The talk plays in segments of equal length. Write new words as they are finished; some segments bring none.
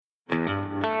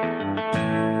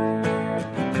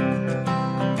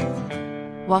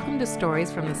Welcome to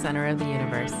Stories from the Center of the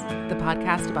Universe, the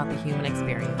podcast about the human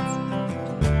experience.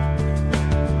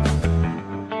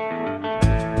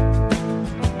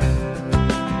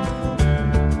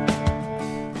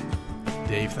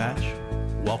 Dave Thatch,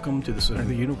 welcome to the Center of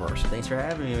the Universe. Thanks for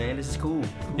having me, man. This is cool.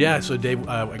 Yeah, so Dave,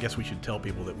 I guess we should tell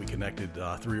people that we connected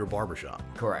through your barbershop.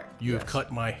 Correct. You have Yes.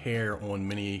 cut my hair on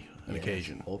many an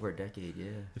occasion. Over a decade, yeah.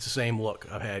 It's the same look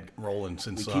I've had rolling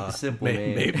since We keep it simple,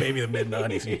 man. maybe the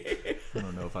mid-90s. I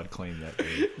don't know if I'd claim that.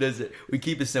 Dude. Does it? We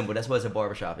keep it simple. That's what a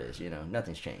barbershop is. You know,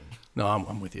 nothing's changed. No,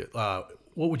 I'm with you.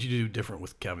 What would you do different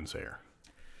with Kevin's hair?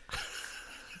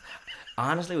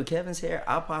 Honestly, with Kevin's hair,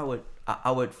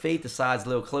 I would fade the sides a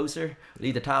little closer,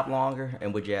 leave the top longer,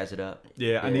 and would jazz it up.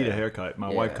 Yeah, I need a haircut. My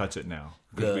wife Yeah. cuts it now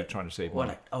because we're trying to save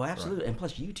money. Oh, absolutely. And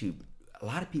plus, YouTube. A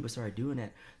lot of people started doing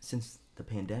that since the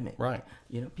pandemic. Right.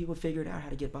 You know, people figured out how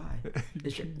to get by.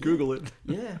 Google it.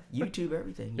 Yeah, YouTube,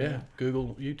 everything. Yeah,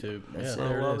 Google, YouTube. That's yeah, it.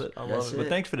 there I love is. it. I That's love it. But it.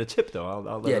 thanks for the tip, though.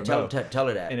 I'll let Yeah, her know. tell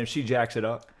her that. And if she jacks it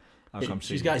up, I'll come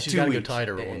see She's you. got to go weeks.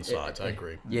 tighter on the sides. I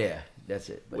agree. Yeah, that's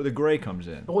it. But Well, the gray comes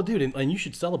in. Well, dude, and you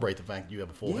should celebrate the fact that you have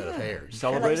a full head of hair.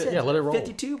 Celebrate it? Yeah, let it roll.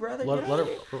 52, brother. Let you know?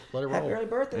 it roll. Happy early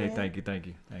birthday, Hey, man. thank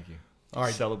you. All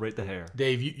right. Celebrate the hair.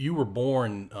 Dave, you were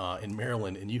born in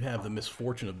Maryland, and you have the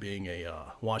misfortune of being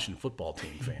a Washington football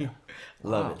team fan.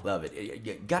 Love it.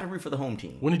 You got to root for the home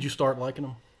team. When did you start liking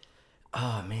them?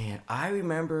 Oh, man. I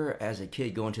remember as a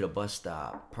kid going to the bus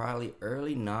stop, probably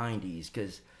early 90s,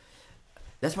 because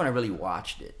that's when I really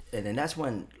watched it. And then that's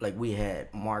when, like, we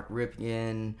had Mark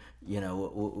Ripken, you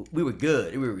know, we were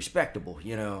good. We were respectable,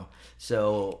 you know.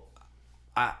 So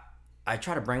I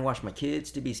try to brainwash my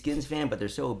kids to be Skins fan, but they're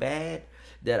so bad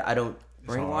that I don't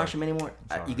brainwash them anymore.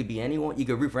 You could be anyone. You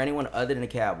could root for anyone other than the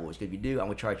Cowboys. Because if you do, I'm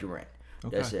going to charge you rent.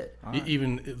 Okay. That's it.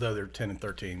 Even though they're 10 and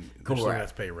 13, they still have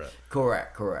to pay rent.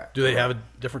 Correct. Do they have a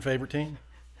different favorite team?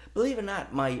 Believe it or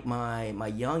not, my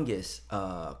youngest,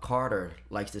 Carter,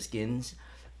 likes the Skins.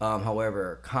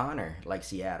 However, Connor likes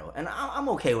Seattle. And I'm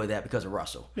okay with that because of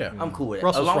Russell. Yeah. I'm cool with it.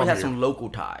 Russell's As long as from we have here. some local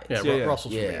ties. Yeah, Yeah.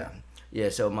 Russell's from Yeah. here. Yeah,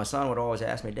 so my son would always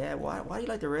ask me, Dad, why do you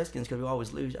like the Redskins? Because we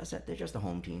always lose. I said, they're just a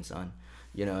home team, son.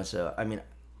 You know, so, I mean,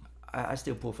 I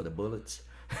still pull for the Bullets.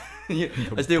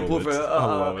 I still pull for... Bullets. I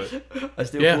love it. I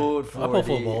still Yeah, pulled for I pull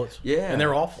for the the Bullets. Yeah. And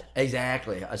they're awful.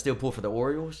 Exactly. I still pull for the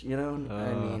Orioles, you know?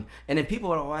 I mean, and then people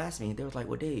would all ask me, they was like,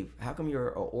 well, Dave, how come you're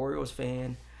an Orioles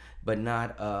fan but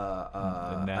not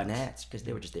a Nats. Nats? Because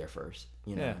they were just there first.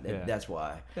 You know, Yeah. that's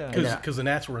why. Yeah. And then Because the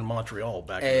Nats were in Montreal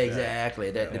back in the day.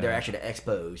 exactly. They're actually the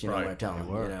Expos, you know Right. what I'm telling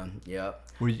you, were. you know? Yep.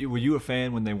 Were you a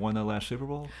fan when they won the last Super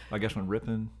Bowl? I guess when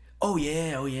Rippon. Oh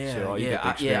yeah, So you get to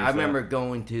I experience remember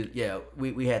going to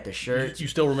we had the shirts. You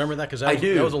still remember that? Because I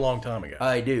do. That was a long time ago.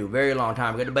 I do, very long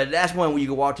time ago. But that's when you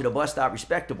could walk to the bus stop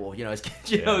respectable, you know,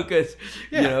 because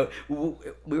you know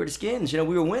we were the Skins, you know,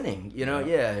 we were winning, you know,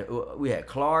 we had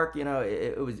Clark, you know,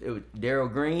 it was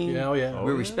Darryl Green, Yeah, yeah.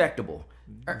 we were respectable.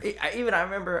 I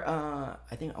remember, I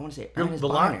want to say Ernest the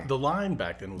Bonner. line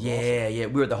back then was awesome. Yeah,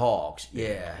 we were the Hogs.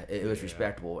 Yeah, it was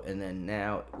respectable. And then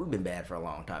now we've been bad for a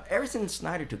long time. Ever since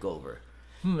Snyder took over.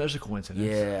 There's a coincidence.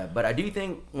 Yeah, but I do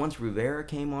think once Rivera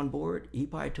came on board, he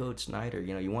probably told Snyder,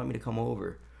 you know, you want me to come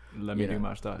over. Let me do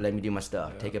my stuff. Let me do my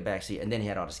stuff. Take a back seat. And then he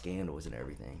had all the scandals and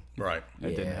everything. Right.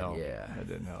 That didn't help. Yeah. That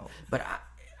didn't help. But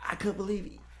I couldn't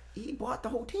believe he bought the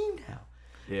whole team now.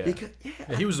 Yeah. Because,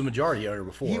 Yeah, he was the majority owner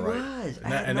before, he right? was.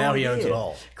 And now he owns it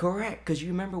all. Correct. Because you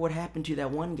remember what happened to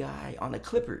that one guy on the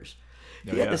Clippers.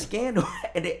 He Yeah. had the scandal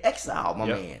and they exiled my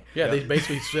man. Yeah, they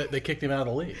basically they kicked him out of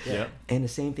the league. Yeah. And the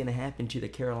same thing that happened to the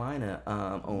Carolina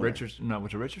owner. Richardson? No,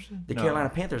 was it Richardson? The No. Carolina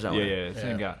Panthers owner. Yeah.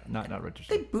 Same guy. Not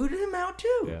Richardson. They booted him out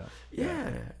too. Yeah.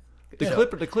 Yeah.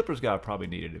 The Clippers guy probably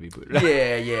needed to be booted.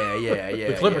 Yeah.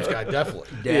 The Clippers guy definitely.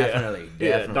 Definitely.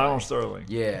 Yeah, Donald Sterling.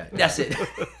 Yeah, that's it.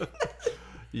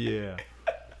 Yeah.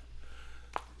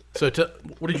 So,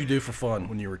 what did you do for fun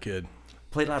when you were a kid?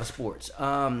 Played a lot of sports.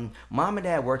 Mom and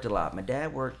Dad worked a lot. My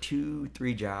dad worked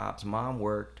 2-3 jobs. Mom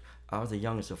worked. I was the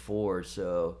youngest of 4,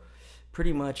 so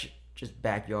pretty much just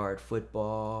backyard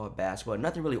football, basketball.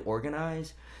 Nothing really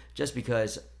organized, just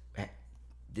because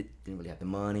didn't really have the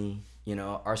money. You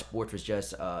know, our sports was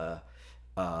just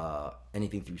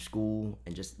anything through school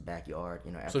and just backyard.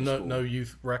 You know, after So school. no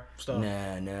youth rec stuff.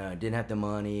 No, didn't have the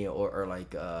money or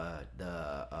like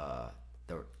the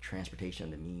transportation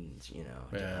of the means, you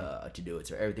know, to do it.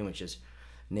 So everything was just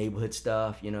neighborhood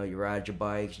stuff. You know, you ride your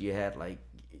bikes, you had like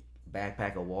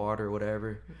backpack of water or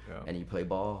whatever, and you play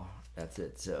ball. That's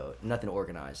it. So nothing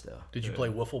organized though. Did you play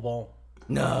wiffle ball?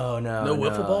 No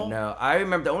wiffle ball? No, I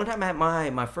remember the only time I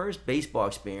had my first baseball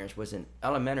experience was in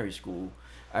elementary school.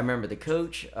 I remember the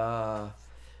coach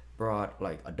brought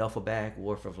like a duffel bag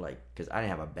worth of like, because I didn't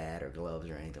have a bat or gloves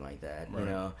or anything like that, you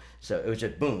know. So it was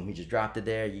just boom, he just dropped it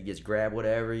there. You just grab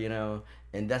whatever, you know,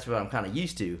 and that's what I'm kind of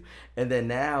used to. And then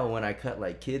now when I cut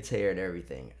like kids' hair and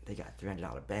everything, they got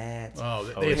 $300 bats. Oh,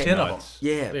 they have 10 of them.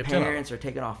 Yeah, They have 10 of parents are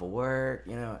taking off of work,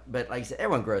 you know. But like I said,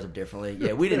 everyone grows up differently.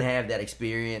 Yeah, we didn't have that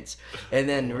experience. And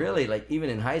then really, like even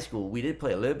in high school, we did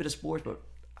play a little bit of sports, but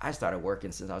I started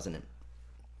working since I was in the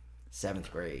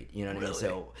 7th grade. You know what I mean?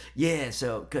 So yeah,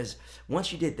 so because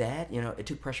once you did that, you know, it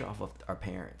took pressure off of our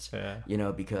parents. Yeah. You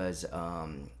know, because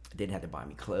they didn't have to buy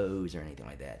me clothes or anything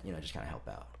like that. You know, just kind of help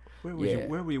out. Where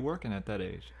were you working at that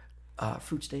age?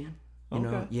 Fruit stand. You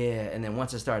know, yeah, and then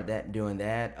once I started doing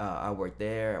that, I worked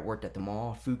there. I worked at the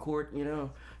mall, food court. You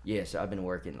know, yeah. So I've been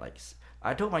working like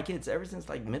I told my kids ever since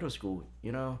like middle school.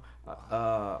 You know,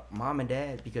 mom and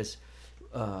dad, because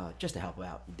just to help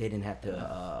out, they didn't have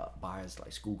to buy us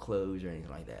like school clothes or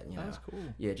anything like that. You know, That's cool.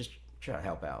 Yeah, just try to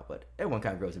help out. But everyone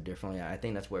kind of grows up differently. I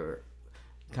think that's where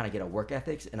we kind of get our work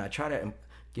ethics, and I try to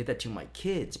get that to my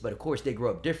kids. But of course, they grow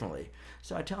up differently.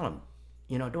 So I tell them,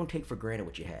 you know, don't take for granted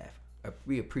what you have.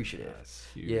 Be appreciative. That's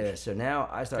huge. Yeah, so now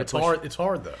I started It's hard. It's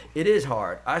hard though. It is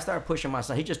hard. I started pushing my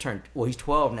son. He just turned, well, he's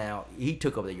 12 now. He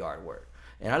took over the yard work.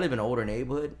 And I live in an older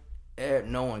neighborhood.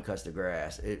 No one cuts the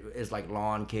grass. It's like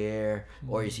lawn care,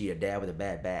 or you see a dad with a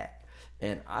bad back.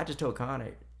 And I just told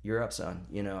Connor, you're up, son.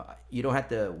 You know, you don't have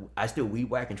to, I still weed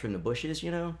whack and trim the bushes,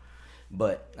 you know.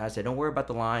 But I said, don't worry about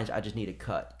the lines. I just need a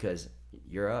cut because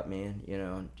you're up, man. You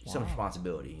know, some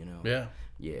responsibility, you know. Yeah.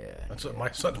 Yeah. That's my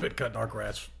son's been cutting our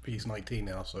grass. He's 19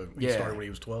 now, so he started when he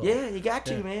was 12. Yeah, you got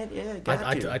to, man. Yeah,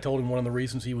 got to. I told him one of the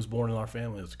reasons he was born in our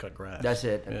family was to cut grass. That's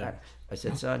it. Yeah. I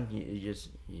said, son,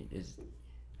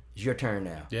 it's your turn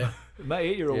now. Yeah. My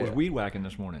 8-year-old was Yeah. weed whacking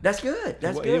this morning. That's good.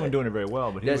 That's He good. wasn't doing it very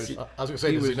well, but he That's- was. I was gonna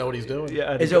say, does he know what he's doing?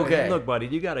 Yeah, It's okay. Look, buddy,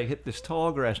 you got to hit this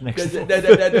tall grass next Does to it,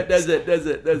 the does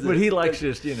it. But he likes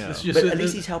just, you know. It's just- But at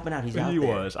least he's helping out. He's out He there.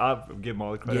 was. I give him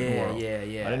all the credit in the world.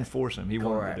 Yeah. I didn't force him. He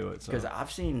wanted to do it. So. Because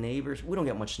I've seen neighbors. We don't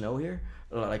get much snow here,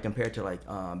 like compared to like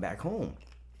back home.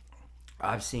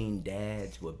 I've seen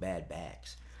dads with bad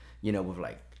backs, you know, with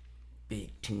like big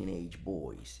teenage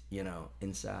boys, you know,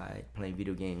 inside playing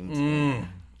video games. And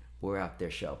we're out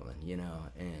there shoveling, you know,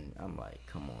 and I'm like,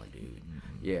 come on, dude.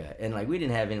 Yeah, and like we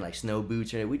didn't have any like snow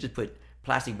boots or anything. We just put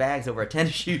plastic bags over our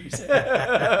tennis shoes. Some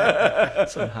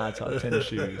high top tennis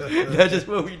shoes. That's just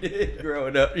what we did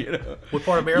growing up, you know. What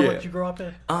part of Maryland Yeah. did you grow up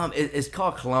in? It's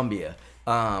called Columbia,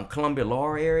 Columbia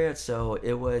Laurel area. So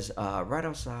it was right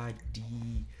outside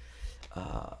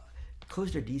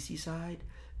close to DC side,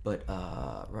 but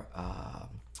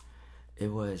it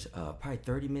was probably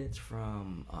 30 minutes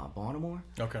from Baltimore.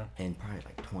 Okay. And probably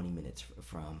like 20 minutes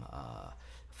from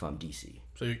DC.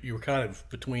 So you were kind of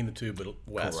between the two, but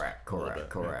west. Correct. a little bit.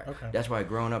 Correct. Yeah. Okay. That's why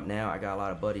growing up now, I got a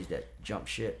lot of buddies that jump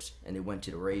ships and they went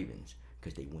to the Ravens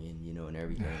because they win, you know, and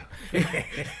everything.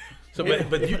 So,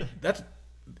 but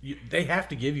they have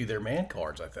to give you their man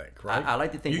cards, I think, right? I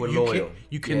like to think we're you loyal.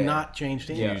 You cannot change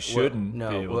teams. You shouldn't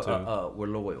No, be able to. we're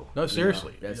loyal. No,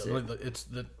 seriously. You know, that's it. It's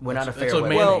the. We're not a that's fair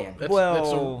man. weather man. That's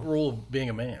Well- a rule of being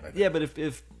a man. I think. Yeah, but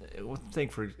if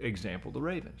think for example the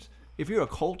Ravens. If you're a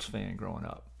Colts fan growing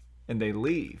up and they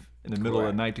leave in the middle of the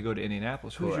Correct. night to go to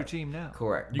Indianapolis, who's your Correct. team now?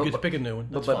 Correct. You get to pick a new one.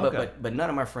 That's But fine. but none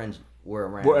of my friends were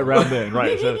around. Well, around then,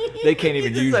 right? So they can't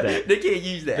even use that. They can't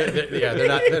use that. Yeah,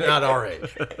 they're not our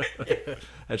age.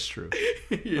 That's true.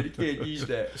 Yeah, they can't use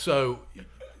that. So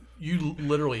you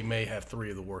literally may have 3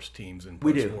 of the worst teams in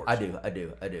We pro do. sports. I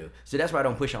do. So that's why I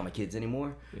don't push on my kids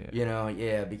anymore. Yeah. You know,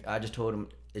 yeah. I just told them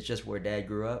it's just where Dad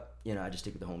grew up. You know, I just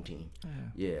stick with the home team.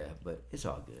 Yeah, but it's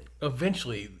all good.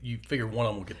 Eventually, you figure one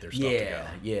of them will get their stuff together.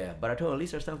 Yeah. But I told them at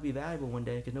least our stuff will be valuable one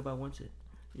day because nobody wants it.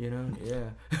 You know, yeah.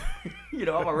 You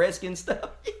know, all my Redskin stuff.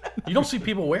 You don't see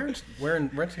people wearing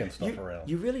Redskins stuff around.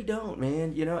 You really don't,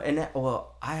 man. You know, and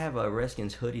I have a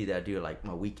Redskins hoodie that I do like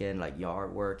my weekend like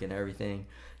yard work and everything.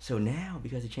 So now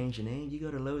because they changed the name, you go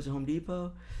to Lowe's and Home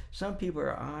Depot. Some people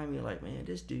are eyeing me like, man,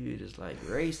 this dude is like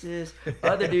racist.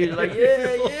 Other dudes are like,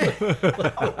 yeah.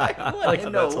 I'm like, what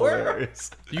in the world?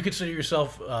 Do you consider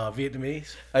yourself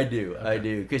Vietnamese? I do,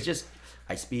 because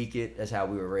I speak it. That's how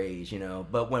we were raised, you know.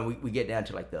 But when we get down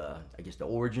to like the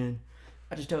origin,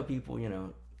 I just tell people, you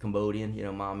know, Cambodian, you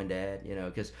know, mom and dad, you know,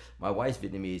 because my wife's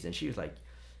Vietnamese, and she was like,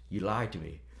 "You lied to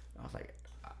me." I was like,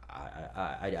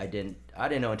 I didn't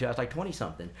know until I was like 20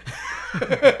 something.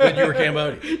 That you were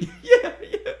Cambodian. Yeah.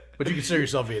 But you consider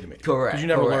yourself Vietnamese. Correct, Because you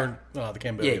never correct. learned the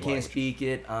Cambodian Yeah, can't language. speak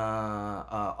it.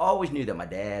 Always knew that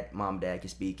my mom, and dad could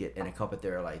speak it, and a couple of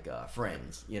their like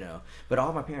friends, you know. But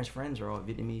all my parents' friends are all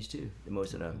Vietnamese too.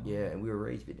 Most of them, yeah. And we were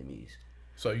raised Vietnamese.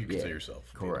 So you consider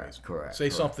yourself correct, Vietnamese. correct. Say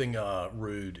correct. something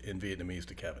rude in Vietnamese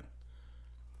to Kevin.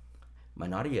 My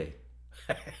naughty.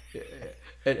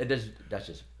 That's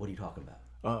just, what are you talking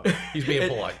about? He's being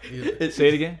polite. Say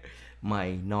it again.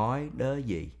 My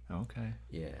naughty. Okay.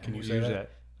 Yeah. Can you Use say that?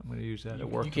 that? I'm going to use that at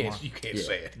work You tomorrow. can't. You can't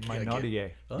say it. My You naughty can't.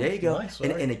 yay. Oh, There you go. Nice,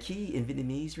 And, all right. and the key in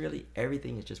Vietnamese, really,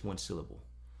 everything is just one syllable.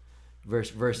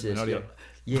 Versus, Naughty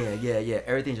yeah.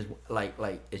 Everything's just like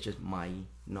it's just my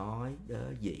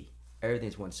naughty.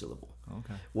 Everything's one syllable.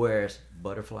 Okay. Whereas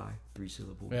butterfly, 3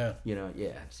 syllables. Yeah.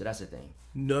 So that's the thing.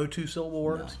 No 2-syllable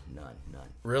words. None.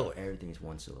 Really? Everything's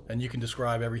one syllable. And you can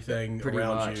describe everything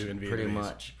around you in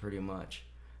Vietnamese. Pretty much.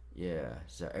 Yeah.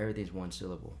 So everything's one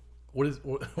syllable. What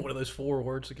are those 4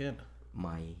 words again?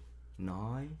 My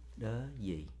naughty.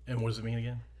 And what does it mean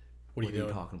again? What are What you are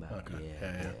you doing? talking about? Okay.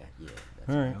 Yeah. That's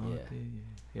All right.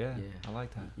 Yeah. Yeah. I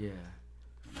like that. Yeah.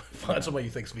 Find somebody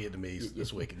who thinks Vietnamese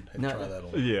this week and No, try that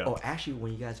on. Yeah. Oh, actually,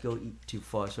 when you guys go eat to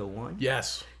Pho So One,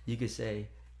 Yes. you could say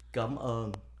 "Cảm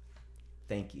ơn,"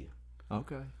 thank you.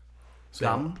 Okay.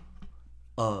 Cảm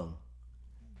ơn,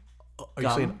 Are you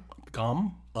saying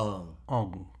gum?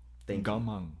 thank you. Come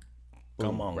on. Boom,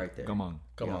 Come on. right there. Come on.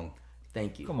 Come Yeah. on.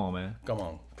 Thank you. Come on, man. Come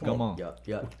on. Come on.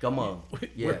 Yep. Come on.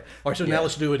 Yeah. All right, so Yeah. now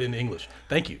let's do it in English.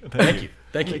 Thank you. Thank you.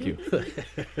 Thank you.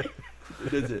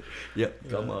 That's it. Yep.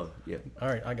 Come on. Yep. All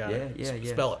right, I got it.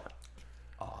 Yeah. Spell it.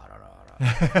 Oh,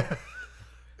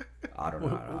 I don't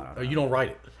know. Oh, you don't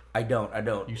write it. I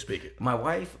don't. You speak it. My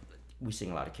wife, we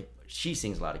sing a lot of. She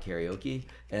sings a lot of karaoke,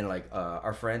 and like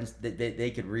our friends,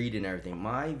 they could read and everything.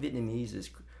 My Vietnamese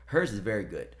hers is very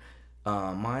good.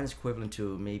 Mine is equivalent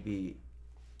to maybe,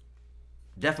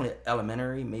 definitely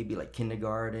elementary, maybe like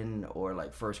kindergarten or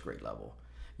like first grade level.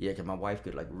 Yeah, because my wife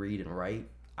could like read and write.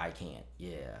 I can't.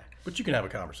 Yeah. But you can have a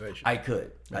conversation. I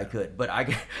could, but I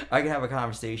could have a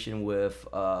conversation with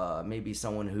maybe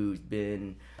someone who's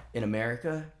been in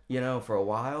America, for a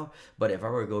while. But if I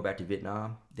were to go back to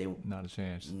Vietnam, Not a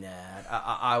chance.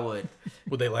 I would.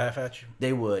 Would they laugh at you?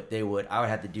 They would. I would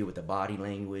have to deal with the body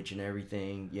language and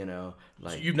everything.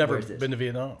 Like So you've never where's this? been to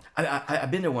Vietnam? I've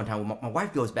been there one time. My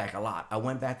wife goes back a lot. I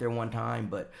went back there one time,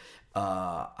 but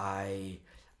I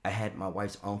had my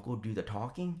wife's uncle do the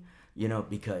talking.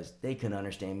 Because they couldn't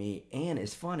understand me. And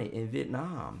it's funny, in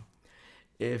Vietnam,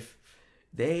 if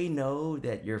they know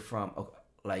that you're from,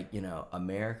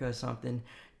 America or something,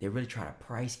 they really try to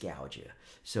price gouge you.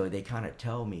 So they kind of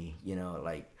tell me,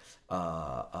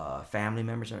 family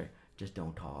members are, just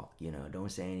don't talk, don't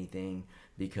say anything,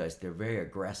 because they're very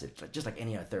aggressive, just like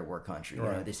any other third world country.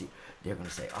 Right. They're going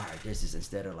to say, all right, this is,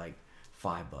 instead of like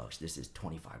 $5, this is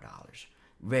 $25.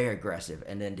 Very aggressive,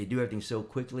 and then they do everything so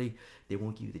quickly they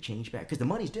won't give you the change back because the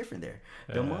money's different there.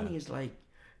 The money is like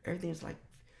everything's like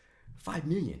 5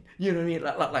 million. You know what I mean?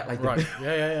 Like Right.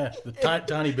 Yeah. The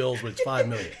tiny bills, but it's 5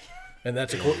 million, and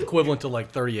that's equivalent to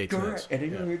like 38 correct. cents.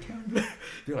 And then you're counting.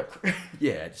 They're like,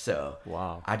 yeah. So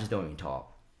Wow. I just don't even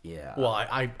talk. Yeah. Well,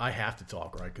 I have to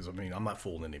talk, right? Because I'm not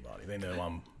fooling anybody. They know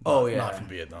I'm not from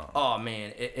Vietnam. Oh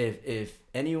man, if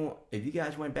you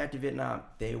guys went back to Vietnam,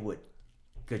 they would.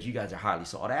 Because you guys are highly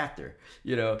sought after,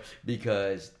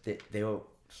 because they'll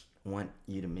want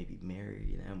you to maybe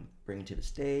marry them, bring them to the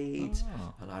States,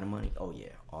 a lot of money. Oh yeah,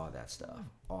 all that stuff.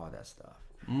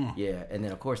 Yeah, and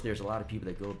then of course there's a lot of people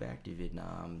that go back to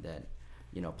Vietnam that,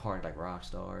 party like rock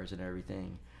stars and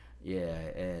everything. Yeah,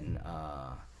 and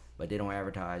but they don't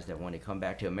advertise that when they come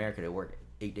back to America they work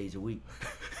 8 days a week.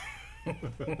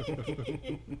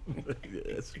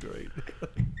 That's great.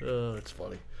 That's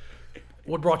funny.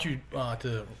 What brought you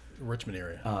to Richmond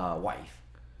area? Wife.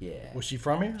 Yeah. Was she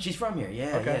from here? She's from here.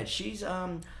 Yeah. Okay. Yeah. She's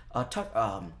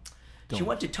she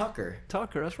went to Tucker.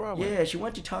 Tucker, that's where I went. Yeah, she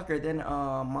went to Tucker. Then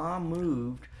mom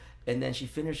moved, and then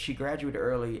she graduated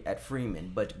early at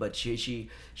Freeman, but she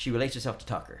relates herself to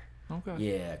Tucker. Okay.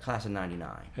 Yeah, class of '99.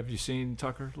 Have you seen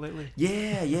Tucker lately?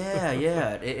 Yeah.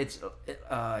 It's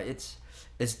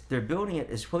they're building it.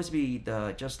 It's supposed to be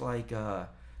just like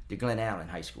the Glen Allen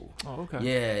High School. Oh, okay.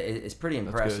 Yeah, it's pretty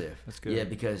impressive. That's good. Yeah,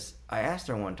 because I asked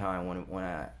her one time when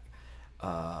I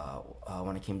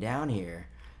came down here,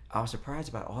 I was surprised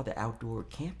about all the outdoor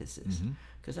campuses,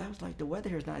 because I was like, the weather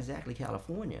here is not exactly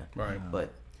California. Right.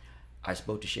 But I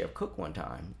spoke to Sheriff Cook one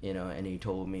time, and he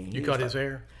told me You cut his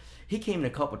hair? He came in a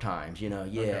couple times,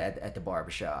 at the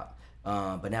barbershop.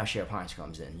 But now Sheriff Hines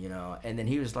comes in, and then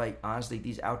he was like, honestly,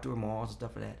 these outdoor malls and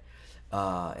stuff like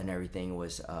that, and everything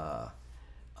was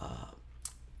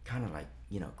kind of like,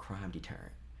 crime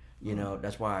deterrent.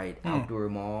 That's why outdoor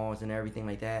malls and everything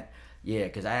like that. Yeah,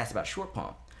 because I asked about Short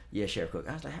Pump. Yeah, Sheriff Cook.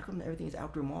 I was like, how come everything is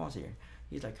outdoor malls here?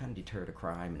 he's like kind of deter the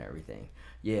crime and everything.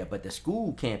 Yeah, but the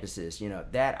school campuses,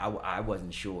 that I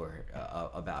wasn't sure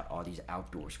about all these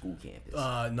outdoor school campuses.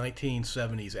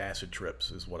 1970s acid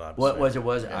trips is what I'm What saying.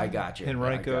 was it? I got you.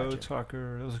 Henrico,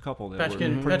 Tucker, there was a couple that Patch were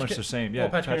Kennedy- pretty Patch much Ken- the same. Well, Yeah,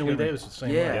 Patch Kennedy Kennedy. Davis is the same.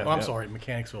 Yeah. way. Yeah, I'm yeah. sorry,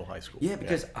 Mechanicsville High School. Yeah,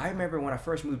 because I remember when I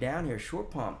first moved down here,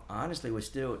 Short Pump honestly was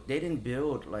still, they didn't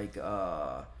build like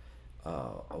what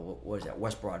was that,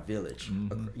 West Broad Village.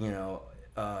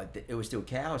 It was still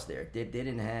cows there. They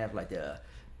didn't have like the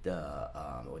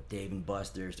Dave and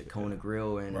Buster's, the Kona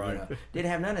Grill, and Right. they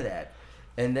didn't have none of that.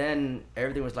 And then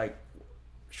everything was like,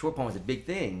 Short Pump was a big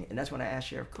thing, and that's when I asked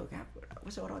Sheriff Cook,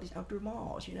 what's all these outdoor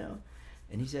malls,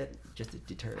 And he said, just to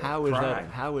deter How is crime.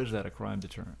 that? How is that a crime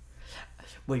deterrent?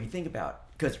 Well, if you think about,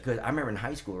 because I remember in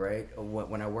high school, right,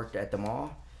 when I worked at the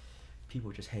mall, people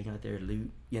would just hang out there,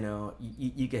 loot.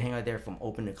 You could hang out there from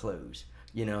open to close.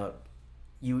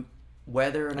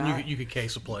 Whether or And not. you could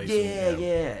case a place. Yeah.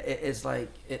 and, It's like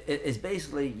it's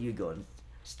basically you go and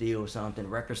steal something.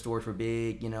 Record stores were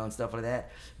big, and stuff like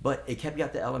that. But it kept you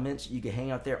out the elements. You could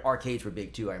hang out there. Arcades were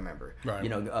big too. I remember. Right.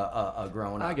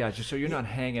 Growing up. I got you. So you're not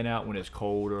hanging out when it's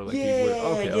cold or like Yeah, you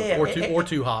would. Okay. yeah. Or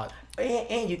too hot.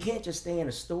 And you can't just stay in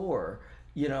a store,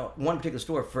 one particular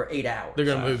store for 8 hours. They're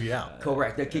gonna move you out.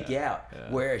 Correct. They'll kick you out.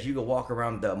 Whereas you can walk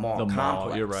around the mall The mall,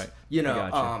 complex. you're right. You know, I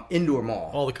gotcha. Indoor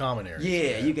mall. All the common areas.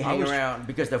 Yeah, you can I hang was- around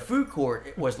because the food court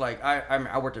it was like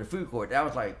I worked at the food court. That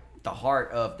was like the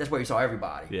heart of. That's where you saw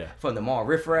everybody. Yeah. From the mall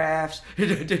riffraffs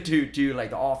to like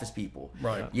the office people.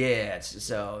 Right. Yeah.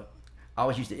 So I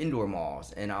was used to indoor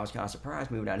malls, and I was kind of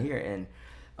surprised moving down here and.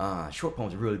 Short Pump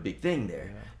was a really big thing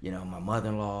there. My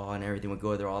mother-in-law and everything would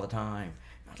go there all the time.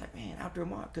 I was like, man, outdoor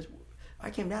mall, because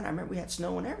I came down. I remember we had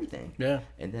snow and everything. Yeah.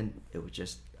 And then it was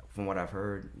just, from what I've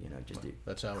heard, just the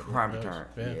That's how it crime goes. deterrent.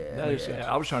 Yeah. Yeah. That is,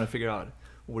 yeah. I was trying to figure out,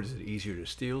 what is it, easier to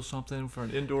steal something for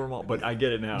an indoor mall? But I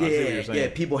get it now. I see what you're saying. Yeah,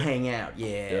 people hang out. Yeah,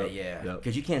 Yep, yeah. yep.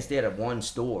 Because you can't stay at one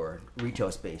store,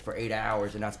 retail space, for 8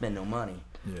 hours and not spend no money.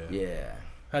 Yeah. Yeah.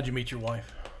 How'd you meet your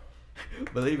wife?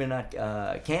 Believe it or not,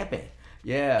 camping.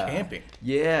 Yeah. Camping?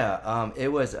 Yeah. It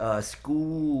was a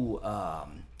school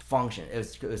function.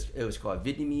 It was called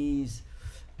Vietnamese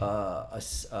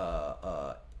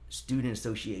Student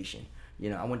Association.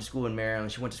 I went to school in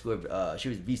Maryland. She went to school. She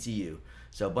was at VCU.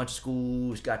 So a bunch of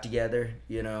schools got together,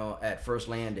 at First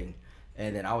Landing.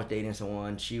 And then I was dating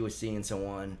someone. She was seeing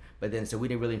someone. But then, so we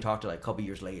didn't really talk till like a couple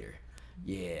years later.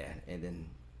 Yeah. And then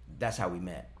that's how we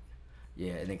met.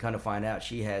 Yeah, and then kind of find out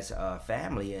she has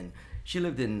family, and she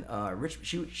lived in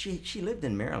She lived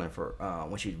in Maryland for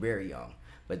when she was very young,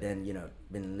 but then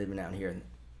been living out here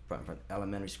from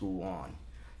elementary school on,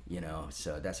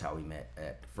 So that's how we met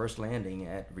at First Landing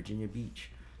at Virginia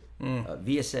Beach,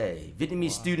 VSA,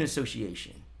 Vietnamese Student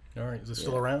Association. All right. Is it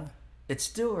still around? It's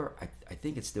still, I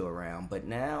think it's still around, but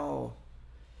now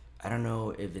I don't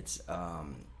know if it's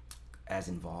as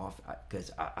involved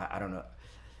because I don't know.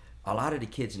 A lot of the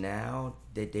kids now,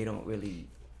 they don't really,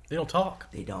 They don't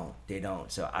talk. they don't.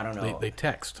 So I don't know. They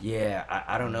text. Yeah,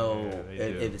 I don't know Yeah,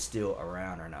 they do. if it's still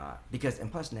around or not. Because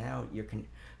and plus now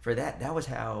for that was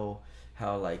how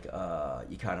like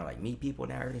you kind of like meet people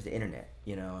now. Everything's the internet,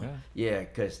 Yeah,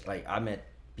 because like I met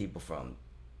people from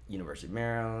University of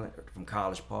Maryland, from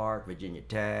College Park, Virginia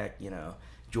Tech,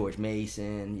 George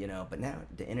Mason, But now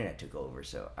the internet took over,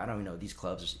 so I don't even know if these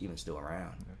clubs are even still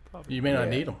around. You may not Yeah.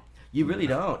 need them. You really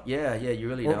don't. Yeah, you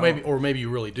really Or don't. maybe you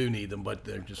really do need them, but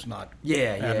they're just not.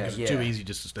 Yeah, because yeah. It's too easy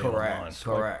just to stay Correct, online.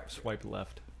 correct. Swipe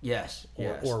left. Yes,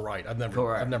 yes. Or right. I've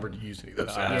Correct. never used any of those.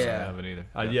 I apps. Yeah. haven't either.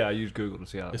 I use Google to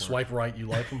see how it Is works. swipe right, you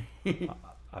like them?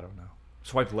 I don't know.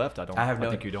 Swipe left, I don't. I have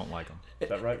no- think you don't like them. Is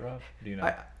that right, Rob? Do you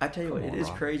know? I tell you what, Come it on, is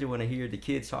Rob. crazy when I hear the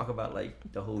kids talk about like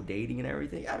the whole dating and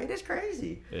everything. I mean, it's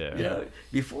crazy. Yeah.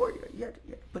 Before you had to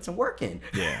put some work in.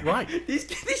 Yeah. Right.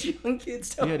 These young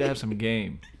kids don't. You had to have some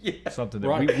game. Yeah. Something that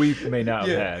Right. we may not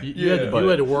Yeah. have had. You had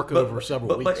to work it over several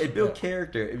But weeks. it built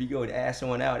character if you go and ask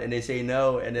someone out and they say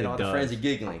no, and then It all the does. friends are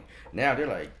giggling. Now they're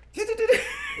like,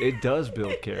 It does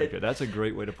build character. That's a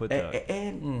great way to put that.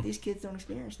 and these kids don't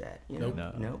experience that. Nope.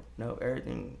 No,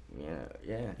 everything. Yeah,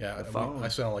 the phone. I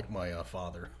sound like my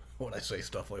father when I say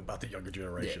stuff like about the younger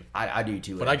generation. I do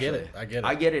too. But I get actually. it. I get it.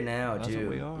 I get it now That's too.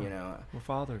 what we are. We're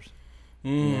fathers.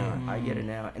 I get it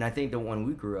now, and I think that when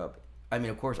we grew up, I mean,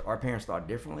 of course, our parents thought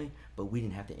differently, but we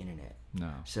didn't have the internet, No.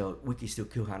 so we could still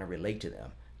kind of relate to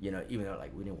them. Even though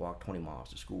like we didn't walk 20 miles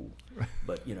to school,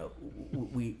 but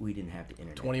we didn't have the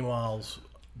internet. 20 miles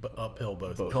uphill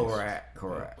both ways. Correct.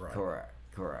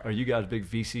 Are you guys big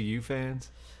VCU fans?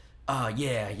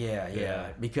 Yeah. Yeah.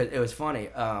 Because it was funny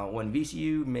when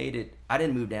VCU made it. I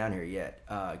didn't move down here yet.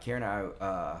 Karen and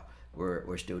I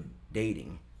were still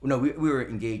dating. No, we were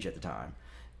engaged at the time.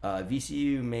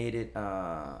 VCU made it.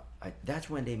 That's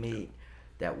when they made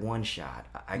that one shot.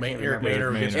 I can't Eric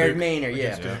remember. Maynard. Eric Maynard, yeah.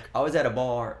 Against Duke. I was at a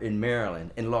bar in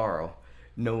Maryland, in Laurel.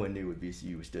 No one knew what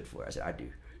VCU stood for. I said, I do.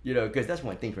 You know, because that's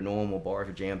one thing for normal bars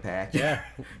are jam packed. Yeah.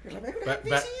 You're like, "Man,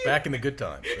 VCU." Back in the good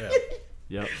times. Yeah.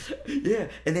 Yep. Yeah,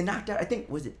 and they knocked out. I think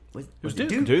was it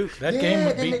Duke. Duke? That Yeah,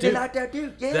 game they beat Duke. knocked out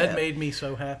Duke. Yeah, That made me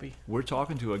so happy. We're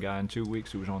talking to a guy in 2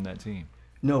 weeks who was on that team.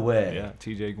 no way. Yeah,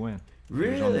 TJ Gwynn. He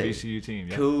was on the Really? VCU team.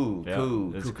 Yeah. Cool, Yeah.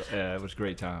 cool, It's- cool. it was a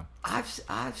great time.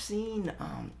 I've seen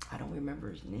I don't remember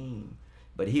his name,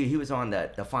 but he was on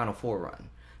the Final Four run.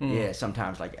 Yeah,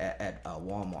 sometimes like at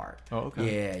Walmart. Oh,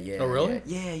 okay. Yeah. Oh, really?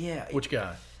 Yeah. Which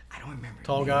guy? I don't remember. his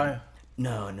Tall name. guy?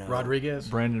 No. Rodriguez?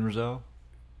 Brandon Rizzo.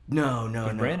 No.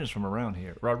 Brandon's from around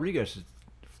here. Rodriguez is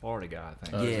a Florida guy, I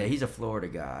think. Yeah, he's a Florida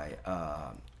guy.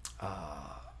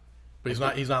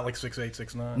 But he's not like 6'8",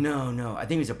 6'9". No. I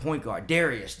think he's a point guard.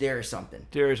 Darius something.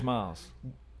 Darius Miles.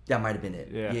 That might have been it.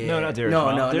 Yeah. Yeah. No, not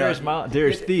Darius Miles.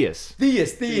 Darius Theus.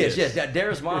 Theus. Yes,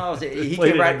 Darius Miles. He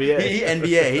Played came in right. NBA.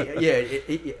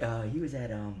 He was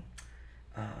at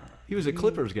He was a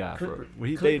Clippers guy.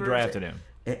 They Clippers, drafted him.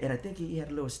 And I think he had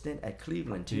a little stint at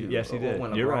Cleveland too. Yes, he did.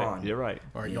 when You're LeBron- right. You're right.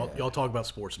 All right, y'all talk about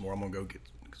sports more. I'm going to go get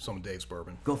some of Dave's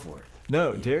bourbon. Go for it.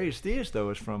 No, Darius Theus though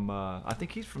is from. I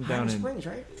think he's from down Highland in. Springs,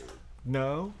 right?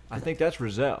 No, I think that's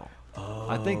Rizal.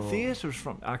 I think Theus was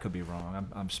from. I could be wrong.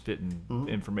 I'm spitting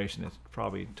information that's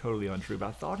probably totally untrue. But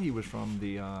I thought he was from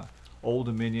the Old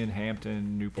Dominion,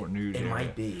 Hampton, Newport News It area.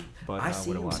 might be. But I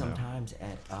see what do him I know? sometimes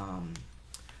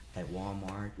at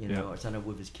Walmart, you know, Yeah. or something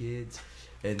with his kids,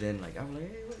 and then like I'm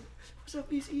like, hey, what's up,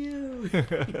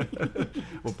 VCU?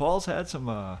 Well, Paul's had some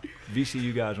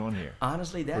VCU guys on here.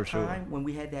 Honestly, that For sure. time when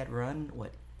we had that run,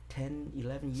 10,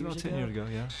 11 It's years about ago? 10 years ago,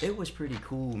 yeah. It was pretty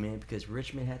cool, man, because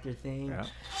Richmond had their thing. Yeah.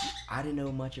 I didn't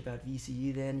know much about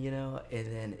VCU then, you know, and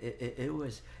then it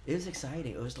was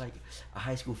exciting. It was like a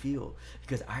high school feel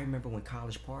because I remember when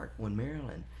College Park, when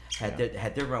Maryland had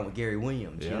their run with Gary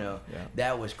Williams, you Yeah, know, yeah.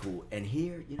 that was cool. And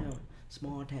here, you know,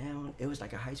 small town, it was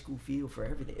like a high school feel for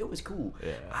everything. It was cool.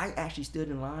 Yeah. I actually stood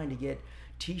in line to get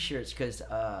T-shirts because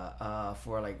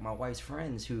for like my wife's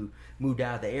friends who moved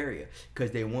out of the area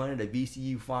because they wanted a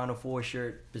VCU Final Four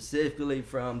shirt specifically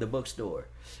from the bookstore,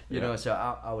 you Yeah. know. So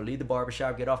I would leave the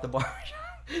barbershop, get off the barbershop,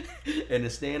 and to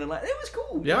stand in line. It was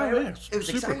cool. Yeah, man. yeah, It was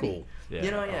super exciting. cool. Yeah.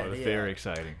 You know, Oh, it was very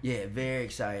exciting. Yeah, very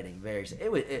exciting. Very exciting.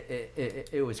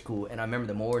 It was cool. And I remember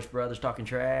the Morris brothers talking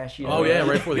trash. You know? Oh, yeah,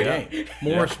 right before the Yeah. game.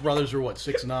 Morris brothers are, what,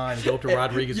 6'9", Gilbert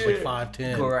Rodriguez is like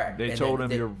 5'10". Correct. They And told then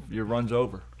him your run's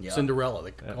over. Yeah. Cinderella.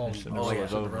 They Yeah, call him Cinderella. Oh, yeah.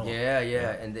 Cinderella. Yeah.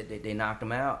 And they knocked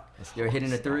them out. They were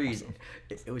hitting the threes.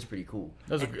 It was pretty cool.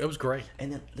 It was great.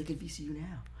 And then look at VCU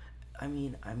now. I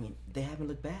mean, they haven't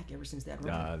looked back ever since that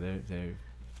run. They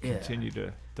Yeah. continue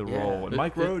to Yeah. roll. And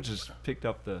Mike Rhodes has picked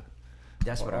up the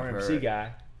That's what I've RMC heard.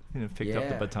 guy. Picked up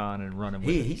the Yeah. baton and running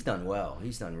with it. He's done well.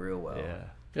 He's done real well. Yeah.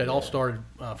 It all started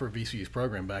for VCU's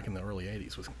program back in the early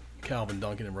 80s with Calvin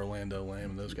Duncan and Rolando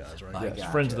Lamb and those guys, right? My Yes,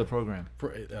 gotcha. friends of the program.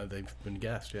 They've been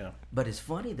guests, yeah. But it's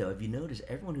funny though, if you notice,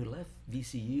 everyone who left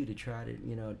VCU to try to,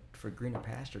 you know, for greener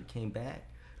pasture came back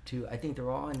to. I think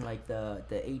they're all in like the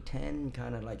 8-10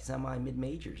 kind of like semi mid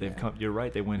majors. They've come. You're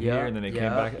right. They went Yep, here and then they came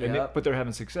yep, back, yep. but they're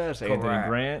having success. Anthony Correct,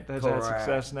 Grant has had correct,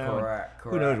 success now. and correct,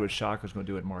 Who knows correct. what Shaka's going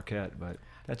to do at Marquette? But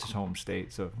that's his home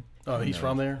state. So. Oh, who he's knows?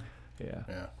 from there? Yeah.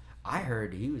 Yeah. I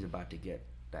heard he was about to get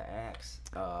the axe.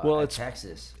 Well, at it's-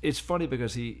 Texas. It's funny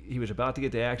because he was about to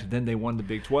get the axe, and then they won the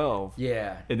Big 12.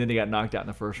 Yeah. And then they got knocked out in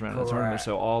the first round of the tournament. Correct.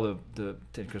 So all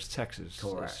because Texas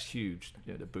Correct. is huge,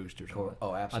 you know, the boosters. and Cor- all that.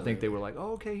 oh, I think absolutely. they were like,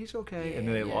 oh, okay, he's okay, and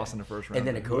then they Yeah. lost in the first round. And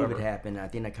then the to COVID whoever. happened. I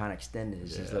think that kind of extended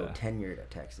his little Yeah. tenure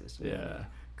at Texas. Yeah.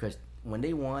 Because when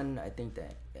they won, I think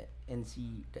that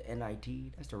the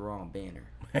NIT, that's the wrong banner.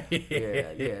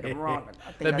 Yeah, the wrong.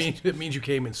 I think That means you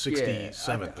came in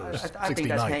 67th I or think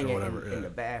that's 69th hanging or whatever. in yeah. the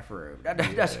bathroom.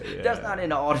 That's not in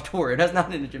the auditorium. That's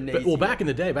not in the gymnasium. Well, back in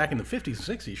the day, back in the 50s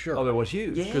and 60s, sure. Oh, that was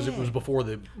huge. Yeah. Because it was before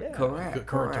the Correct, current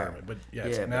correct. tournament. But yeah,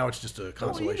 Yeah, now but- it's just a Well,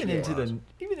 consolation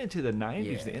even into the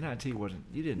 90s, Yeah. the NIT wasn't.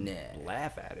 You didn't Nah.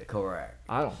 laugh at it. Correct.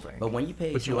 I don't think. But when you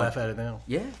pay, But you someone- laugh at it now?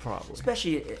 Yeah, Probably.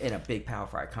 Especially in a big Power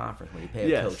 5 conference when you pay a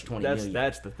yes, coach $20 that's million.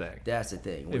 that's the thing. That's the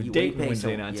thing. If you Dayton pay wins the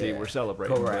someone- NIT, we're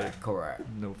celebrating, Correct, correct.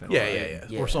 No offense. Yeah.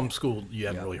 Yeah. Or some school you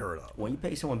haven't Yeah. really heard of. When you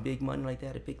pay someone big money like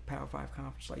that, a big Power 5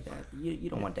 conference like that, you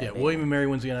don't want that. Yeah, man. William and Mary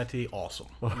wins the NIT, awesome.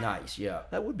 Nice, yeah.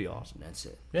 That would be awesome. That's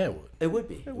it. Yeah, it would. It would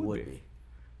be. It would be.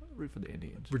 Root for the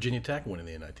Indians. Virginia Tech winning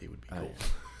the NIT would be Oh, cool.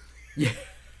 yeah.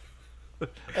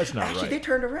 That's not Actually, right. they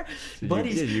turned around.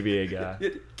 Buddies, You're a UVA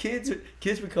guy. kids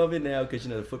would come in now because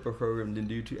the football program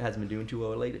hasn't been doing too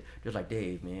well lately. They're like,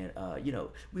 Dave, man,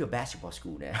 we're a basketball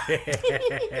school now. I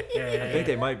think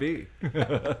they might be.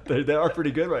 They are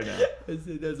pretty good right now.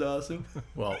 That's awesome.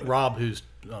 Well, Rob, who's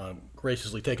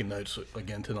graciously taking notes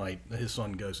again tonight, his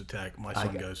son goes to Tech. My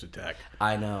son goes to Tech.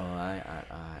 I know. I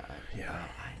know.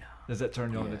 Does that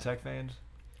turn you on to Tech fans?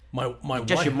 My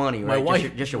Just wife, your money, my right?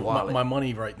 wife, Just your wallet. My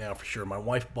money right now for sure. My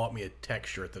wife bought me a Tech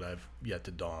shirt that I've yet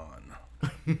to don.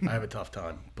 I have a tough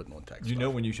time putting on Tech. You know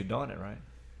when you should don it, right?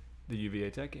 The UVA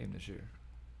Tech game this year.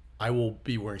 I will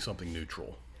be wearing something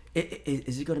neutral.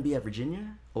 Is it going to be at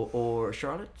Virginia or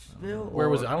Charlottesville? Where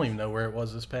was it? I don't even know where it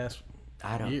was this past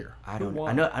year. I don't. Who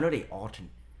I won? know they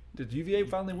alternate. Did UVA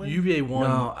finally win? UVA won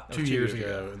No, 2 years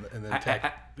ago, and then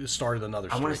Tech started another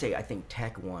I streak. want to say I think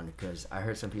Tech won because I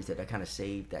heard some people say that kind of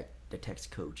saved the Tech's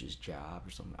coach's job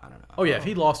or something. I don't know. Oh yeah, if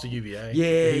he lost to UVA,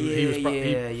 Yeah, he was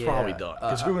probably yeah. done.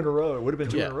 'Cause 2 in a row. It would have been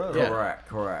 2 in a row. Yeah.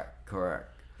 Correct.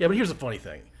 Yeah, but here's the funny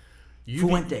thing.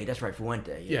 Fuente, that's right,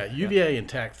 Fuente. Yeah, UVA and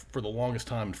Tech for the longest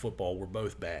time in football were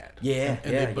both bad. Yeah,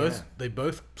 and yeah, they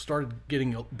both started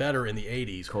getting better in the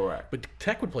 80s. Correct. But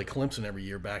Tech would play Clemson every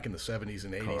year back in the 70s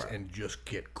and 80s Correct. and just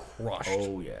get crushed.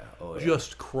 Oh yeah.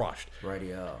 Just crushed.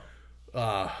 Radio.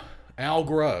 Al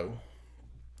Groh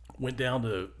went down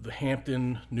to the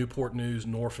Hampton, Newport News,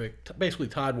 Norfolk, basically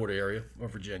Tidewater area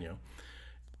of Virginia,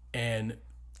 and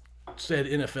said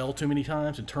NFL too many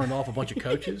times and turned off a bunch of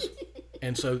coaches.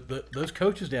 And so those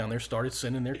coaches down there started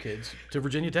sending their kids to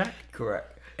Virginia Tech.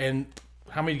 Correct. And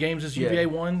how many games has UVA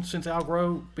won since Al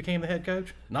Groh became the head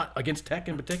coach? Not against Tech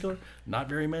in particular. Not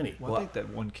very many. Well, I think that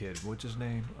one kid, what's his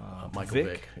name? Michael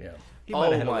Vick. Yeah. He might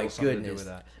have had a Oh my little something to do goodness! with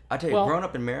that. I tell you, Well- growing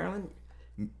up in Maryland,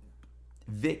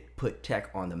 Vic put Tech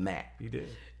on the map. He did.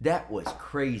 That was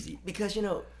crazy because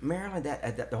Maryland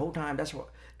that the whole time that's what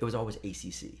it was always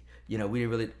ACC. We didn't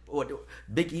really.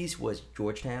 Big East was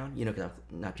Georgetown. Because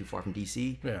I'm not too far from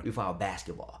DC. Yeah. We followed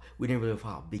basketball. We didn't really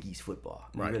follow Big East football.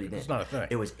 We Right. really didn't. It's not a thing.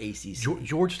 It was ACC.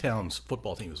 Georgetown's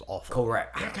football team was awful.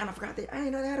 Correct. I kind of forgot that. I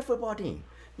didn't know they had a football team.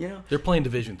 They're playing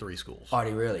Division III schools. Oh,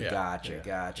 they really? Yeah.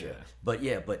 Gotcha. But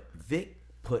Vic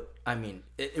put. I mean,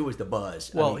 it was the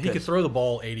buzz. Well, I mean, he could 'cause throw the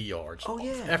ball 80 yards. Oh,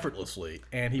 yeah. Effortlessly,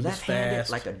 and he was left-handed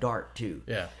fast. like a dart too.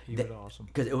 Yeah. He was awesome.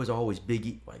 Because it was always Big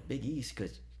East,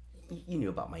 because you knew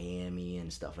about Miami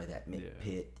and stuff like that,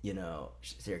 Pitt,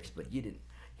 Syracuse, but you didn't.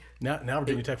 Now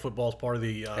Virginia Tech football is part of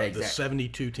the Exactly.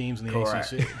 72 teams in the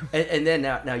Correct. ACC. and then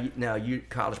now you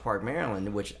College Park,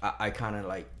 Maryland, which I kind of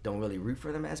like don't really root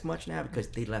for them as much now because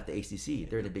they left the ACC.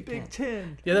 They're the Big Ten. Big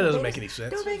Ten. Yeah, that doesn't make any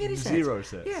sense. Don't make any sense. 0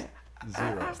 sense. Yeah.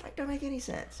 I was like, don't make any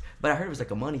sense. But I heard it was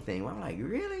like a money thing. I'm like,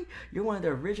 really? You're one of the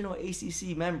original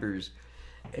ACC members,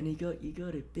 and you go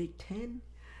to Big Ten?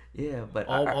 Yeah, but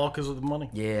All because of the money.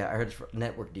 yeah, I heard it's a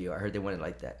network deal. I heard they wanted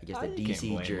like that. I guess the you can't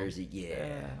blame DC 'em. jersey.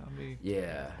 Yeah. I mean,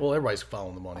 Yeah. Well, everybody's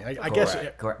following the money. I guess.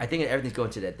 Correct. I think everything's going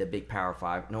to the big Power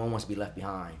Five. No one wants to be left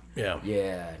behind. Yeah.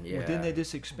 Yeah. well, didn't they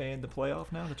just expand the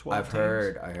playoff now to 12 I've teams?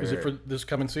 heard. Is it for this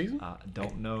coming season? I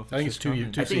don't know. If I think it's just 2 years.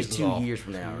 coming. Two I think it's seasons 2 off. years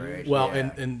from now, right? Well,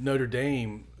 yeah. and Notre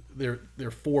Dame, they're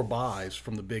 4 buys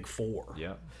from the Big Four.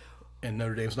 Yeah. And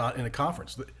Notre Dame's not in a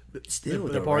conference. Still,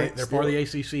 they're though, part. right? They're part of the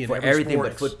ACC in For every everything sport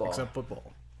but football. except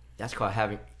football. That's called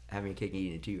having a cake and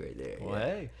eating it too, right there. Well, yeah.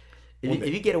 hey.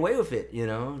 If you get away with it, yeah.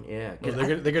 Well, 'Cause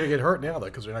they're going to get hurt now though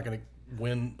because they're not going to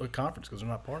win a conference because they're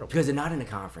not part of it. Because they're not in the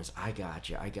conference. I got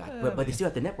you. But they still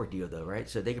have the network deal, though, right?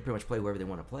 So they can pretty much play wherever they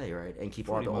want to play, right? And keep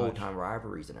all Pretty the much. old-time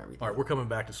rivalries and everything. All right, we're coming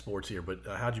back to sports here, but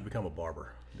how'd you become a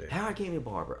barber, Dave? How I became a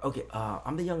barber? Okay,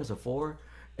 I'm the youngest of 4,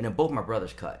 and then both my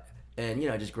brothers cut. And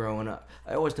just growing up,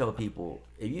 I always tell people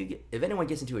if anyone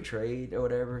gets into a trade or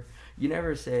whatever, you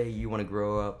never say you want to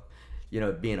grow up,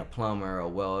 being a plumber, a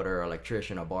welder,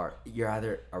 electrician, a bar. You're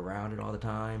either around it all the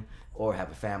time or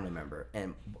have a family member.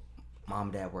 And mom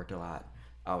and dad worked a lot.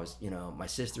 I was, my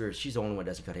sister, she's the only one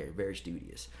that doesn't cut hair, very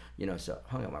studious, so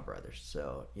hung out with my brothers.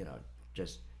 So,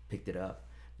 just picked it up,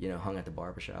 hung at the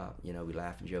barbershop, we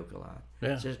laugh and joke a lot.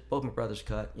 Yeah. So just both my brothers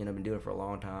cut, been doing it for a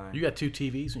long time. You got 2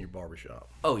 TVs in your barbershop.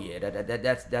 Oh yeah,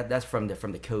 that's from the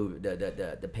COVID,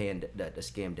 the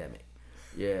scamdemic.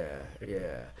 Yeah.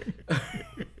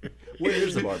 Where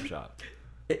is the barbershop?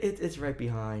 It's right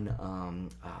behind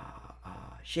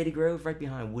Shady Grove, right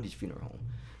behind Woody's funeral home.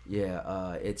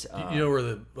 Yeah, it's You know where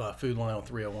the food line on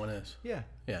 301 is? Yeah.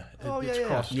 Yeah. Oh, It's yeah.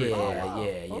 across the street.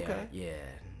 yeah, Okay. yeah.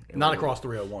 Not across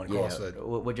 301, Yeah, across the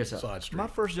we're just side street. My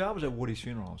first job was at Woody's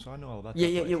funeral home, so I know all about that.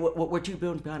 yeah. place. We're 2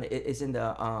 buildings behind it. It's in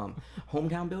the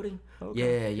hometown building.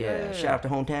 Okay. Yeah. Shout out to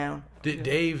hometown.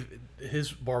 Dave,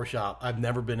 his barbershop, I've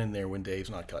never been in there when Dave's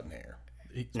not cutting hair.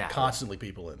 Nah. constantly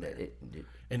people in there.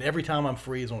 And every time I'm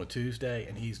free is on a Tuesday,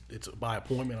 and it's by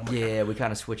appointment. I'm like, Yeah, we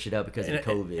kind of switched it up because of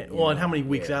COVID. And how many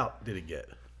weeks out did it get?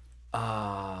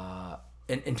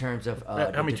 In terms of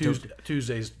How many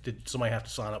Tuesdays did somebody have to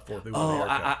sign up for? If they Oh, want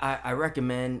a haircut? I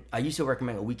recommend. I used to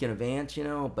recommend a week in advance,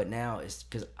 but now it's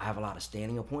because I have a lot of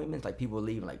standing appointments. Like people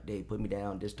leaving, like they put me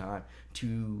down this time,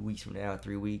 2 weeks from now,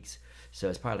 3 weeks. So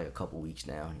it's probably like a couple weeks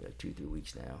now, like 2-3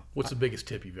 weeks now. What's the biggest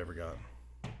tip you've ever gotten?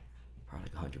 Probably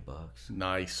like $100.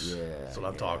 Nice. Yeah, That's what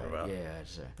I'm talking about. Yeah,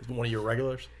 it's, It's one of your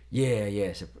regulars?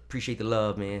 yeah. So appreciate the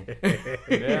love, man.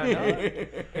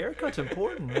 Haircut's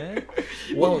important, man.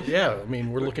 Well, yeah. I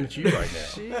mean, we're looking at you right now.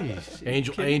 Jeez.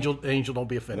 Angel, don't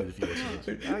be offended if you listen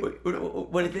to this.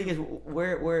 Well, the thing is,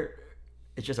 we're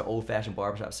it's just an old-fashioned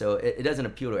barbershop, so it doesn't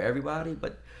appeal to everybody.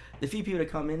 But the few people that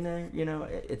come in there,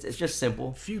 it's just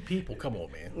simple. Few people, come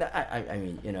on, man. No, I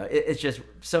mean, it's just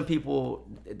some people.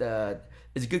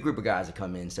 It's a good group of guys that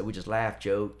come in, so we just laugh,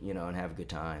 joke, and have a good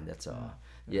time. That's all.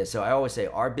 Yeah. So I always say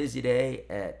our busy day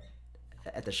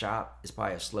at the shop is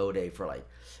probably a slow day for like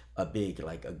a big,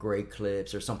 like a Great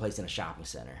Clips or someplace in a shopping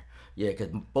center. Yeah, because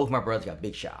both my brothers got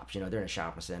big shops. They're in a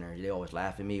shopping center. They always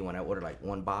laugh at me when I order like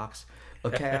one box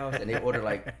of cows, and they order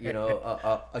like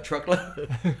a truckload.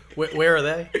 Where are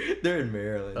they? They're in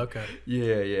Maryland. Okay.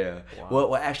 Yeah. Wow.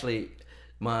 Well, actually,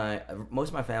 most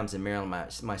of my family's in Maryland.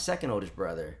 My second oldest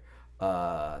brother,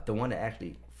 the one that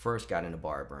actually first got into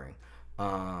barbering,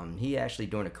 he actually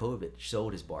during the COVID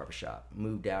sold his barbershop,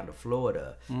 moved down to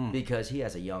Florida because he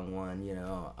has a young one,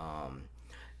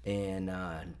 and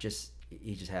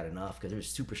he just had enough because it was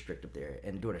super strict up there.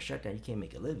 And during a shutdown, you can't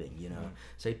make a living,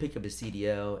 So he picked up his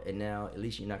CDL, and now at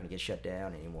least you're not gonna get shut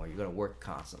down anymore. You're gonna work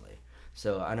constantly.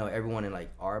 So I know everyone in like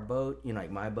our boat,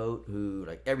 like my boat, who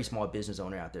like every small business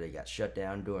owner out there that got shut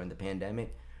down during the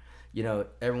pandemic.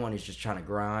 Everyone is just trying to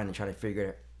grind and trying to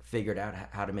figure it out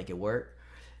how to make it work.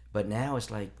 But now it's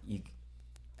like you,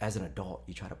 as an adult,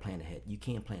 you try to plan ahead. You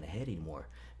can't plan ahead anymore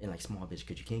in like small business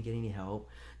because you can't get any help.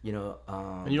 And you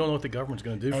don't know what the government's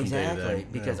going to do from day to day. Exactly.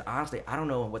 Because honestly, I don't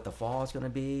know what the fall is going to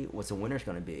be, what the winter's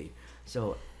going to be.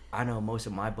 So I know most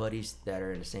of my buddies that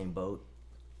are in the same boat,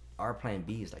 our plan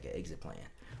B is like an exit plan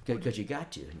because you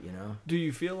got to. Do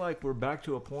you feel like we're back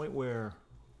to a point where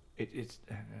it's,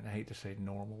 and I hate to say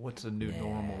normal. What's the new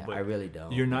normal? But I really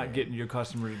don't. You're not getting your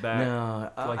customers back.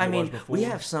 No, like I it mean was before? we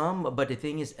have some, but the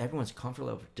thing is, everyone's comfort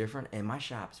level is different, and my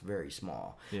shop's very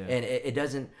small. Yeah. And it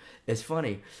doesn't. It's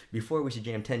funny. Before we used to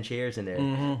jam 10 chairs in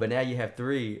there, but now you have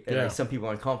 3, and like some people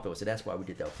are uncomfortable. So that's why we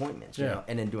did the appointments. You know?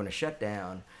 And then during the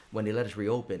shutdown, when they let us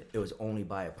reopen, it was only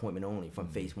by appointment only from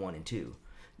phase 1 and 2.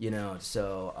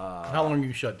 So how long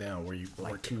you shut down? Were you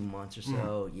like 2 months or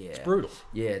so? Yeah, it's brutal.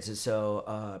 Yeah,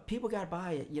 so people got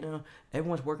by it.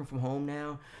 Everyone's working from home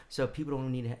now, so people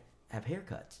don't need to have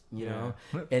haircuts.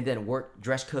 And then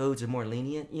dress codes are more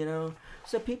lenient.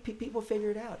 So people figure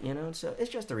it out. So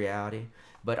it's just the reality.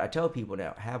 But I tell people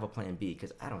now, have a plan B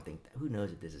because I don't think who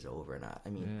knows if this is over or not. I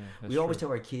mean, we always tell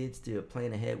our kids to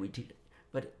plan ahead.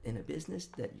 But in a business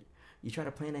that you try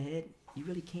to plan ahead, you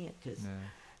really can't because.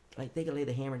 Like they can lay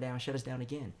the hammer down, shut us down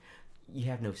again. You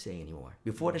have no say anymore.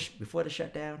 Before the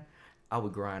shutdown, I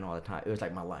would grind all the time. It was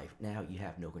like my life. Now you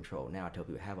have no control. Now I tell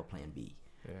people have a plan B.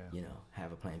 Yeah.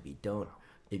 Have a plan B.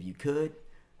 If you could,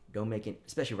 don't make it.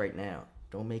 Especially right now,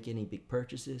 don't make any big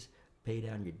purchases. Pay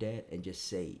down your debt and just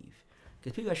save.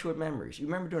 Because people got short memories. You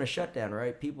remember during a shutdown,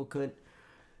 right? People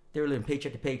they were living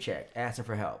paycheck to paycheck, asking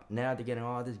for help. Now they're getting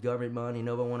all this government money.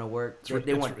 Nobody want to work. It's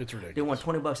ridiculous. They want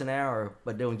 $20 an hour,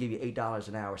 but they will give you $8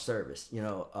 an hour service.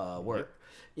 Work.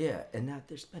 Yeah, and now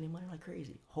they're spending money like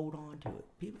crazy. Hold on to it.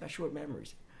 People got short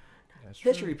memories.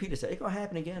 History repeats itself. It's gonna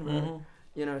happen again,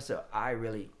 bro. So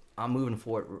I'm moving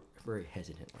forward very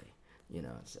hesitantly.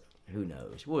 So who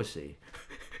knows? We'll see.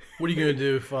 What are you gonna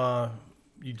do if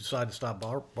you decide to stop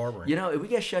barbering? If we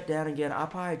get shut down again, I'll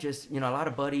probably just, a lot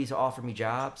of buddies offer me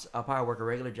jobs. I'll probably work a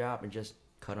regular job and just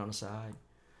cut on the side.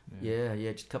 Yeah,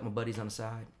 just cut my buddies on the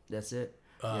side. That's it.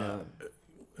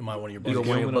 Am I one of your buddies? You're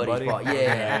one of your buddies, Paul.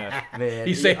 Yeah, man.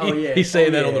 He's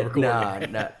saying that on the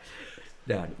recording.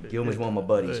 Nah. Gilman's one of my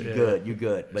buddies. You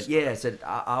good. But yeah, so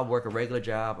I'll work a regular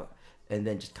job and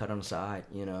then just cut on the side,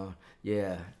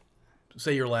 Yeah.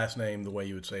 Say your last name the way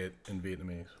you would say it in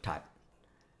Vietnamese. Type.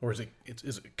 Or is it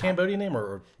Cambodian name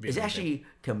or Vietnamese It's actually name?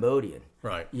 Cambodian.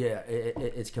 Right. Yeah,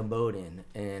 it's Cambodian.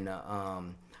 And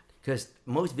because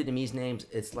most Vietnamese names,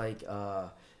 it's like my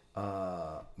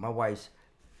wife's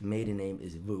maiden name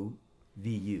is Vu,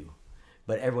 V-U.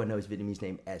 But everyone knows Vietnamese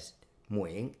name as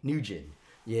Nguyen, Nugent.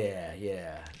 Yeah,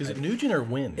 yeah. Is it Nugent or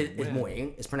Win? It's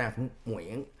Nguyen. It's pronounced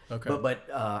Nguyen. Okay. But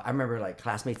I remember like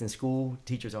classmates in school,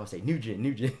 teachers always say Nugent.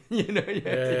 You know, Say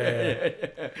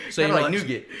kind of your like last-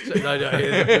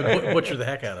 nougat. Butcher the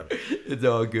heck out of it. It's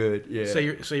all good. Yeah.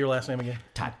 Say your last name again.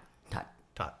 Tot, tot,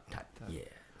 Tot. tot. Yeah.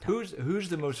 Who's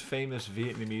the most famous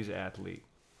Vietnamese athlete,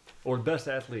 or best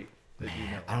athlete that you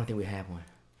know? I don't think we have one.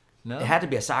 No. It had to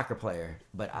be a soccer player,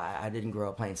 but I didn't grow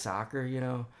up playing soccer. You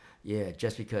know. Yeah,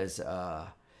 just because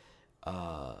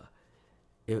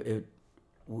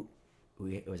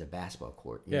it was a basketball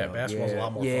court. You Yeah, know? basketball's a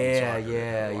lot more fun than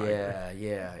soccer.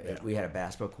 Yeah. We had a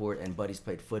basketball court, and buddies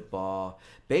played football.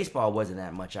 Baseball wasn't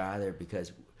that much either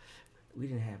because we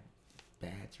didn't have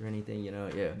bats or anything. You know.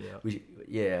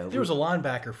 Yeah. There was a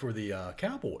linebacker for the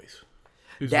Cowboys.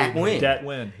 Who's Dat really- Win. Dat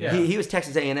Win. Yeah. He was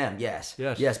Texas A&M. Yes.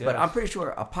 Yes, But yes. I'm pretty sure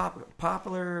a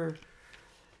popular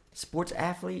sports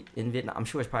athlete in Vietnam. I'm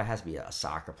sure it probably has to be a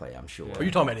soccer player. I'm sure. Are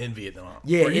you talking about in Vietnam?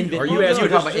 Yeah, Are you, in Vietnam. Are you No, asking? you're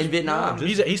talking about in Vietnam.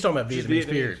 He's talking about Just Vietnamese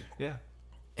period. Yeah.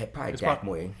 Probably It's Dak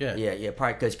prob- Nguyen. yeah. Yeah.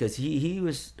 Probably because he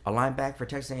was a linebacker for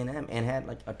Texas A&M and had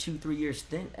like a 2-3 year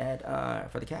stint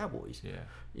at for the Cowboys. Yeah.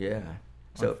 Yeah.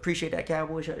 So appreciate that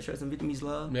Cowboys. Show some Vietnamese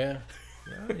love. Yeah.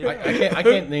 I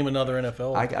can't name another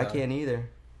NFL. I can't either.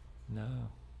 No.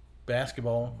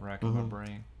 Basketball. I'm racking my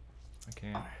brain. I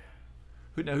can't.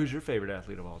 Who's your favorite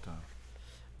athlete of all time?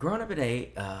 Growing up in the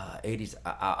 80s,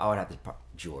 I would have to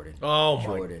Jordan. Oh, my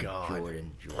Jordan, God.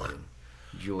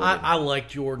 Jordan. I like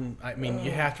Jordan. I mean,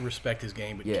 you have to respect his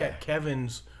game, but Yeah.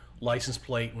 Kevin's license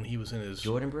plate when he was in his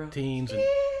Jordan, bro? teens and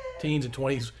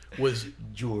 20s was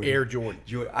Jordan. Air Jordan.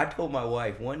 Jordan. I told my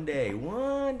wife one day,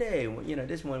 when,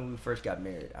 this when we first got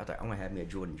married, I was like, I'm gonna have me a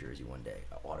Jordan jersey one day,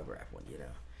 an autographed one,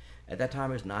 At that time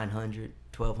it was $900,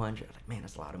 $1,200. I was like, man,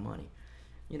 that's a lot of money.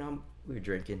 We were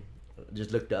drinking,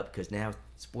 just looked up because now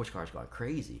sports cars gone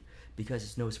crazy because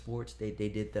it's no sports. They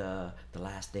did the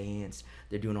Last Dance.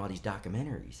 They're doing all these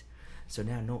documentaries, so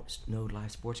now no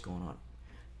live sports going on.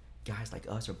 Guys like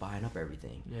us are buying up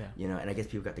everything. Yeah. And I guess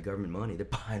people got the government money. They're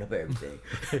buying up everything.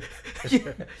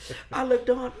 I looked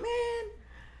on,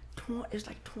 man, it's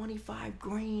like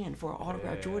 $25,000 for an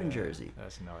autographed Jordan jersey.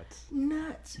 That's nuts.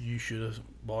 Nuts. You should have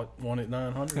bought one at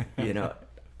 900.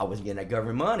 I wasn't getting that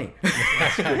government money.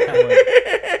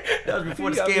 That was before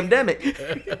the scamdemic.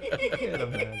 Can't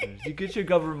imagine. You get your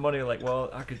government money, like, well,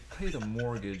 I could pay the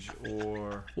mortgage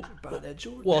or buy that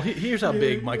Jordan. Well, here's how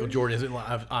big Michael Jordan is.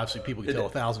 Obviously, people can tell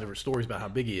 1,000 different stories about how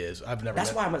big he is. I've never. That's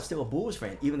met- why I'm still a Bulls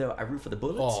fan, even though I root for the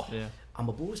Bullets. Oh. Yeah. I'm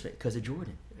a Bulls fan because of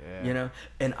Jordan. Yeah.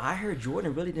 And I heard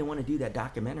Jordan really didn't want to do that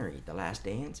documentary, The Last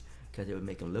Dance, because it would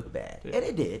make him look bad, Yeah. and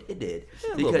it did.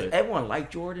 little Because bit. everyone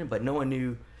liked Jordan, but no one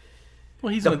knew.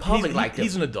 Well, The public liked him.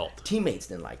 He's an adult. Teammates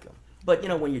didn't like him. But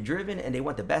when you're driven and they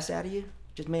want the best out of you,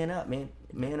 just man up, man.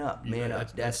 Man up.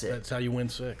 That's it. That's how you win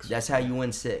 6. That's how you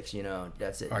win 6.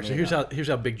 That's it. All right, so here's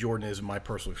how big Jordan is in my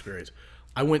personal experience.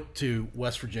 I went to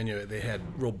West Virginia. They had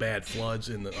real bad floods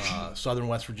in the southern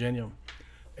West Virginia,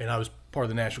 and I was part of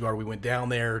the National Guard. We went down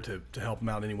there to help them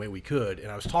out any way we could,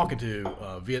 and I was talking to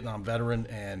a Vietnam veteran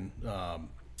and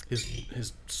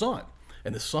his son.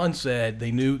 And the son said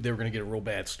they knew they were going to get a real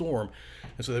bad storm,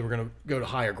 and so they were going to go to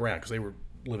higher ground because they were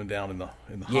living down in the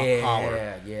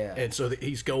holler. Yeah. And so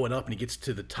he's going up, and he gets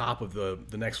to the top of the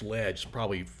next ledge, it's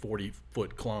probably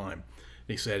 40-foot climb.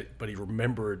 He said, but he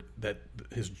remembered that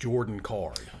his Jordan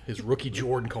card, his rookie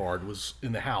Jordan card, was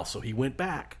in the house, so he went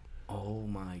back. Oh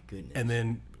my goodness. And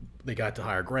then they got to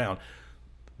higher ground.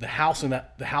 The houses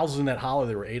in that holler,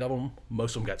 there were 8 of them.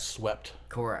 Most of them got swept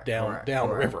down the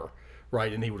river,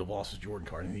 right? And he would have lost his Jordan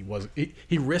card. And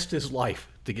he risked his life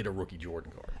to get a rookie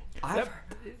Jordan card.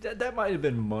 That might have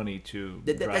been money too.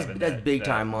 That's big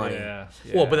time money. Yeah.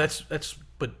 Well, but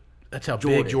that's how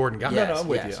big Jordan got. Yes. No, I'm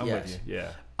with Yes, you. yes.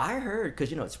 Yeah. I heard,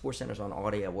 because Sports Center's on all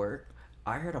day at work.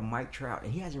 I heard of Mike Trout,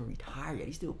 and he hasn't retired yet.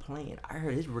 He's still playing. I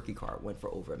heard his rookie card went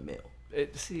for over $1 million.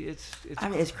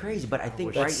 It's crazy, but I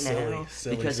think right That's now,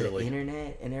 silly, because of the silly.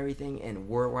 internet and everything and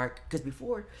worldwide, because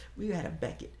before we had a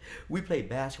Beckett. We played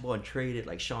basketball and traded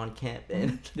like Sean Kemp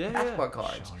and basketball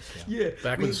cards. Sean Kemp. Yeah.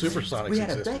 Back when the Supersonics We had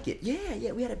a existed. Beckett.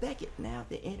 Yeah, we had a Beckett. Now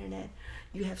the internet,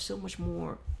 you have so much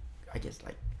more, I guess,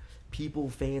 like people,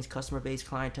 fans, customer base,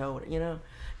 clientele,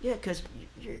 Yeah, because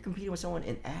you're competing with someone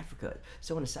in Africa,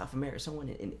 someone in South America, someone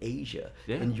in Asia,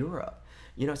 in Europe.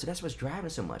 So that's what's driving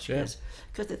so much. Because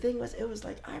the thing was, it was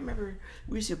like, I remember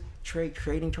we used to trade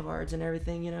trading cards and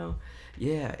everything,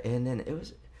 Yeah, and then it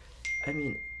was,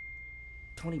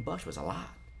 $20 was a lot.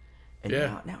 And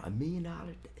now $1 million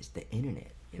is the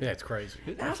internet. Yeah, it's crazy.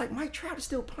 And I was like, Mike Trout is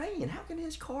still playing. How can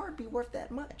his card be worth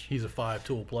that much? He's a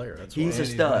 5-tool player. That's He's why. a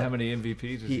stud. How many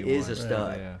MVPs has he He is won? a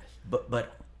stud. Yeah.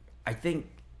 But I think,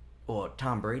 well,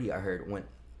 Tom Brady, I heard, went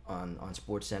on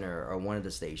SportsCenter or one of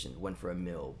the stations, went for a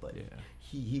mill, but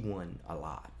he won a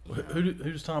lot. Who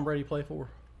does Tom Brady play for?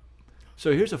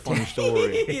 So here's a funny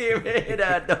story.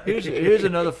 Here's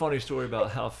another funny story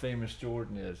about how famous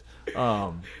Jordan is.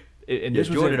 And this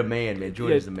was Jordan the man, man.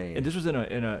 Jordan's the man. And this was in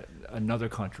another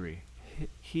country.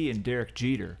 He and Derek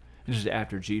Jeter, this is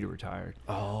after Jeter retired,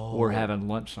 were having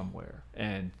lunch somewhere,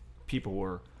 and people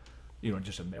were,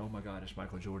 just oh my God, it's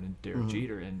Michael Jordan, Derek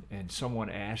Jeter, and someone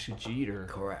asked Jeter.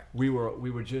 Correct. We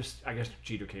were just, I guess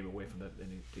Jeter came away from that,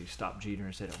 and they stopped Jeter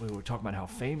and said, we were talking about how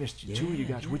famous two of you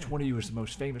guys. Which one of you is the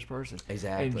most famous person?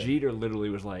 Exactly. And Jeter literally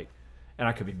was like, and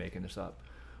I could be making this up,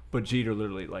 but Jeter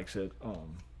literally said,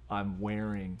 I'm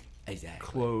wearing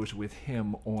clothes with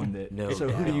him on it. No so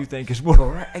doubt. who do you think is more?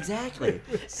 Correct. Exactly.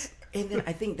 And then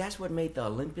I think that's what made the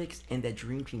Olympics and that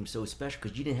dream team so special,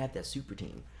 because you didn't have that super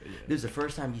team. Yeah. This is the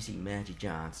first time you see Magic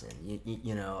Johnson,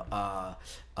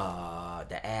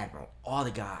 the Admiral, all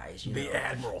the guys.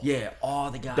 Admiral. Yeah,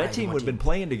 all the guys. That team would have been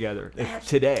playing together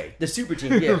today. The super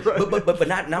team, yeah. but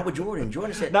not with Jordan.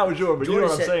 Jordan said. Not with Jordan, but Jordan you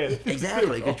know what I'm saying.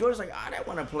 Exactly, because Jordan's like, I don't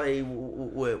want to play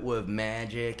with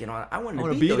Magic and all. I want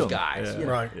to beat beat those them. guys. Yeah.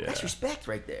 Right. Yeah. That's respect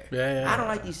right there. Yeah. I don't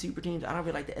like these super teams. I don't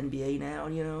really like the NBA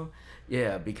now,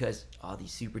 Yeah, because all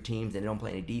these super teams and they don't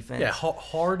play any defense. Yeah,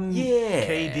 Harden,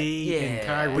 KD, and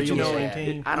Kyrie on the same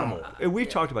team. I don't know. And we've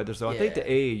talked about this though. I think the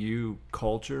AAU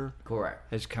culture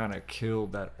Correct. has kind of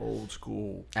killed that old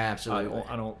school. Absolutely.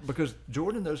 I don't because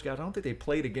Jordan and those guys. I don't think they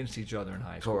played against each other in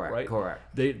high school. Correct, Right.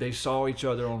 correct. They saw each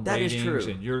other on That is ratings,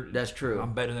 true. and That's true.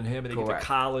 I'm better than him, and they get Correct. to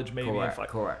college maybe. Correct, and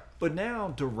correct. But now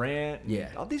Durant,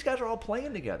 all these guys are all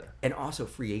playing together. And also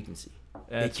free agency.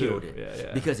 They That too. killed it.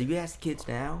 Yeah. Because if you ask the kids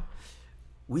now,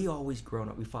 we always grown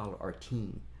up, we follow our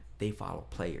team. They follow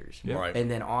players. Yeah. Right. And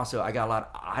then also, I got a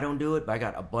lot, I don't do it, but I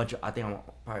got a bunch of, I think I'm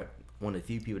probably one of the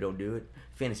few people who don't do it,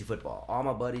 fantasy football. All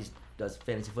my buddies does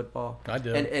fantasy football. I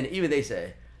do. And even they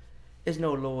say, there's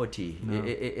no loyalty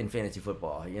in fantasy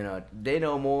football. They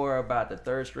know more about the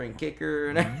third string kicker.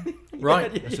 And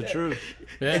Right. That's the truth.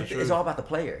 Yeah. It's all about the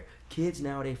player. Kids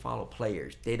now, they follow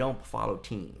players. They don't follow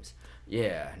teams.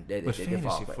 Yeah, they But follow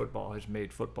fantasy players. football has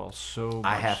made football so much.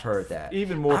 I have heard that.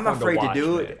 Even more I'm fun afraid to watch,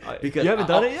 do man. it because You haven't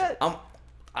done it yet? I'm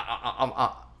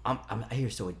I hear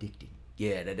so addicting.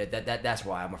 Yeah, that's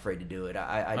why I'm afraid to do it.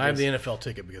 I have the NFL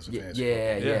ticket because of fantasy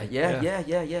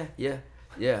football.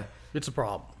 Yeah. It's a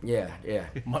problem. Yeah.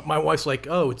 My wife's like,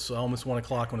 oh, it's almost 1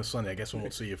 o'clock on a Sunday. I guess we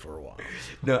won't see you for a while.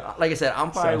 No, like I said,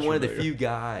 I'm probably Sounds one of the familiar. few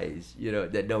guys,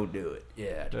 that don't do it.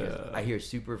 Yeah, because I hear it's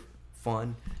super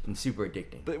fun and super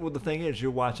addicting. But the thing is,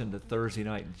 you're watching the Thursday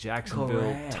night Jacksonville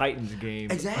Correct. Titans game.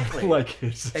 Exactly. Like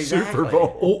it's the Exactly. Super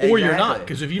Bowl. Or you're not, Exactly.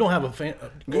 because if you don't have a fan,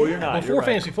 Or you're not, before you're right.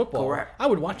 fantasy football, Correct. I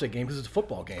would watch that game because it's a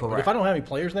football game. But Correct. if I don't have any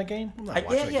players in that game, I'm not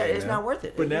watching that game. It's not worth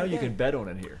it. But now you Yeah. can bet on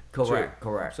it here. Correct, too.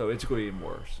 correct. So it's going to be even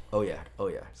worse. Oh yeah.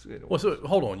 It's gonna Well, so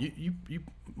hold on. You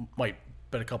might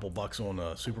bet a couple bucks on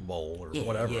a Super Bowl or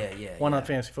whatever. Why not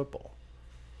fantasy football?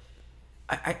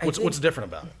 What's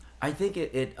different about it? I think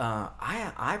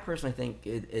I personally think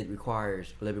it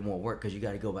requires a little bit more work because you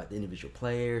got to go about the individual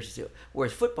players.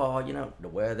 Whereas football, the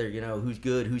weather, who's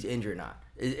good, who's injured, or not.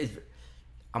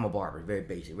 I'm a barber, very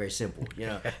basic, very simple.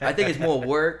 I think it's more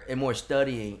work and more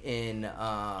studying in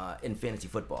fantasy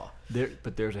football.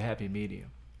 But there's a happy medium,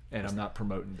 and I'm not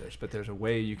promoting this, but there's a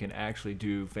way you can actually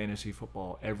do fantasy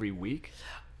football every week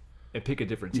and pick a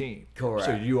different team. Correct.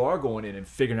 So you are going in and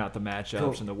figuring out the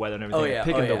matchups and the weather and everything,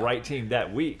 picking the right team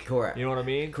that week. Correct. You know what I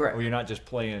mean? Correct. Or you're not just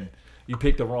playing. You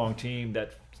picked the wrong team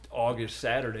that August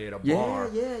Saturday at a bar.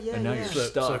 Yeah, And now yeah. you're So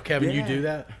stuck. Kevin, you do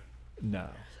that? No,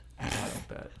 I don't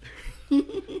bet.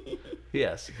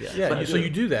 Yes. Yeah. So you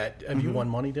do that. Have you won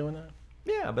money doing that?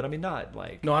 Yeah, but I mean, not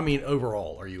like. No, I mean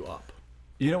overall. Are you up?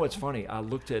 You know what's funny? I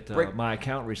looked at my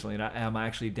account recently, and I'm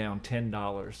actually down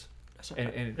 $10.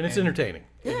 And it's entertaining.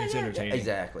 It's entertaining.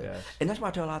 Exactly. Yes. And that's why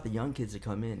I tell a lot of the young kids that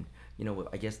come in, with,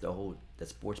 I guess the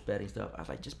sports betting stuff, I was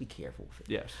like, just be careful with it.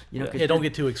 Yes. 'cause Yeah, don't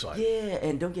get too excited. Yeah,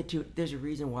 and don't get too. There's a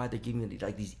reason why they're giving you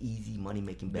like these easy money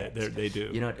making bets. They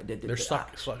do. They're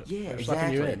stuck. Yeah, They're exactly.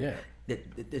 sucking you in. Yeah.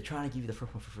 They're trying to give you the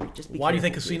first one for free. Just be Why do you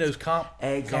think careful, casinos kids. comp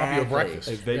Exactly. your breakfast?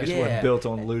 Hey, Vegas Yeah. wasn't built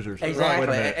on losers. Exactly.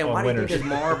 Wait a minute, And on why do you think winners.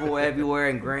 there's marble everywhere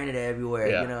and granite everywhere?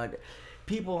 Yeah.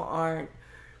 People aren't,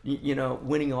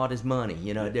 winning all this money.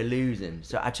 They're losing.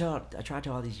 So I try to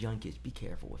tell all these young kids, be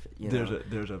careful with it.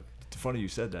 There's a funny you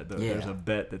said that though. Yeah. There's a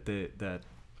bet that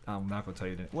I'm not going to tell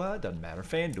you. Well, it doesn't matter.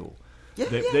 FanDuel. Yeah,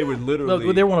 They would literally.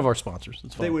 No, they're one of our sponsors.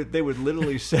 It's fine. They would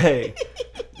literally say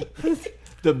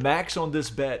the max on this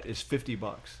bet is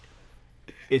 $50.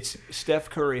 It's Steph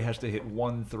Curry has to hit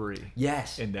 1 3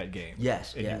 Yes. in that game.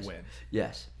 Yes. And yes. you win.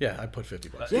 Yes. Yeah, I put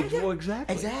 $50. Yeah, yeah. Well,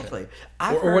 exactly. Exactly. Or,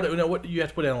 I've or heard- what? No, what you have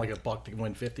to put down like $1 to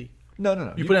win 50.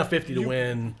 No. You put down 50 to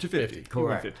win to 50. 50.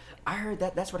 Correct. You win 50. I heard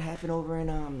that's what happened over in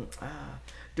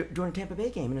during the Tampa Bay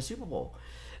game in the Super Bowl.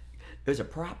 It was a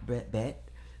prop bet.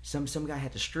 Some guy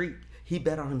had the streak. He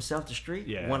bet on himself the streak.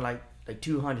 Yeah. Won like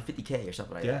 $250K or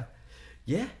something like Yeah. that.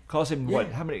 Yeah. Cost him Yeah.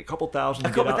 what? How many? A couple thousand. A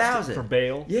to couple get out thousand for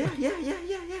bail. Yeah.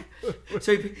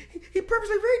 So he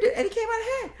purposely rigged it and he came out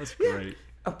ahead. That's Yeah. great.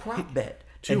 A prop bet.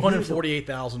 And he was a-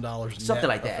 $248,000. Something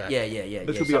like that. effect. Yeah. This yeah, will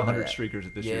be something 100 like that. streakers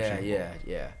at this year's Super Bowl.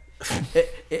 Yeah.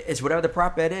 It's whatever the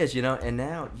prop bet is, and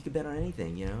now you can bet on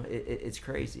anything, it's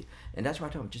crazy. And that's why I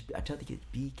tell the kids,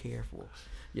 be careful.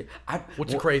 Yeah.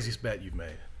 What's the craziest bet you've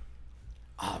made?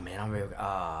 Oh man,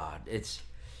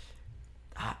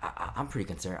 I'm pretty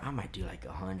concerned. I might do like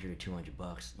 $100 or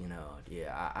 $200.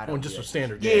 Yeah, I don't. Well, just do a that.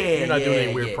 standard game. You're not doing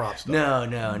any weird yeah. prop stuff. No.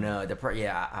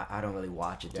 I don't really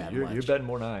watch it that much. You're betting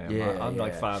more than I am. Yeah, I'm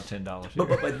like yeah.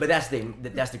 $5-10 But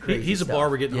that's the crazy. He's a stuff.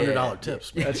 barber getting $100 Yeah.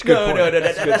 tips. That's a good point. No,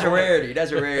 That's a good that's a point. rarity.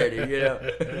 That's a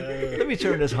rarity. Let me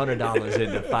turn this $100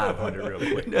 into $500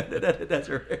 real quick. That's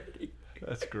a rarity.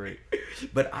 That's great.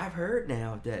 But I've heard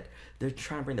now that they're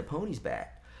trying to bring the ponies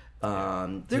back.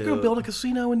 They're going to build a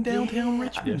casino in downtown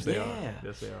Richmond. Yes, they Yeah. are.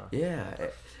 Yes, they are. Yeah.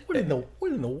 What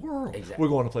in the world? Exactly. We're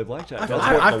going to play blackjack.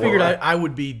 I figured I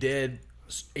would be dead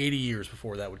 80 years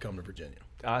before that would come to Virginia.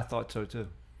 I thought so too.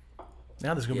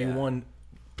 Now there's going to Yeah. be one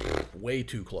way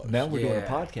too close. Now we're doing a Yeah.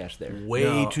 podcast there.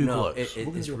 way too close.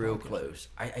 It's real close.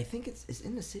 I think it's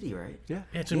in the city, right? Yeah.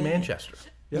 Yeah, it's in Yeah. Manchester.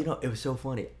 You know, it was so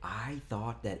funny. I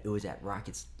thought that it was at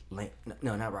Rockets Lane.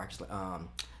 No, not Rockets Lane.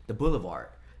 The Boulevard,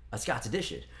 a Scott's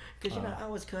Edition. Because, I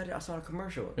was cutting. I saw a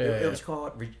commercial. It was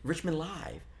called Richmond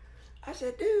Live. I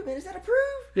said, dude, man, is that approved?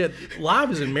 Yeah, live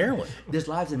is in Maryland. There's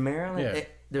lives in Maryland. Yeah.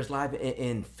 There's live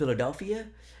in Philadelphia.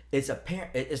 It's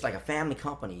like a family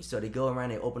company. So they go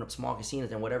around and open up small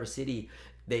casinos in whatever city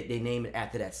they name it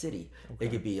after that city. It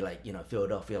could be like,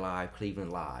 Philadelphia Live,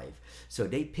 Cleveland Live. So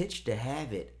they pitched to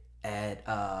have it at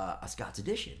a Scott's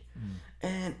Edition.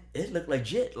 And it looked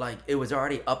legit. Like it was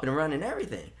already up and running and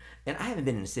everything. And I haven't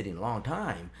been in the city in a long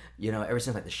time, ever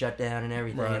since like the shutdown and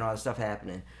everything Right. and all that stuff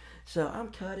happening. So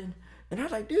I'm cutting. And I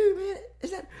was like, dude, man,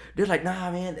 is that? They're like, nah,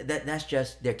 man, that's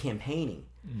just they're campaigning.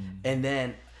 And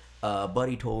then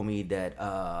Buddy told me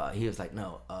that he was like,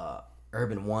 no,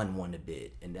 Urban One won the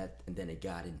bid, and then it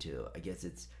got into, I guess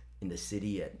it's in the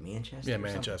city at Manchester. Yeah, or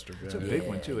something. Manchester. It's a Yeah. big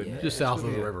one too, isn't it? Just south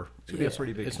of the river. It's gonna be a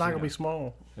pretty big. It's not going to be casino.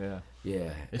 small. Yeah.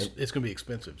 Yeah, It's going to be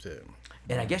expensive too.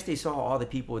 and I guess they saw all the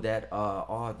people that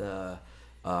all the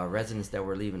residents that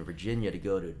were leaving Virginia to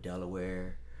go to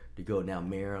Delaware, to go now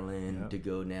Maryland, to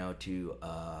go now to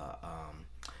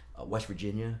West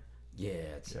Virginia. Yeah,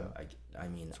 I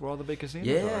mean, That's where all the big casinos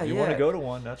Yeah, are. If you want yeah. to go to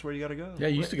one, that's where you got to go. Yeah,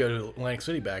 you used to go to Atlantic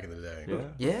City back in the day.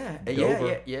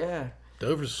 Yeah. yeah.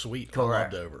 Dover's sweet.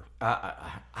 Correct. I love Dover.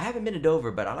 I haven't been to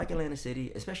Dover, but I like Atlantic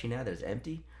City, especially now that it's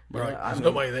empty. Right. There's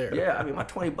nobody there. Yeah, I mean, my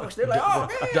 $20, they're like, oh,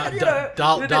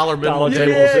 man, Dollar minimum Yeah,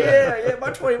 tables. yeah,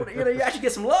 my 20, you actually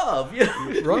get some love.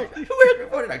 Right. Where's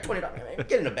before like $20, man?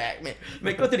 Get in the back, man.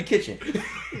 Go to the kitchen.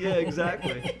 Yeah,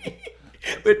 exactly.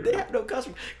 But they have no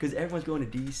customers because everyone's going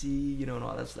to DC, and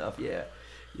all that stuff. Yeah,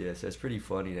 so it's pretty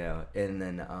funny now. And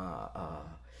then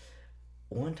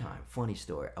one time, funny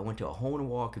story, I went to a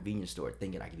hole-in-the-wall convenience store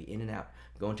thinking I could be in and out,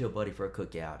 going to a buddy for a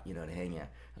cookout, to hang out.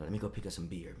 Let me go pick up some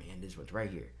beer, man. This one's right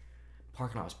here.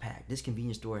 Parking lot was packed. This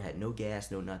convenience store had no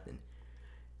gas, no nothing.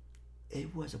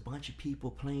 It was a bunch of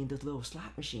people playing those little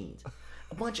slot machines.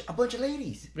 A bunch of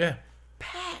ladies. Yeah.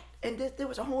 Packed. And there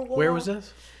was a whole wall. Where was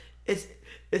this? It's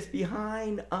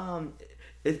behind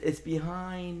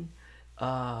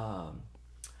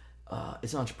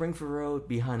it's on Springfield Road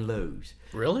behind Lowe's.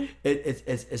 Really?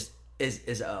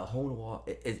 It's a hole in the wall.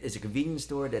 It's a convenience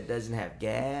store that doesn't have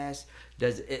gas.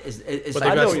 It's But like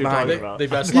they've know got, what you're talking they, about. they've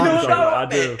got you slot know machines. what I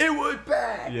do. It was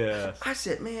bad. Yes. I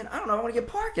said, man, I don't know. I want to get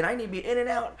parking. I need to be in and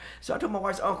out. So I told my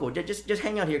wife's uncle, just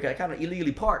hang out here because I kind of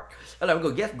illegally parked. I'm like,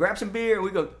 we go grab some beer. We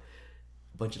go.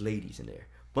 Bunch of ladies in there.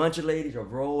 Bunch of ladies are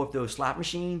roll with those slot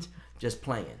machines, just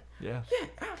playing. Yeah. Yeah.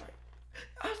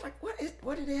 I was like,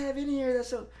 what do they have in here? That's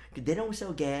so. They don't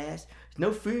sell gas.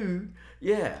 No food.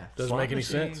 Yeah. Doesn't Slot make any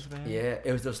machines, sense. man. Yeah,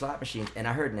 it was those slot machines, and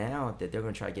I heard now that they're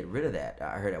going to try to get rid of that.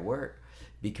 I heard at work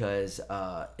because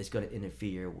it's going to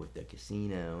interfere with the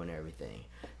casino and everything.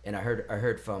 And I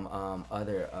heard from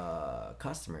other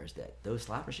customers that those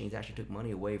slot machines actually took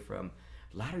money away from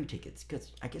lottery tickets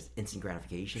because I guess instant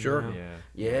gratification. Sure. You know?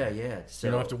 Yeah. Yeah. So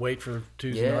You don't have to wait for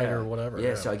Tuesday night or whatever.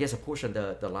 Yeah, so I guess a portion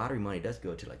of the lottery money does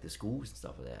go to like the schools and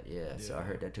stuff like that. Yeah, so I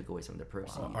heard that took away some of the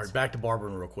proceeds. All right, back to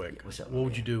barbering real quick. what's up, what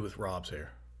would man? you do with Rob's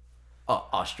hair?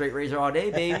 Oh, straight razor all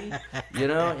day, baby. You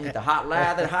know, hit the hot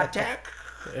lather, hot tack.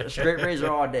 Straight razor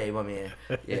all day, my man.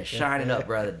 Yeah, shine it up,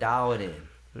 brother. Dial it in.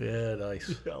 Yeah,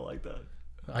 nice. I like that.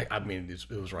 I mean,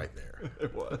 it was right there.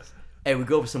 It was. Hey, we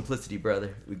go for simplicity,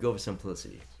 brother. We go for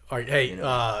simplicity. All right, hey,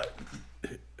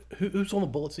 who's on the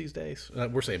Bullets these days?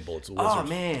 We're saying Bullets. The Wizards. Oh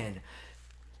man.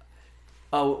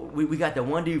 Oh, we got the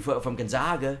one dude from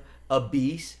Gonzaga, a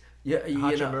beast. Yeah, you know.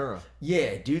 Hachimura.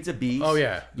 Yeah, dude's a beast. Oh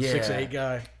yeah, the 6'8"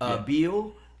 guy.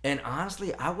 Beal. And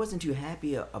honestly, I wasn't too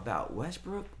happy about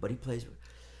Westbrook, but he plays.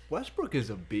 Westbrook is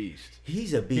a beast.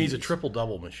 He's a beast. He's a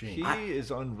triple-double machine. He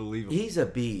is unbelievable. He's a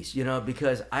beast, you know,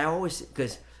 because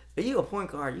if you're a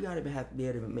point guard, you got to be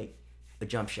able to make a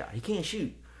jump shot. He can't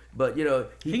shoot, but you know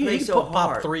he plays can so pop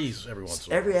hard. threes every once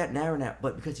in a while. Every now and then,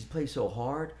 but because he plays so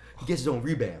hard, he gets his own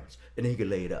rebounds, and then he can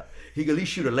lay it up. He can at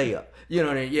least shoot a layup. You know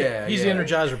what I mean? Yeah, He's yeah. the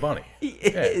Energizer Bunny. He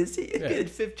is. He He is. had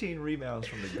 15 rebounds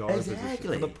from the guard position.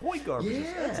 Exactly. From the point guard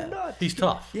position. That's Yeah. nuts. He's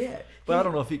tough. Yeah. But I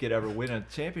don't know if he could ever win a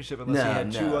championship unless he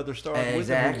had two other stars with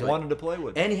him who wanted to play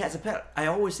with him. And he has a pet. I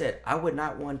always said I would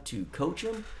not want to coach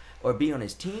him or be on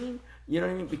his team. You know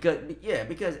what I mean?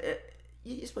 Because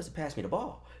you're supposed to pass me the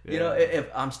ball. You know, if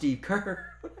I'm Steve Kerr.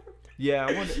 Yeah,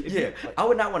 I wonder if Yeah, I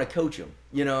would not want to coach him,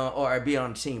 you know, or be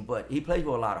on the team. But he plays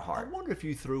with a lot of I heart. wonder if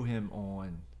you threw him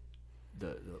on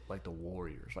the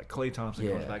Warriors, like Klay Thompson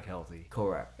comes Yeah. back healthy.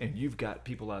 Correct. And you've got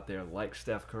people out there like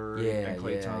Steph Curry Yeah, and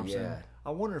Klay yeah, Thompson. yeah.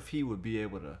 I wonder if he would be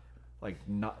able to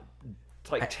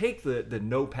take the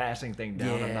no passing thing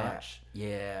down a notch.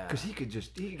 Yeah. Because he could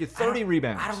get 30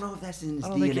 rebounds. I don't know if that's in his I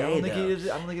don't DNA. think it though. is.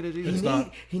 I don't think it is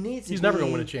either. He needs. To He's never be-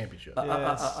 gonna win a championship.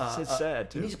 Yeah, it's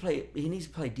sad too. He needs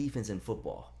to play defense in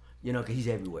football. You know, because he's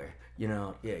everywhere. You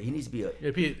know, yeah. He needs to be a.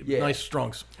 It'd be a nice,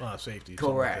 strong safety. something like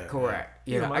Correct. that. Correct.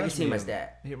 He Yeah, I can reminds see him me as of-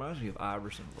 that. He reminds me of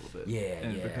Iverson a little bit. Yeah,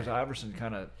 and yeah. because Iverson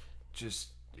kind of just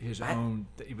his own.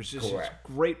 He was just a Correct.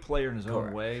 great player in his own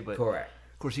Correct. way, but Correct.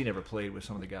 of course he never played with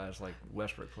some of the guys like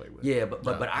Westbrook played with. Yeah, but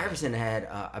Iverson had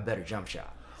a better jump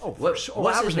shot. Oh, for sure. Oh,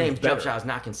 What's his Iverson's name? better. Jump shot is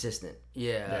not consistent.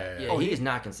 Yeah. Yeah. Oh, he is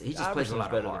not consistent. He just plays a Iverson's lot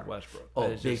of better heart. than Westbrook. Oh,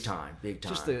 It's big just- time.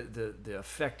 Just the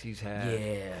effect he's had.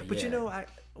 Yeah, But yeah. you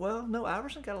know,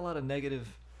 Iverson got a lot of negative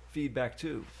feedback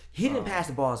too. He didn't pass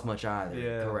the ball as much either.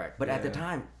 Yeah, Correct. But at the yeah.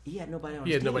 time, he had nobody on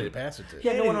He his had team. nobody to pass it to. He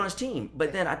had no one on his team.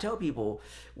 But then I tell people,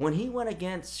 when he went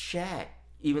against Shaq,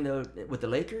 even though with the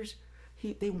Lakers,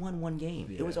 they won one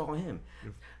game. It was all him.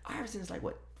 Iverson's like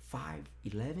what,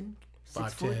 5'11",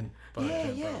 6 foot? 5'10", Yeah,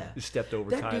 5'10", yeah. He stepped over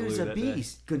That Ty dude's Lue a that day.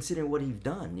 beast considering what he's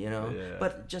done, you know. Yeah.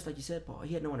 But just like you said, Paul,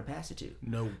 he had no one to pass it to.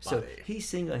 Nobody. So he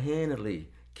single-handedly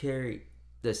carried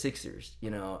the Sixers, you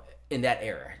know, in that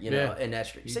era, you know, Yeah. in that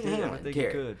streak. He did. Single-handedly I think he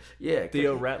carried. could. Yeah.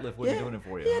 Theo Ratliff wasn't doing it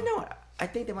for you, Yeah, huh? no. I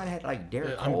think they might have had like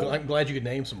Derek I'm, Cole. I'm glad you could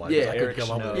name somebody. Yeah, 'cause I couldn't Eric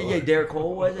come up Snow. with Yeah, Derek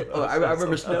Cole was it? Oh, I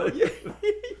remember Snow. Yeah.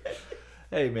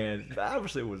 Hey man,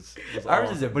 Iverson was Iverson's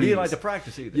awesome, a but he didn't like beast. to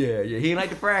practice either. Yeah, he didn't like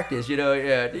to practice, you know.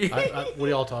 Yeah. What are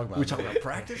y'all talking about? We talking about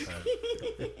practice?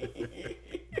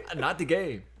 Not the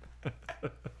game.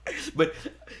 But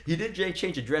he did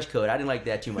change the dress code. I didn't like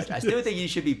that too much. I still think you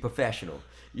should be professional.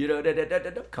 You know,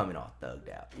 don't coming off thugged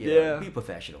out. You know, Yeah. be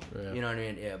professional. Yeah. You know what I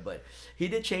mean? Yeah, but he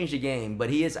did change the game, but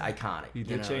he is iconic. He you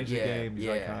did know? change the Yeah, game. He's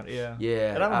yeah, iconic. Yeah.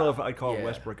 Yeah. And I don't know if I'd call yeah.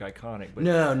 Westbrook iconic, but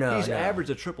No, he's no.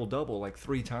 averaged a triple double like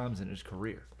 3 times in his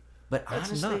career. But That's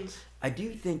honestly, nuts. I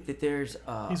do think that there's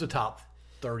He's a top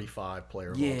 35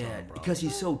 player of all yeah, time, bro. because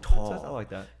he's so tall. I like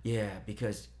that. Yeah,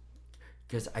 because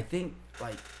I think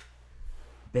like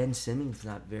Ben Simmons is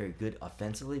not very good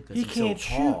offensively because He he's can't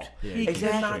so tall. shoot. Yeah, He exactly.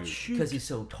 cannot shoot. Because he's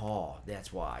so tall.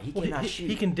 That's why he Well, cannot shoot.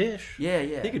 he can dish. Yeah,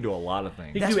 yeah. He can do a lot of things.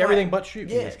 He can That's do why- everything but shoot.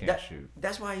 Yeah, just can't shoot.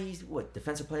 That's why he's what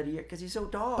defensive player of the year because he's so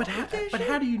tall. But He how? can't But shoot.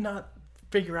 how do you not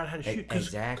figure out how to shoot?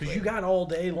 Exactly. Because you got all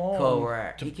day long.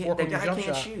 Correct. To He can't. work The on your guy jump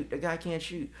can't shot. shoot. The guy can't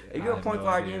shoot. If I you're a have point no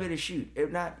guard, you idea. need to shoot. If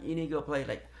not, you need to go play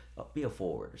like be a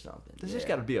forward or something. There's yeah. just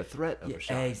got to be a threat of Yeah, a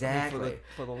shot. I mean, exactly.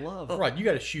 for the love. Right, you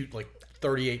got to shoot like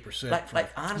 38%. Like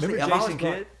honestly, Remember I've always Jason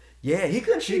thought- Kidd? Yeah, he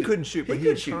couldn't shoot. He couldn't shoot, but he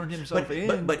couldn't shoot. turned himself but,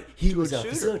 in. But he to was a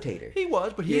shooter. facilitator. He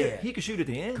was, but he Yeah. could shoot at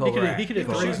the end. Correct. He could hit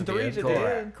Correct. threes at the end. Threes at the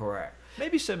Correct. end. Correct.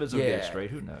 Maybe Simmons will Yeah. get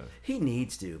straight. Who knows? He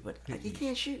needs to, but he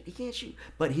can't shoot. He can't shoot.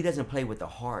 But he doesn't play with the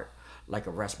heart like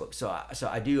a Westbrook. So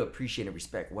I do appreciate and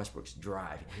respect Westbrook's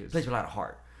drive. He plays with a lot of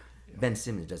heart. Ben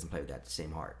Simmons doesn't play with that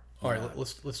same heart. All right,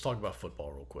 let's talk about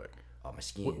football real quick. my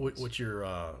skins. What's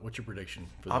your prediction?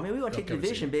 For the I mean, we're gonna take the upcoming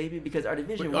division, season? baby, because our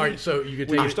division. All right, so you could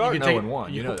take. You're starting you could take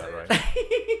 0-1. You know that,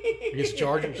 right? Against the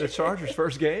Chargers. The Chargers'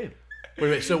 first game. Wait a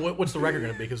minute. So what's the record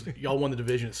going to be? Because y'all won the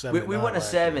division at 7. we won a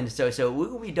 7, so we're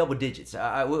gonna be double digits.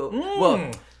 Well,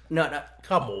 no.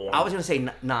 Come on. I was gonna say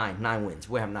 9 wins.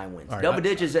 We'll have 9 wins. right, double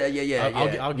digits. Yeah.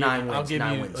 I'll 9 wins. I'll give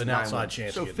 9 you wins, an 9 outside wins.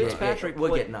 chance. So to get Fitzpatrick,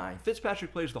 We'll get 9.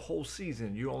 Fitzpatrick plays the whole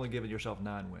season. You're only giving yourself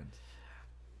 9 wins.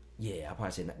 Yeah, I'll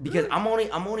probably say 9 because I'm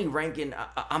only ranking.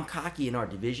 I'm cocky in our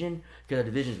division because our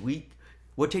division's weak.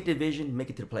 We'll take the division, make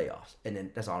it to the playoffs, and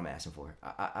then that's all I'm asking for.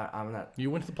 I'm not.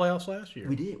 You went to the playoffs last year.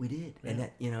 We did, and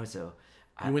that so.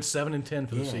 You went 7-10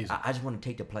 for the season. I just want to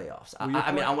take the playoffs. I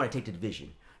want to take the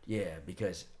division. Yeah,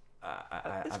 because It's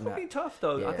I'm going to not, be tough,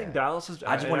 though. yeah. I think Dallas is.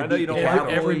 I just want to know you beat don't the like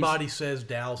Cowboys. Everybody says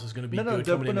Dallas is going to be good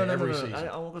coming into every season.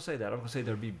 I won't say that. I'm going to say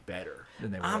they'll be better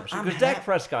than they were I'm last year. Because Dak hap-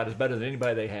 Prescott is better than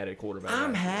anybody they had at quarterback.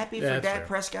 I'm last year. happy Yeah, for that's Dak fair.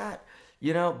 Prescott,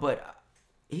 but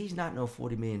he's not no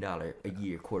 $40 million a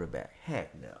year quarterback.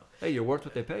 Heck no. Hey, you're worth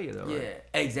what they pay you, though, right?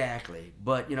 Yeah, exactly.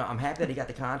 But I'm happy that he got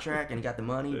the contract and he got the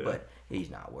money, but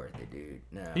he's not worth it, dude.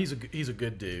 No. He's a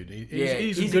good dude. He's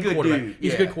a a good good quarterback. dude,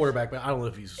 He's a yeah. good quarterback, but I don't know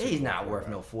if he's. He's not worth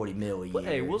no $40 million a year. But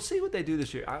hey, we'll see what they do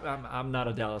this year. I'm not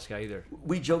a Dallas guy either.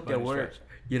 We joked By at any work,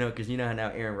 stretch. because you know how now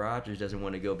Aaron Rodgers doesn't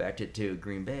want to go back to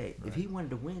Green Bay. If he wanted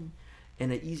to win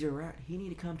in an easier route, he need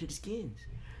to come to the Skins.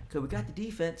 Because we got the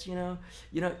defense, you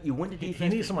win the defense. He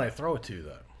needs somebody to throw it to,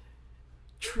 though.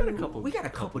 True. We got We got a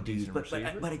couple a couple dudes, decent but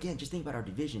receivers. again, just think about our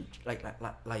division, like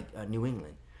New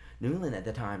England. New England at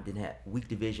the time didn't have weak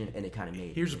division, and it kind of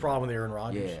made. Here's the problem with Aaron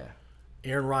Rodgers.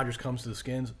 Yeah. Aaron Rodgers comes to the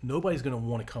Skins. Nobody's going to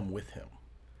want to come with him.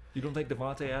 You don't think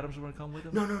Devontae Adams will come with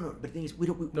him? No. But the thing is, we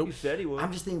don't. Nope. You said he would.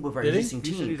 I'm just thinking with our Did he? existing You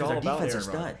said team he's because all our about defense is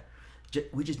Aaron stud.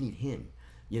 We just need him.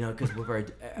 Because with our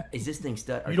existing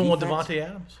stud, our You don't want defense- Devontae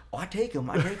Adams? Oh, I take him,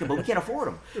 but we can't afford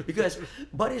him because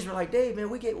buddies were like, "Dave, man,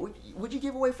 would you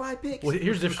give away 5 picks?" Well,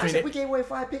 here's the difference I said, between we gave away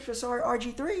 5 picks for sorry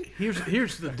RG3.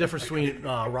 Here's the difference between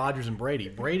Rodgers and Brady.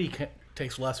 Brady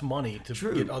takes less money to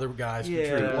True. get other guys to Yeah.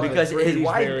 contribute. Well, Because his Brady's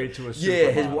wife, married to a his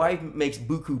supermodel. wife makes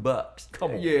buku bucks.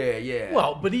 Come on. Yeah.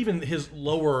 Well, but even his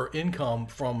lower income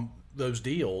from those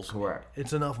deals, Correct.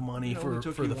 It's enough money You know, it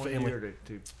took for you the 1 family. year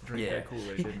to drink Yeah. that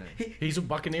Kool-Aid, didn't it? He's a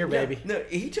Buccaneer, baby. No,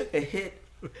 he took a hit.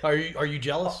 Are you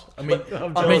jealous? I mean,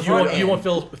 I'm I mean, jealous. you want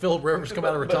Philip Rivers to come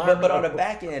out of But retirement? on the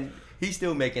back end, he's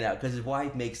still making out because his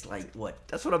wife makes like what?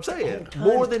 That's what I'm saying. Tons,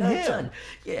 More than tons, him. tons.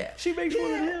 Yeah. She makes more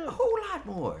than him. A whole lot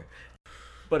more.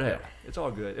 But hey, it's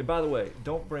all good. And by the way,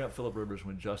 don't bring up Philip Rivers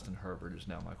when Justin Herbert is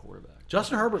now my quarterback.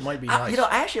 Justin Herbert might be nice.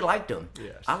 I actually liked him.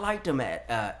 Yes. I liked him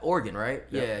at Oregon, right?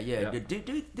 Yep. Yeah. Yep. The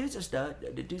dude's a stud.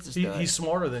 The dude's a stud. He's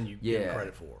smarter than you give him Yeah.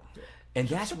 credit for. And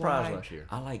that's Surprised why last year.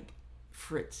 I like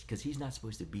Fritz because he's not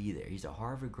supposed to be there. He's a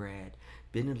Harvard grad,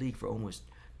 been in the league for almost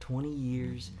 20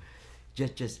 years.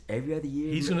 Just every other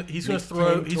year. He's gonna makes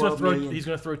throw 10, 12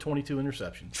 million. 22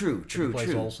 interceptions. True. if he plays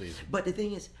the whole season. But the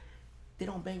thing is, they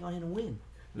don't bang on him to win.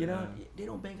 You know, they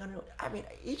don't bang on him. I mean,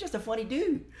 he's just a funny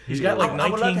dude. He's got like I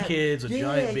would love 19 to- kids, a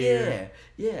giant beard.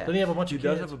 Yeah. Doesn't he have a bunch He of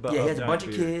does kids? have a Yeah, he has a giant bunch of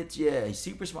beard. kids. Yeah, he's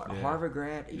super smart. Yeah. Harvard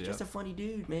grad. He's Yeah. just a funny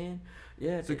dude, man.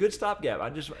 Yeah, It's a good stopgap.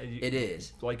 It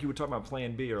is. Like you were talking about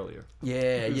Plan B earlier.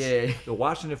 Yeah. The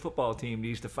Washington football team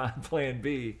needs to find Plan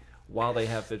B while they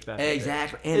have Fitzpatrick.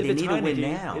 Exactly, and If they it's need to win Heineke,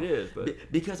 now. It is,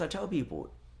 but Because I tell people,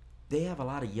 they have a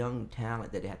lot of young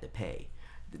talent that they have to pay.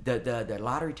 The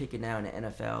lottery ticket now in the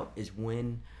NFL is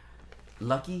win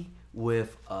lucky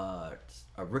with a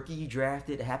rookie you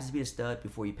drafted. It happens to be a stud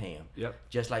before you pay him. Yep.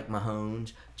 Just like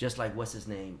Mahomes, just like what's his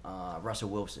name, Russell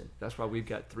Wilson. that's why we've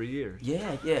got 3 years.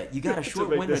 Yeah. You got a To short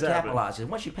make window this to happen. capitalize. And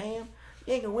once you pay him,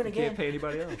 you ain't gonna win You again. can't pay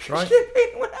anybody else. Right. You can't pay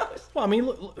anyone else. Well, I mean,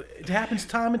 look, it happens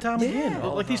time and time Yeah, again.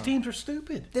 all Like the these time. teams are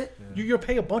stupid. That- You're gonna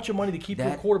pay a bunch of money to keep your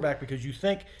That- quarterback because you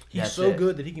think he's That's so it.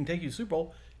 good that he can take you to the Super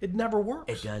Bowl. It never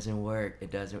works. It doesn't work. It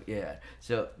doesn't. Yeah.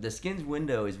 So the Skins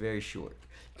window is very short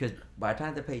because by the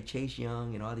time they pay Chase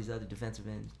Young and all these other defensive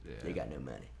ends, they got no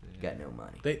money. Got no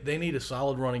money. They need a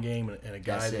solid running game and a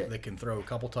guy That's it. that can throw a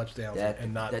couple touchdowns That-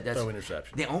 and not that's- throw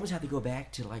interceptions. They almost have to go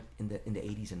back to like in the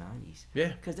 80s and 90s. Yeah.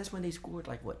 Because that's when they scored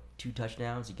like what 2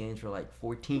 touchdowns. The games were like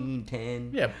 14, 10.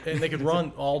 Yeah, and they could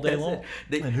run all day That's long. it.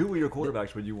 They- And who were your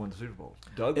quarterbacks when you won the Super Bowl?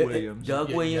 Doug uh, Williams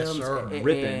Doug Yeah, Williams, yes, sir. and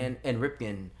Ripken.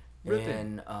 Ripken, Ripken.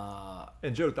 and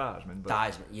and Joe Theismann. But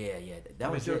Theismann. Yeah.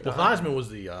 That was Joe it. Well, Theismann was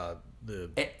the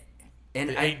And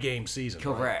the 8-game season.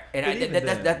 right? Correct, and But even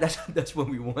then- that's when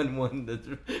we won when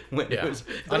Yeah. it was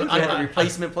I- those I- were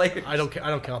replacement players. I don't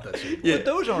count that season. Yeah. But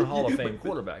those aren't Hall of Fame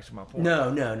quarterbacks, is my point.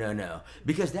 No,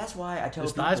 because that's why I tell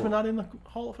Is people. Theismann not in the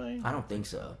Hall of Fame? I don't think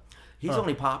so. He's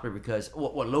only popular because,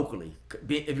 well, locally,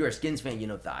 if you're a Skins fan, you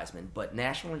know Theismann, but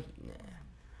nationally, nah.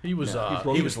 He was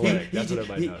He was leg. That's what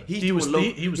everybody knows.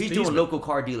 He's doing local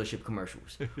car dealership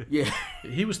commercials. Yeah,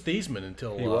 he was Thiesman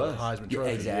until was. Heisman yeah,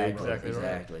 Trophy.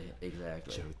 exactly.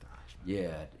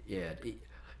 Yeah.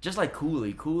 Just like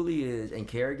Cooley is and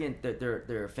Kerrigan,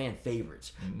 they're fan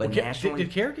favorites. But nationally,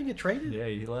 Did Kerrigan get traded? Yeah,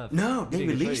 he left. no, they He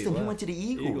didn't get released him. traded, He went to the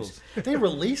Eagles. They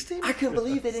released him. I couldn't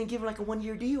believe they didn't give him like a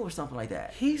 1-year deal or something like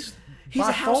that. He's He's by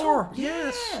a household. far,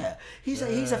 yes. Yeah. He's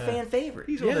a fan favorite.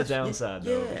 He's on the Yes. downside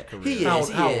though. Of his Yeah. career. He How is.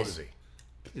 old is he?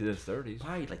 He's in his 30s.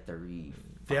 Probably like 30.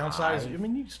 Downside. I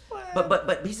mean,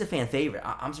 But he's a fan favorite.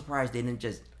 I'm surprised they didn't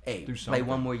just Do play something.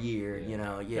 one more year. You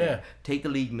know, Yeah. take the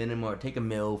league minimum or take a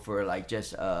mill for like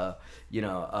just Well,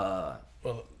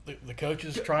 the coach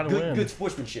is trying to win. good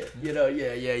sportsmanship. You know,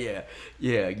 yeah.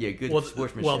 Good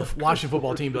sportsmanship. Well, the Washington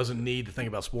football team doesn't need to think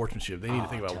about sportsmanship. They need to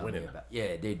think about Tell me winning.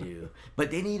 yeah, they do.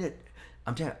 But they need it.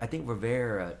 I'm telling. I think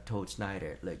Rivera told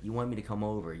Snyder, "Look, you want me to come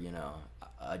over? You know,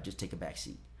 just take a back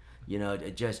seat. You know,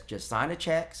 just sign the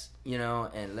checks. You know,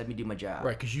 and let me do my job."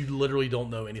 Right, because you literally don't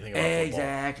know anything about football.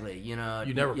 Exactly. You know,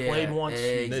 You never played once.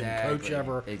 You didn't coach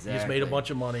ever. You just made a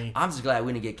bunch of money. I'm just glad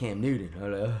we didn't get Cam Newton.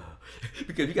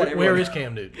 Because we got everyone. Where is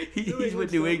Cam Newton? He's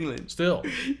with New England. Still.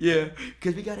 Yeah,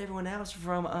 because we got everyone else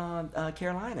from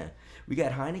Carolina. We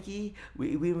got Heineke. We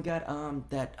even got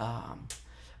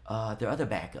their other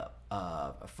backup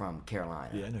from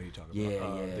Carolina. Yeah, I know who you're talking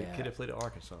about. Yeah. The kid that played at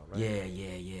Arkansas, right? Yeah. I can't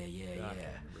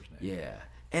remember his name. Yeah.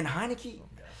 And Heineke,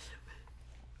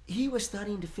 he was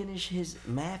studying to finish his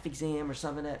math exam or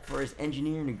something for his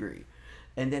engineering degree,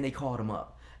 and then they called him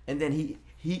up, and then he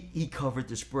covered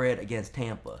the spread against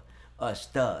Tampa, a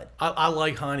stud. I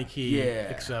like Heineke, Yeah.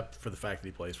 except for the fact that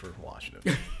he plays for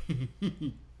Washington.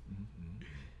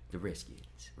 The Redskins.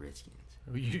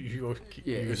 You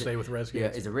Yeah, gonna stay with Redskins? Yeah,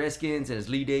 it's the Redskins and it's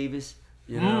Lee Davis.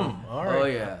 You know. all right. Oh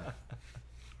yeah.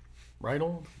 Right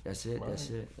on. That's it.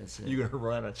 You're gonna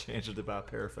run out of chances to buy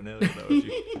paraphernalia though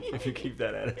if you keep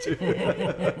that attitude.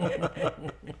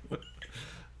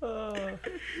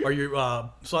 Are your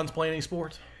sons playing any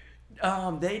sports?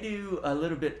 They do a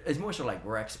little bit. It's more so like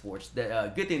rec sports.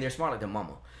 Good thing they're smarter than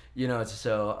mama. You know,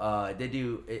 so they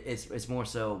do. It's more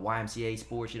so YMCA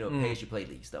sports. You know, pay as you play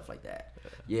league stuff like that.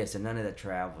 Yeah, so none of the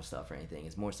travel stuff or anything.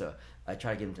 It's more so I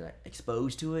try to get them to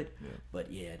exposed to it. Yeah.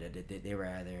 But yeah, they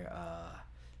rather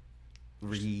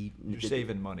read. You're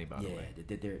saving money, by the way.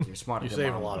 Yeah, they're smarter. You're than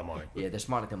saving mama. a lot of money. Yeah, they're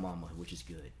smarter than mama, which is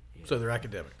good. Yeah. So they're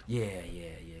academic. Yeah.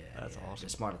 That's awesome. They're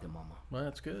smarter than mama. Well,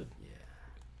 that's good. Yeah.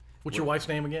 What's your wife's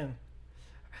name again?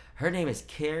 Her name is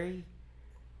Carrie.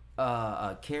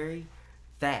 Carrie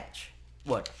Thatch.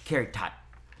 Carrie Tot.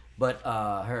 But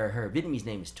her Vietnamese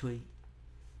name is Thuy.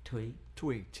 Thuy,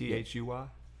 Thui.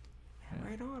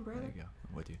 Right on, brother. There you go.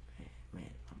 I'm with you. Man,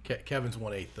 Kevin's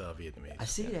 1/8 Vietnamese. I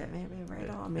see that, man. Right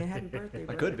on, man. Happy birthday, I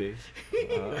brother. could be.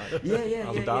 Yeah. I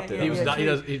was adopted. Yeah, He was.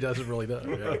 yeah, He doesn't really know.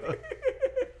 Yeah.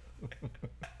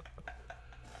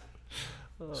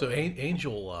 So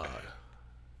Angel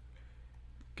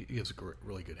gives a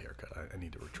really good haircut. I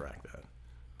need to retract that.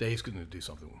 Dave's going to do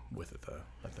something with it, though,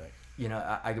 I think. You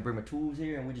know, I could bring my tools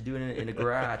here, and we just do it in the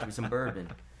garage with some bourbon.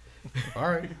 All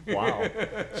right. Wow.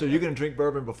 So you're gonna drink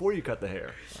bourbon before you cut the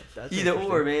hair? That's Either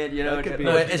or, man. You know, That could be-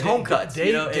 it's home cuts. Dave,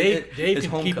 you know, Dave it's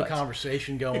can home keep cuts. a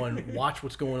conversation going, watch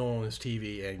what's going on his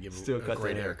TV, and give Still a cut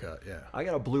great the hair. haircut. Yeah. I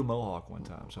got a blue mohawk one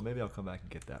time, so maybe I'll come back and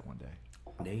get that one day.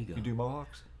 There you go. You do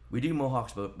mohawks? We do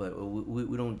mohawks, but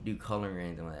we don't do coloring or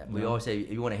anything like that. We No. always say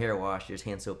if you want a hair wash, there's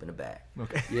hand soap in the back.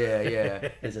 Okay. Yeah.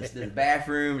 There's a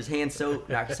bathroom, there's hand soap,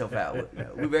 knock yourself out.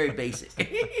 We're very basic.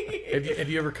 Have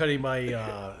you ever cut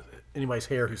anybody's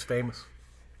hair who's famous?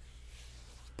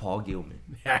 Paul Gilman.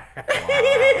 Wow.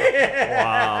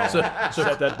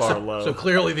 Set that bar low. So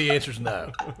clearly the answer's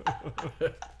no.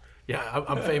 Yeah,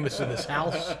 I'm famous in this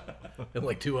house and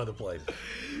like 2 other places.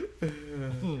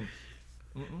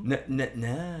 No.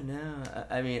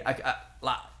 I mean, a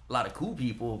lot of cool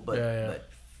people, but Yeah. but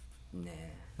nah.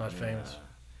 Not famous.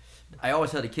 I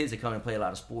always tell the kids that come and play a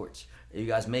lot of sports, if you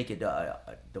guys make it,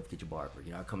 don't forget your barber.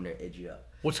 You know, I'll come there, edge you up.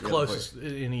 What's the You know, closest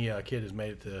any kid has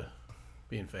made it to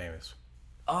being famous?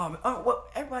 Well,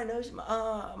 everybody knows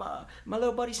my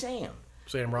little buddy Sam.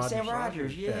 Sam Rogers. Sam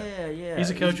Rogers, yeah. He's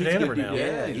a coach at a Hanover good now. dude.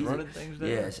 Yeah, Yeah, he's running things there.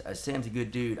 Yes, Sam's a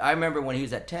good dude. I remember when he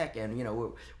was at Tech, and you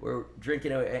know we're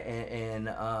drinking and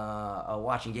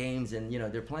watching games, and you know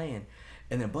they're playing,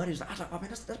 and then buddy was like, I was like, oh man,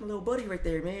 that's my little buddy right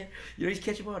there, man. You know he's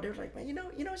catching ball. They were like, man, you know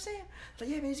Sam. I was like,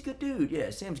 yeah, man, he's a good dude. Yeah,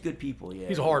 Sam's good people. Yeah,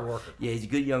 He's a hard worker. Yeah, he's a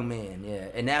good young man. Yeah,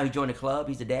 and now he joined the club.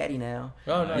 He's a daddy now.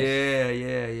 Oh, nice. Yeah.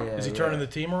 Is he turning the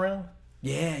team around?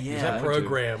 Yeah. That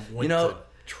program went to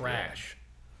trash.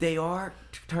 They are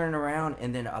turning around,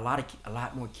 and then a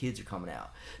lot more kids are coming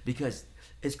out because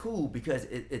it's cool because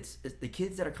it's the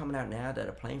kids that are coming out now that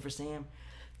are playing for Sam.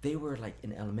 They were like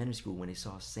in elementary school when they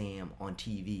saw Sam on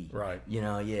TV. Right. You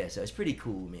know, yeah. So it's pretty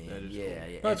cool, man. That is yeah, cool.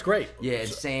 yeah. That's great. Yeah, and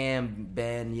Sam,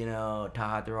 Ben, you know,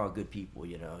 Todd, they're all good people,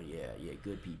 you know. Yeah,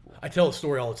 good people. I tell the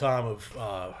story all the time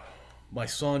of my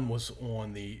son was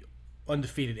on the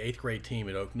undefeated 8th grade team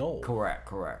at Oak Knoll.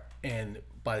 Correct. And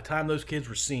by the time those kids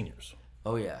were seniors,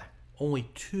 Oh, yeah. only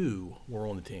 2 were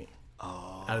on the team.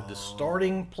 Oh. Out of the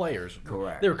starting players.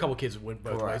 Correct. There were a couple kids that went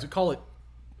both Correct. ways. We call it,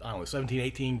 I don't know, 17,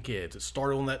 18 kids that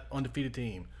started on that undefeated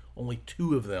team. Only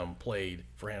 2 of them played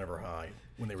for Hanover High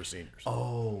when they were seniors.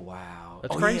 Oh, wow.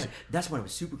 That's Oh, crazy. Yeah. That's when it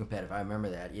was super competitive. I remember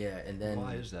that, yeah. And then...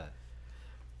 Why is that?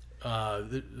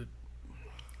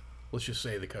 Let's just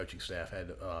say the coaching staff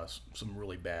had some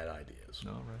really bad ideas.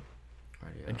 No, right.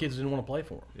 Right, yeah. And kids didn't want to play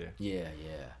for them. Yeah.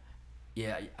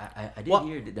 I did Well-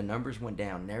 hear that the numbers went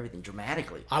down and everything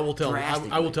dramatically. I will tell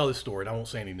Drastically. this story, and I won't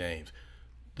say any names.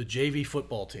 The JV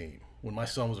football team, when my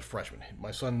son was a freshman,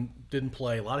 my son didn't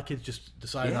play. A lot of kids just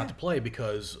decided Yeah. not to play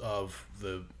because of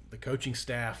the coaching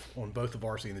staff on both the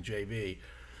varsity and the JV.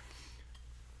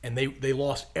 And they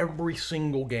lost every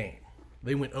single game.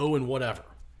 They went 0 and whatever.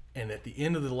 And at the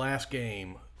end of the last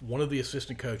game, one of the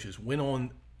assistant coaches went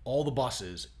on all the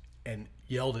buses and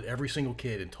yelled at every single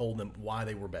kid and told them why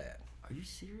they were bad. Are you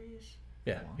serious?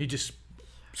 Yeah, he just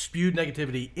spewed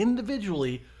negativity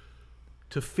individually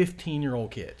to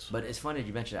 15-year-old kids. But it's funny that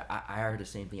you mentioned that. I heard the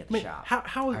same thing at the I mean, shop.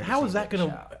 how I heard the is same that thing at the going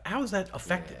to? shop. How is that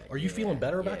effective? Yeah, Are you feeling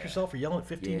better about yeah. yourself for yelling at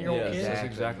 15-year-old Yeah, kids? that's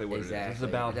exactly what it is. It's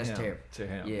about That's him terrible. to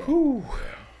him. Yeah. Whew.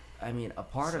 I mean, a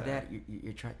part of that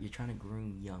you're trying to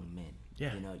groom young men.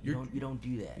 Yeah, You know, you're- you don't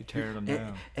do that. You're tearing them And-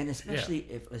 down. And especially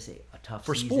if, let's say, a tough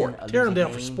For season, sport. a Tearing them losing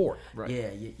down for game, sport. Right.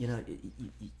 Yeah, you know,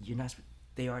 you're not.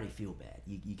 They already feel bad.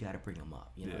 You got to bring them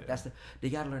up. You know, Yeah. they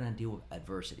got to learn how to deal with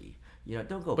adversity. You know,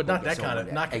 don't go. But not poke that at someone kind of-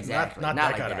 that- not- exactly. not that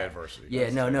like kind of adversity. Yeah,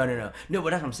 no. No, but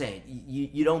that's what I'm saying.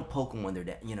 You don't poke them when they're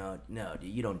down. You know, no,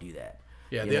 you don't do that.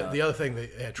 Yeah, You the, know? the other thing they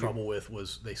had trouble with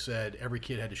was they said every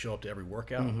kid had to show up to every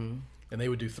workout, Mm-hmm. and they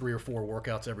would do 3 or 4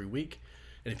 workouts every week.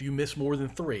 And if you miss more than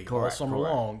 3 all Correct, summer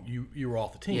correct. long, you were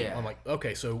off the team. Yeah. I'm like,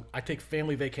 okay, so I take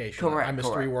family vacation. Correct, I miss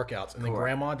 3 correct. workouts, and then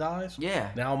Correct. grandma dies.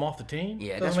 Yeah. Now I'm off the team.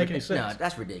 Yeah, doesn't make any sense. No,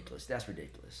 that's ridiculous. That's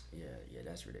ridiculous. Yeah,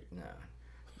 that's ridiculous. No.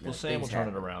 Well, Sam will turn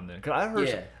it happen. around then. Because I heard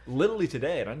Yeah. literally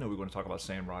today, and I know we're going to talk about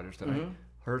Sam Rogers today.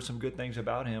 Heard some good things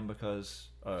about him because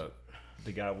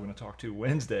the guy we're going to talk to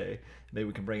Wednesday, maybe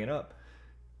we can bring it up.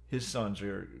 His sons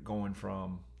are going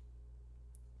from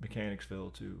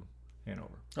Mechanicsville to Hanover.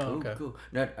 Oh, Cool, okay. cool.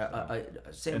 No,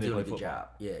 Sam's And they doing a play good football. job.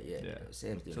 Yeah.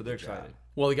 Sam's doing So a they're good job. excited.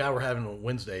 Well, the guy we're having on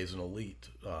Wednesday is an elite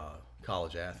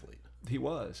college athlete. He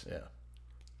was.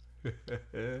 Yeah.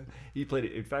 He played.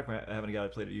 In fact, we're having a guy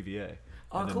that played at UVA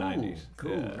Oh, in the cool. 90s.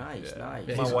 Cool. Nice. Yeah, My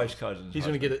he's- wife's cousin. He's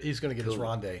gonna get his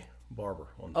Rondé Barber.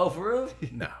 On, Oh, for real?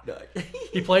 no, No.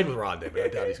 he played with Rondé, but I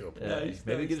doubt he's gonna play. Nice,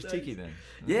 Maybe nice, get his nice. tiki then.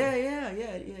 Yeah.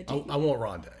 I want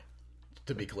Rondé,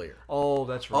 to be clear. Oh,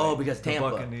 that's right. Oh, because The Tampa,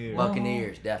 Buccaneers.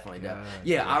 Buccaneers, definitely. Gotcha,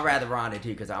 Yeah, I'd rather Rondé too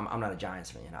because I'm not a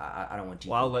Giants fan. I don't want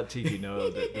Tiki. Well, I'll let Tiki know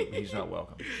that he's not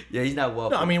welcome. Yeah, he's not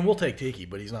welcome. No, I mean we'll take Tiki,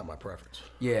 but he's not my preference.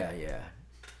 yeah.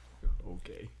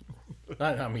 Okay.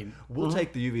 I mean, We'll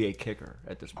take the UVA kicker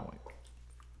at this point.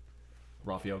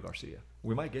 Rafael Garcia.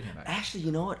 We might get him actually. Actually,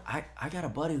 you know what? I got a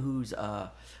buddy who's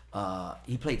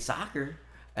he played soccer.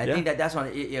 I Yeah. think that's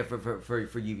on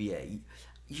for UVA.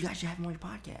 You guys should have him on your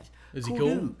podcast. Is he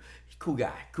cool? Dude. Cool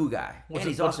guy. And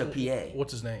he's what's- also a PA.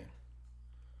 What's his name?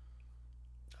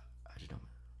 I just don't.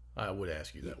 I would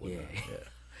ask you that. Wouldn't Yeah.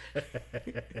 I?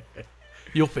 Yeah.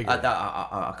 You'll figure it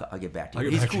out. I'll get back to I'll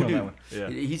you. get He's a back to cool you dude. on that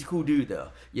one. Yeah. He's a cool dude though.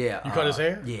 Yeah. You cut his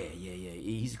hair? Yeah.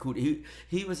 He's a cool.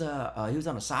 He was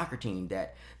on a soccer team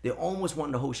that they almost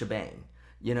won the whole shebang.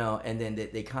 You know, and then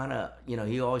they kind of, you know,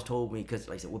 he always told me because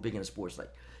like I said, we're big into sports.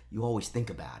 Like you always think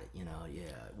about it. You know, yeah.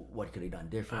 What could he done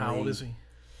differently? How old is he?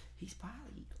 He's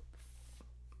probably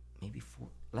maybe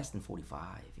less than 45.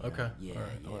 you know? Okay. Yeah. All right.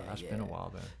 Yeah. Well, that's yeah. been a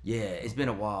while then. Yeah, it's been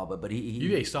a while, but he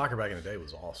UVA soccer back in the day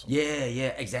was awesome. yeah,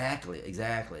 exactly.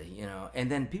 You know,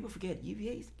 and then people forget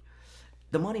UVA's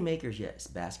the money makers. Yes,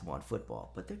 basketball and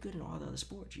football, but they're good in all the other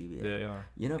sports. UVA, They are.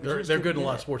 You know, They're good in a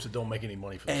lot of sports that don't make any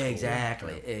money for the school.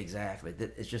 Exactly.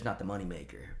 It's just not the money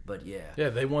maker, but yeah. Yeah,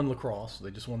 they won lacrosse. They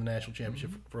just won the national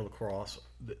championship for lacrosse.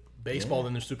 Baseball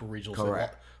in their super regionals.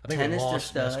 Correct. I think Tennis, they they're lost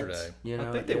studs, yesterday. You know,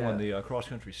 I think they yeah. won the cross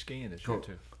country skiing this year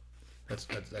too.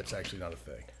 That's actually not a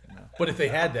thing. But if they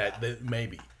had that,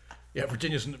 maybe. Yeah,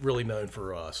 Virginia's really known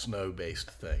for snow-based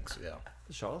things. Yeah,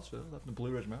 Charlottesville, up in the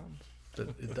Blue Ridge Mountains.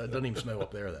 it doesn't even snow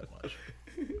up there that much.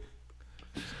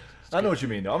 I know what you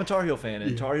mean, though. I'm a Tar Heel fan,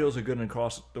 and Tar Heels are good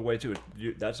across the way, too.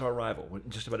 That's our rival.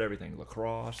 Just about everything.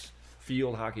 Lacrosse,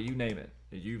 field hockey, you name it.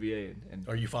 At UVA. And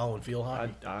Are you following field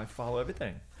hockey? I follow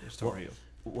everything. It's Tar Heels.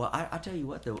 Well, I tell you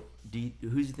what, though. Who do you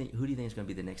think is going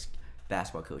to be the next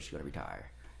basketball coach who's going to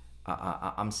retire?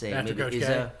 I'm saying After maybe Coach K?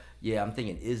 Izzo. Yeah, I'm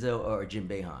thinking Izzo or Jim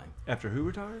Boeheim. After who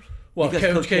retires? Well,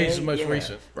 Because Coach K is K, the most yeah,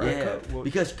 recent, right? Yeah, Well,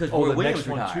 because the Roy Williams next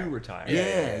one retired. to retire.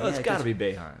 Yeah, Well, it's yeah, got to 'cause- be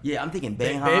Boeheim. Yeah, I'm thinking Ba-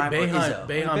 Boeheim or Izzo.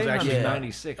 Boeheim's actually Yeah.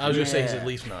 96. I was going to say he's Yeah. at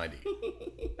least 90.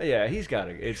 Yeah, he's got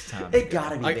to. It's time. It got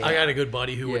to be I Boeheim. got a good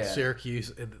buddy who went to Yeah.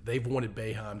 Syracuse. And they've wanted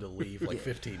Boeheim to leave like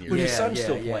 15 years. But his Yeah, son's yeah,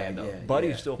 still yeah, playing, though. yeah, Buddy's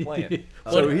yeah. still playing. Buddy-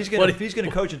 So he's Buddy- going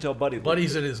to coach until Buddy leaves.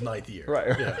 Buddy's in his 9th year.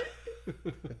 Right. Yeah.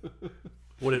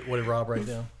 What did Rob write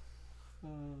down?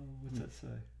 What's that say?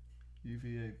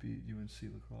 UVA beat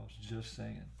UNC lacrosse. Just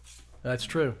saying. That's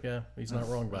true. Yeah, he's not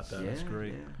wrong about that. Yeah. That's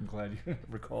great. yeah. I'm glad you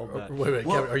recalled that. Wait,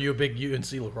 Well- Kevin, are you a big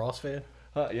UNC lacrosse fan?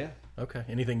 Yeah. Okay,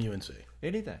 anything UNC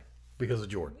Anything. because of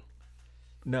Jordan.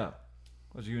 No.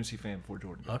 I was a UNC fan before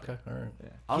Jordan. got Okay, all right.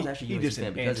 there. I was He- actually he UNC just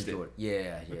fan because of enhanced it. Jordan.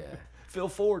 Yeah, yeah. Phil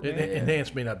Ford, man.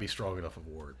 Enhanced may not be strong enough of a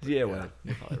word. but Yeah, well,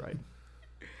 you're probably right.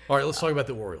 All right, let's talk about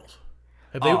the Orioles.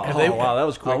 Have Wow, that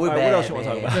was quick. Oh, we're All right, what else bad, you want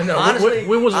to talk man. about? No, Honestly,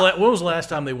 when was the last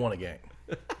time they won a game?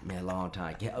 Man, a long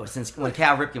time. Since when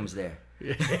Cal Ripken was there.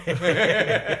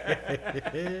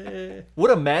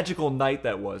 What a magical night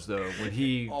that was, though, when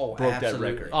he Oh, broke absolutely.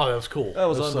 that record. Oh, that was cool. That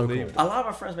was so cool. unbelievable. A lot of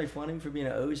my friends made fun of me for being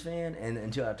an O's fan, and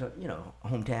until I took,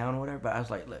 hometown or whatever. But I was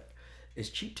like, look, it's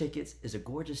cheap tickets. It's a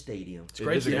gorgeous stadium. It's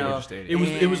great. is a stadium. gorgeous stadium.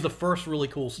 It was And- the first really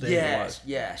cool stadium.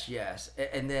 Yes.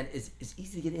 And then it's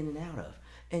easy to get in and out of.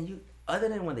 And you, other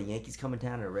than when the Yankees come in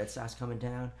town or the Red Sox come in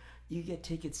town, you get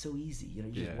tickets so easy. You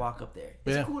just Yeah. walk up there.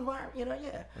 It's Yeah. a cool environment.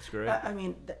 Yeah. That's great. I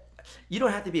mean, you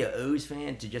don't have to be an O's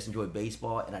fan to just enjoy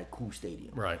baseball in a cool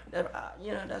stadium. Right.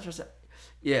 That's what's.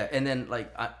 Yeah, and then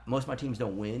most of my teams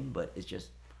don't win, but it's just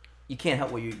you can't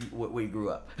help where you grew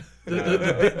up.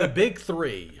 The big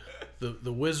three,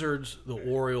 the Wizards, the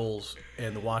Orioles,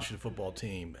 and the Washington football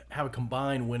team have a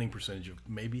combined winning percentage of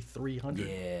maybe 300.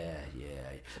 Yeah.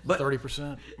 But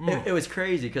 30%. it was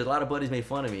crazy because a lot of buddies made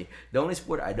fun of me. The only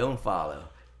sport I don't follow.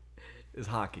 Is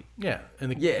hockey. Yeah,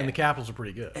 and Yeah. the Capitals are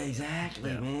pretty good.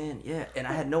 Exactly, Yeah. man. Yeah, and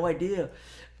I had no idea.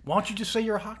 Why don't you just say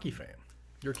you're a hockey fan?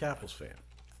 You're a Capitals fan.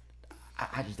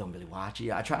 I just don't really watch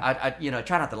it. I try. I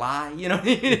try not to lie.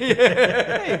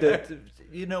 Hey,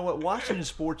 you know what? Washington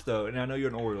sports, though, and I know you're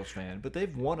an Orioles fan, but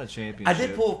they've won a I championship.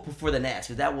 did pull for the Nats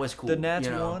because that was cool. The Nats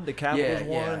you know? won. The Capitals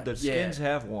Yeah, won. The Skins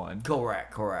have won.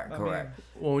 Correct.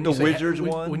 Well, when The you say, Wizards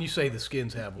when, won. When you say the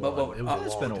Skins have won, But it was a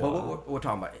it's long been a time. while. But we're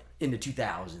talking about in the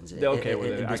 2000s. Okay,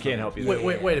 well, I can't help you there.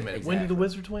 Wait a minute. When did the exactly.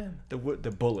 Wizards win? The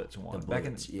Bullets won. Back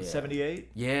in Bullets, yeah. '78.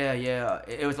 Yeah.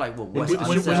 It was like Wes When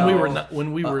Unseld.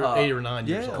 when we were 8 or 9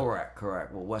 years yeah. old.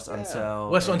 Correct. Well, Wes Unseld.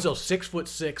 Wes Unseld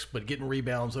 6'6", but getting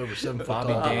rebounds over 7 foot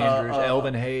Bobby tall. Dandridge,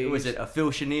 Elvin Hayes. Was it a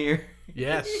Phil Chenier?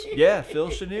 Yes, Yeah, Phil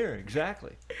Chenier,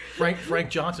 exactly. Frank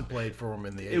Johnson played for him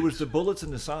in the 80s. It was the Bullets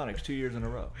and the Sonics 2 years in a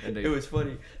row. And they, It was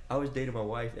funny. I was dating my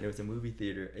wife, and there was a movie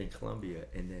theater in Columbia,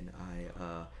 and then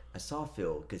I saw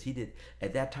Phil because he did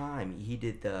at that time. He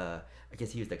did the. I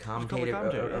guess he was the commentator,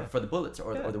 yeah. for the Bullets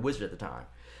or the Wizards at the time.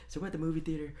 So we're at the movie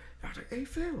theater. And I was like, "Hey,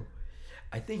 Phil."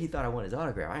 I think he thought I wanted his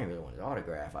autograph. I didn't really want his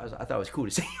autograph. I thought it was cool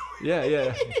to see him.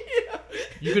 yeah.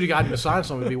 You could have gotten him to sign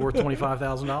something; it'd be worth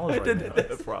 $25,000 right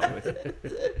now. Probably.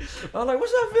 I was like,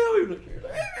 "What's up, Phil?" He was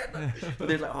like, but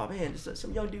they're like, "Oh man,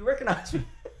 some young dude recognized me."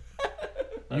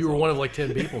 You were one of like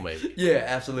 10 people, maybe. Yeah,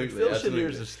 absolutely. Phil absolutely.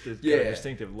 Chenier's a Yeah.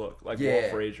 distinctive look, like Yeah.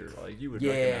 Walt Frazier. Like you would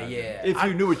Yeah, recognize yeah. him. If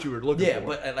you knew what you were looking Yeah, for.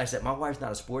 but like I said, my wife's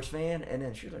not a sports fan, and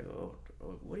then she was like, "Oh,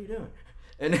 what are you doing?"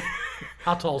 And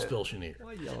How tall is Phil Chenier?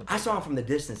 Why yelling? I saw him from the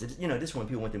distance. This is when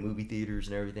people went to movie theaters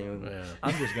and everything. Yeah.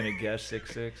 I'm just gonna guess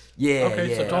 6'6". Yeah,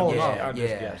 Okay, yeah, so tall yeah, enough. I'm just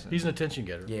yeah, guessing. He's an attention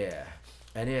getter. yeah,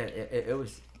 and it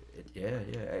was,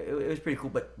 it was pretty cool.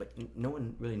 But no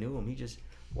one really knew him. He just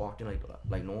walked in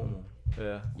like normal.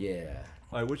 Yeah. Yeah.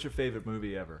 All right, what's your favorite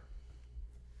movie ever?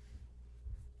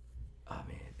 Oh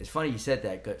man, it's funny you said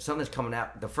that. 'Cause something's coming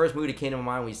out. The first movie that came to my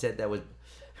mind when you said that was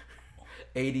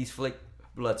 '80s flick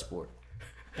Bloodsport.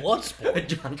 Bloodsport.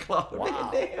 Jean-Claude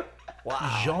Van Damme.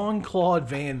 Jean-Claude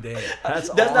Van Damme. That's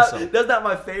That's not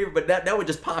my favorite, but that one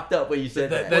just popped up when you said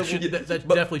that. That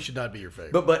But- definitely should not be your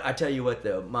favorite. But I tell you what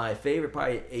though, my favorite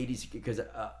probably '80s because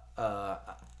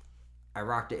I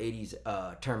rocked the '80s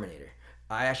Terminator.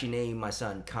 I actually named my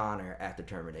son Connor after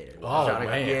Terminator. Oh,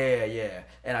 man. Yeah.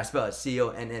 And I spelled it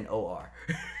CONNOR.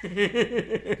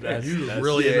 That's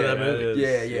really into that movie.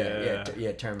 Yeah,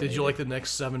 Terminator. Did you like the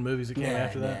next 7 movies that came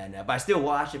after that? Nah. But I still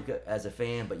watched it as a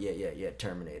fan. But yeah,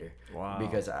 Terminator. Wow.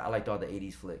 Because I liked all the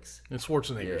 '80s flicks. And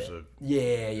Schwarzenegger's a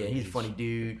Yeah, he's a funny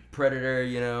dude. Predator,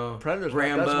 Predator's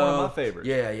Rambo. that's one of my favorites.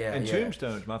 Yeah. And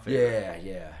Tombstone's my favorite.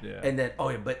 Yeah. Yeah. And then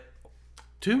but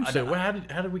Tombstone. How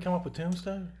did we come up with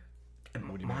Tombstone?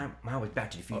 mine was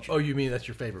Back to the Future. Oh, you mean that's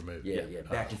your favorite movie? Yeah.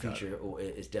 Back to the Future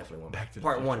is definitely one. Back to the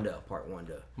Part Future. Part one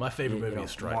though. My favorite movie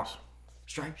is Stripes.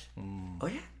 Stripes? Oh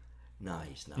yeah.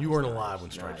 Nice. You weren't alive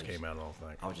when Stripes came out, I don't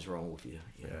think. I was just wrong with you.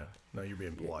 Yeah. No, you're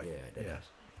being polite. Yeah.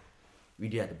 We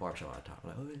did at the bar show all the time.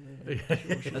 Like, oh,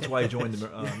 yeah. That's why he joined the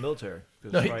military.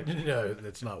 'Cause No, Stripes- no,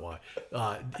 that's not why.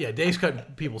 Dave's cutting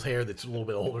people's hair that's a little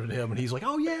bit older than him, and he's like,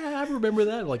 "Oh yeah, I remember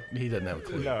that." Like he doesn't have a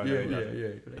clue. No, no, no.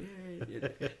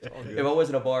 If I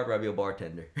wasn't a barber, I'd be a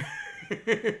bartender.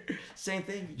 Same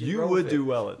thing. just You roll would with it. do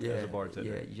well as a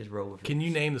bartender. Yeah, you just roll with it. Can you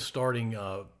name the starting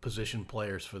position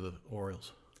players for the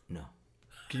Orioles? No.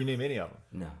 Can you name any of them?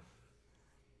 No.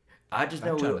 I just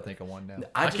know. I'm trying to think of one now.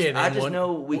 I just one.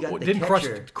 know we got the Didn't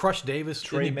catcher. Crush Davis?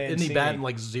 Trey Didn't he Mancini. batting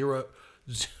like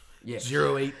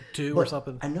 0.82 or But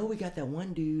something? I know we got that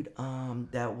one dude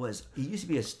that was he used to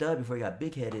be a stud before he got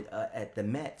big headed at the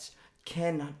Mets.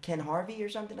 Ken Harvey or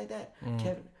something like that.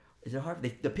 Kevin is it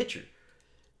Harvey? The pitcher.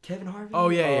 Kevin Harvey. Oh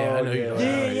yeah, I know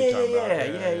yeah.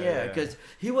 you. Yeah. Because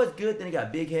he was good, then he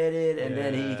got big headed, and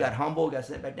then he got humble, got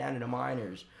sent back down to the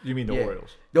minors. You mean the Yeah.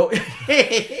 Orioles? No,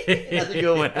 that's a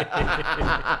good one.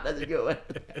 That's a good one.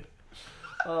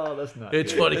 Oh, that's not.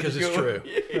 It's funny because it's true.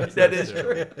 That is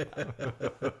true.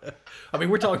 I mean,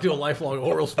 we're talking to a lifelong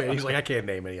Orioles fan. He's like, I can't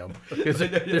name any of them because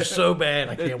they're so bad.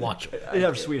 I can't watch them. They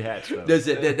have sweet hats, though. That's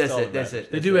it. That's all it. that That's matters.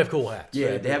 it. They do have cool hats.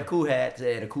 Yeah, they have cool hats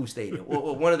and a cool stadium.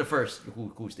 Well, one of the first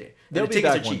cool stadium. And They'll the be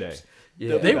tickets back are one cheap. day. Yeah.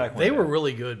 They'll be They back one they day. were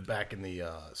really good back in the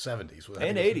 70s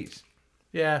And 80s.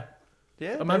 Yeah.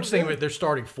 Yeah, I'm they just were thinking good. their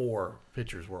starting 4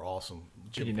 pitchers were awesome.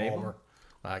 Jim you name Palmer.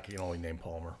 I can only name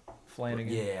Palmer.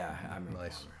 Flanagan. Yeah, I remember.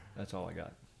 Nice. That's all I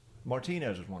got.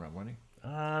 Martinez was one of them, wasn't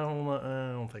I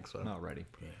don't think so. he? Not ready.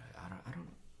 Yeah, I don't.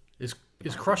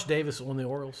 Is Crush Davis on the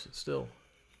Orioles still?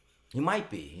 He might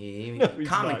be. He he's not.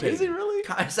 commentated. Is he really?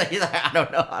 I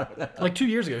don't know. Like 2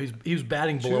 years ago, he was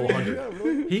batting below 100. Yeah,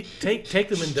 really? He take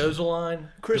the Mendoza line,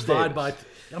 Chris divide Davis.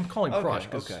 by. I'm calling Okay, Crush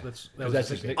because okay. that's That's his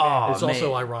his nickname. nickname. It's Oh,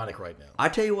 also man. ironic right now. I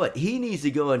tell you what, he needs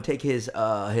to go and take his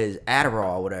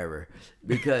Adderall or whatever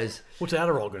because What's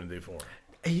Adderall going to do for him?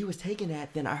 he was taking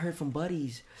that. Then I heard from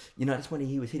buddies, that's when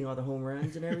he was hitting all the home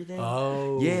runs and everything.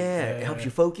 Oh, yeah, it helps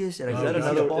you focus. And Is that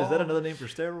another name for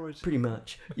steroids? Pretty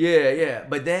much. Yeah.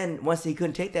 But then once he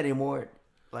couldn't take that anymore,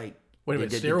 like Wait a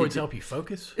minute, steroids help you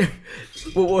focus?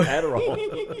 Well,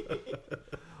 Adderall.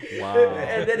 Wow.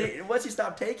 and then once he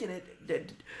stopped taking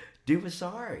it, dude was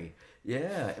sorry.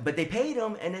 Yeah, but they paid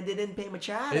him, and then they didn't pay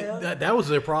Machado. That was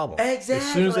their problem. Exactly.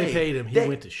 As soon as they paid him, he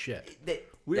went to shit.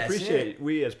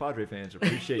 We as Padre fans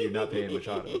appreciate you not paying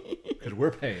Machado because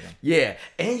we're paying him. Yeah,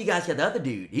 and you guys got the other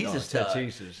dude. He's Oh, a stud.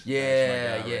 Tatis. Yeah,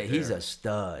 That's my guy right he's there. a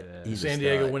stud. He's San a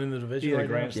Diego stud. winning the He division had a right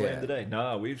grand now? slam Yeah. today.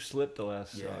 No, we've slipped the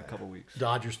last Yeah. couple weeks.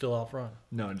 Dodgers still out front.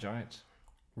 No, Giants.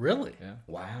 Really? Yeah.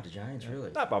 Wow, the Giants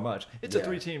really Not by much. It's Yeah. a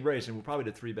 3-team race, and we're probably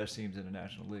the 3 best teams in the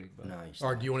National League. But nice.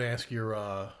 Or do you want to ask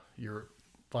your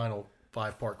final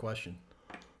 5-part question?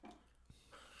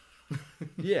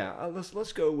 yeah,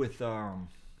 let's go with. All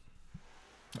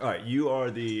right, you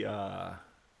are the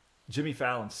Jimmy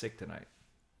Fallon's sick tonight,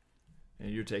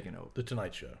 and you're taking over. The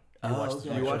Tonight Show.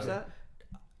 Okay. You watch that?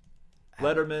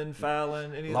 Letterman,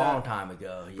 Fallon, any of Long that? time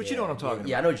ago. But yeah. you know what I'm talking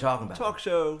Yeah, I about. know what you're talking about. Talk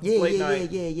show, Yeah, late yeah,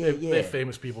 night. yeah. They have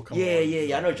famous people come on.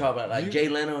 Yeah. I know what you're talking about. Like Jay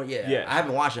Leno. Yeah. Yeah. I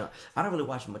haven't watched it. I don't really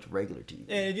watch much regular TV.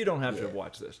 And you don't have to Yeah.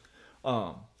 watch this.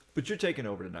 But you're taking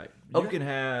over tonight. You Okay. can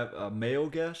have a male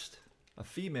guest, a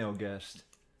female guest,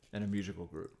 and a musical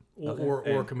group. Or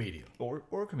a comedian. Or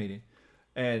a comedian.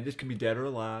 And this can be dead or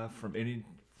alive from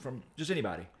just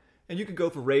anybody. And you can go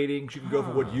for ratings, you can go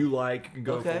for what you like, you can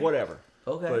go Okay. for whatever.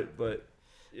 Okay. But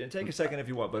take a second if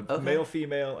you want, but Okay. male,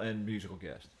 female, and musical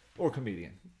guest. Or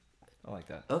comedian. I like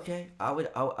that. Okay, I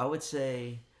would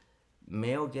say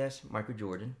male guest Michael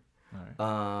Jordan,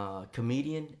 All right.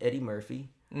 comedian Eddie Murphy,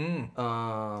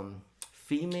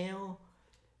 female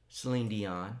Celine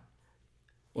Dion.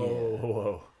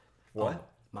 Whoa. What?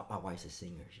 My wife's a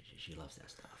singer. She loves that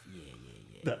stuff.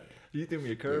 Yeah. You threw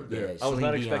me a curve Yeah, there. I was Celine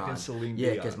not Dion. expecting Celine Yeah,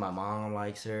 Dion. because my mom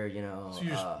likes her.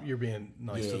 So you're being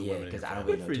nice to the women. in because your I don't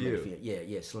family. really know Good for too many you. female.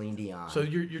 Yeah, Celine Dion. So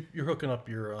you're hooking up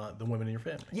the women in your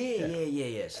family.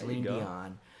 Yeah. Celine go.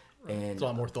 Dion. And It's a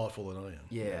lot more thoughtful than I am.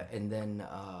 yeah, and then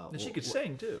And she could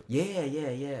sing too. Yeah.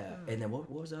 And then what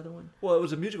was the other one? Well, it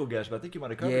was a musical guest, but I think you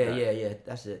might have covered that. Yeah.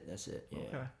 That's it. Yeah.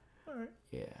 Okay. All right.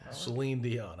 Yeah. Celine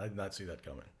Dion. I did not see that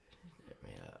coming.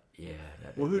 Yeah.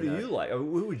 Well, who do you like?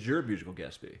 Who would your musical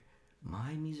guest be?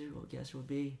 My musical guest would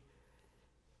be,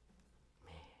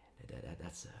 man,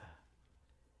 that's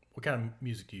What kind of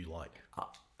music do you like?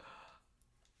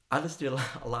 I listen to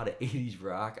a lot of 80s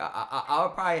rock. I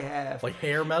would probably have Like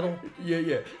hair metal?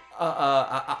 yeah.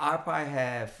 I probably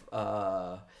have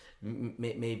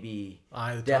maybe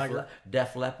Eye of the Tiger?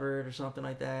 Def Leppard or something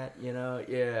like that. You know,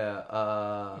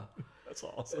 yeah. That's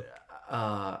awesome.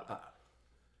 Are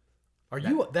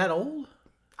you that old?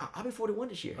 I'll be 41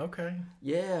 this year. Okay.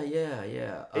 Yeah.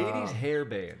 80s hair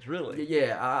bands, really?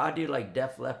 Yeah, I do like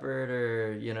Def Leppard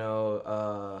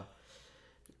or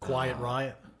Quiet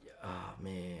Riot oh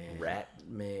man, Rat.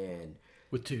 man,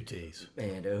 with 2 T's.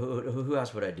 man. Who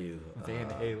else would I do? Van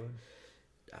Halen.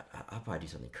 I'll probably do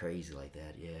something crazy like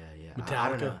that. Yeah. Metallica? I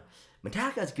don't know.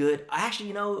 Metallica's good. Actually,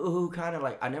 you know who kind of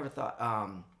like I never thought.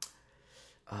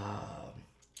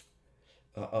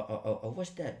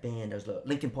 What's that band? That's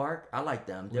Linkin Park. I like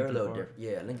them. They're a little different.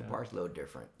 Yeah, Linkin Park's a little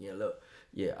different.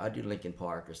 Yeah, I do Linkin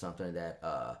Park or something like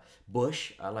that.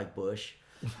 Bush. I like Bush.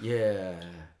 Yeah.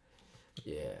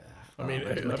 I mean,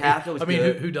 Metallica was I mean,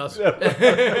 good. who doesn't?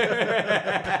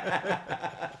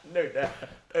 No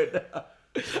doubt.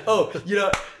 Oh,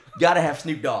 gotta have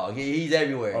Snoop Dogg. He's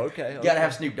everywhere. Okay. Gotta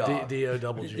have Snoop Dogg.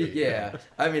 D-O-double-G. Yeah,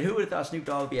 I mean, who would have thought Snoop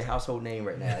Dogg would be a household name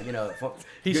right now?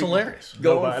 He's hilarious.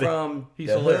 Going Nobody. from He's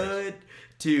the hilarious. hood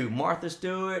to Martha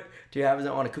Stewart to having it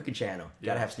on a cooking channel.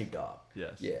 Gotta Yeah. have Snoop Dogg.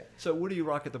 Yes. Yeah. So what do you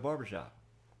rock at the barbershop?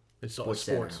 It's all Sports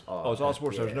sports. Center. Oh, it's all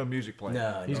sports. yeah. There's no music playing.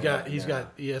 No, He's no, got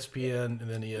ESPN and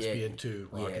then ESPN2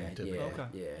 rocking Yeah, typically. Okay.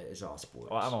 yeah, it's all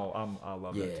sports. Well, I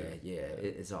love yeah, that too.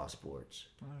 it's all sports.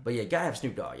 But yeah, gotta have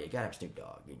Snoop Dogg. Yeah, gotta have Snoop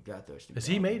Dogg. You gotta throw Snoop Has Dogg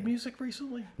he in made there. music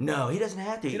recently? No, he doesn't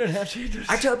have to. You don't have to.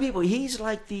 I tell people he's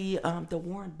like the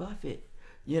Warren Buffett,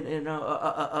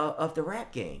 of the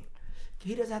rap game.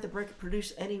 He doesn't have to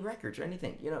produce any records or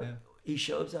anything. He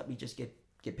shows up, he just get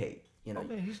paid. Oh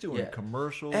man, he's doing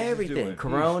commercials. Everything. He's doing,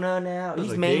 Corona now. There's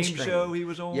He's a mainstream. game show he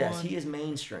was on. Yes, he is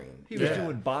mainstream. He was Yeah.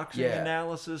 doing boxing Yeah.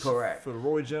 analysis Correct. for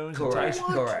Roy Jones Correct. and Tyson,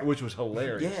 Correct. which was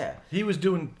hilarious. Yeah. He was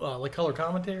doing like color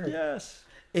commentary? Yes.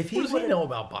 If he What does he would've- know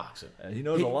about boxing? And he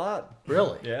knows a lot.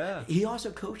 Really? Yeah. He also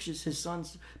coaches his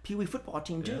son's Pee Wee football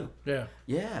team too. Yeah.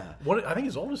 Yeah. I think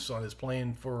his oldest son is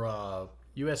playing for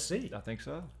USC. I think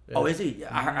so. Oh, is he?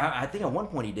 I think at one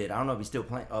point he did. I don't know if he's still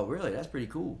playing. Oh, really? That's pretty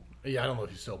cool. Yeah, I don't know if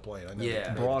he's still playing. I know Yeah. he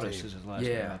made the Broadus team. is his last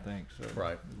Yeah. name, I think. So.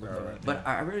 Right. But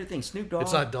I really think Snoop Dogg.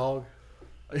 It's not Dog.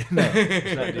 No,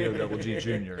 it's not D-O-double-G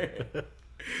Jr.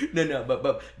 No.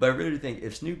 But I really think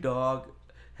if Snoop Dogg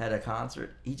had a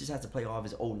concert, he just has to play all of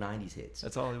his old '90s hits.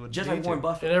 That's all he would Just need like Warren to.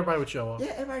 Buffett. And everybody would show up.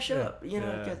 Yeah, everybody shut up. Yeah.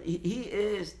 Because he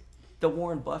is the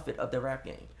Warren Buffett of the rap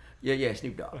game. Yeah,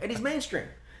 Snoop Dogg, and he's mainstream.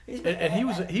 And he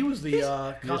was the He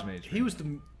is mainstream. he was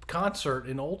the concert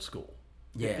in Old School.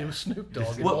 Yeah. It was Snoop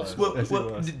Dogg in Well, Old School. Yes, he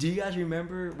was. do you guys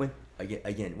remember when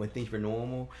again when things were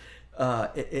normal?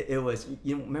 It was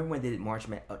remember when they did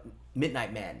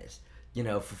Midnight Madness?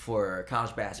 For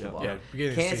college basketball. Yeah,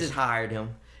 beginning of Kansas season. hired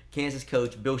him. Kansas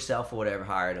coach Bill Self or whatever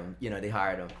hired him. They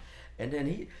hired him. And then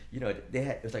he,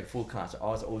 it was like a full concert,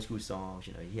 all his old school songs.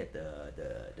 He had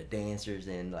the dancers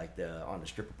and like on the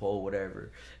stripper pole,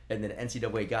 whatever. And then the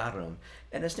NCAA got him.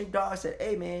 And then Snoop Dogg said,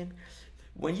 "Hey man,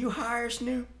 when you hire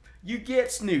Snoop, you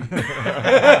get Snoop."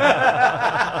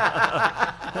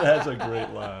 That's a great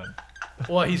line.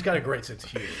 Well, he's got a great sense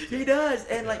of humor. He does,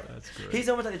 and like that's great. he's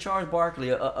almost like the Charles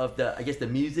Barkley of the the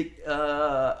music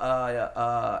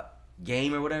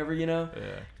game or whatever. Yeah.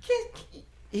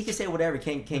 He can say whatever,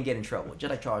 can't get in trouble, just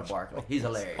like Charles Barkley. He's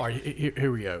hilarious. All right,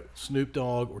 here we go. Snoop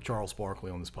Dogg or Charles Barkley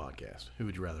on this podcast? Who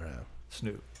would you rather have?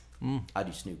 Snoop. I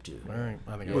do Snoop too. All right,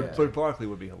 I think Yeah. But Barkley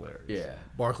would be hilarious. Yeah,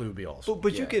 Barkley would be awesome.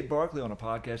 But you Yeah. get Barkley on a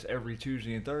podcast every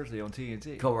Tuesday and Thursday on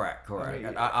TNT. correct. I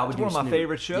mean, I would it's do one of my Snoop.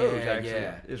 favorite shows, Yeah, actually,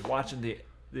 yeah. is watching the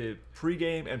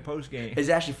pregame and postgame. It's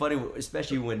actually funny,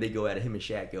 especially when they go at it. Him and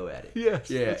Shaq go at it. Yes,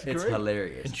 yeah, it's it's great.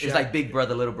 hilarious. And It's Shaq- like Big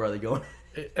Brother, Little Brother going.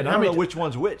 And I don't know which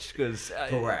one's which, because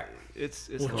Correct. It's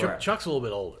Well, correct. Chuck's a little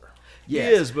bit older. Yes.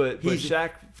 He is, but He's-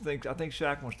 Shaq I think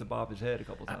Shaq wants to bob his head a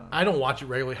couple times. I don't watch it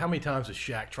regularly. How many times does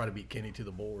Shaq try to beat Kenny to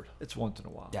the board? It's once in a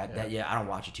while. I don't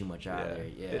watch it too much either.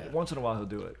 Yeah. Once in a while he'll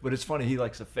do it, but it's funny. He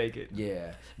likes to fake it.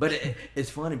 Yeah, but it's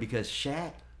funny because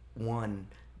Shaq won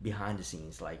behind the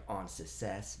scenes, like on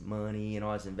success, money, and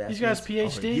all his investments. He's got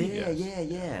his PhD.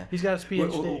 Yeah. He's got his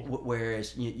PhD.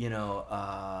 Whereas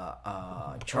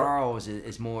Charles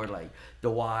is more like the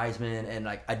wise man, and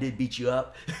like I did beat you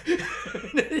up.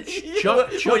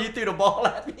 Chuck, you threw the ball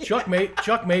at me. Chuck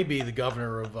may be the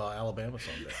governor of Alabama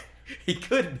someday. He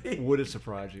could be. Would it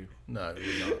surprise you? No, it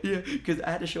would not. Yeah, because I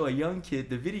had to show a young kid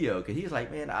the video because he was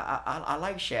like, "Man, I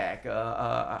like Shaq."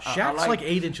 Shaq's like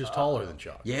 8 inches taller than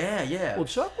Chuck. Yeah. Well,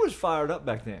 Chuck was fired up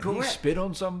back then. He Correct. spit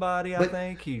on somebody. I But-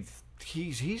 think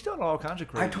he's done all kinds of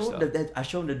crazy I told stuff. him that I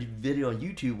showed him the video on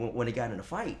YouTube when they got in a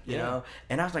fight, you Yeah. know.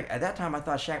 And I was like, at that time, I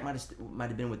thought Shaq might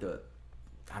have been with the,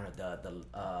 I don't know,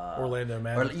 the Orlando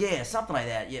Magic. yeah, something like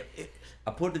that. Yeah,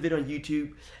 I put the video on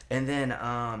YouTube, and then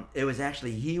it was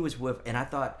actually he was with, and I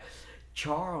thought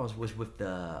Charles was with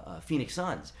the Phoenix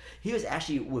Suns. He was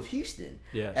actually with Houston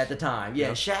Yes. at the time.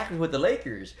 Yeah, Shaq was with the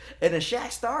Lakers, and then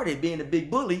Shaq started being a big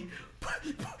bully,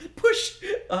 pushed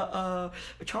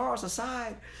Charles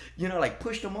aside, you know, like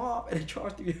pushed him off, and then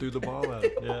Charles Threw the ball at threw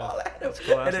him. the Yeah. ball at him. It's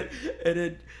classic. And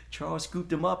then Charles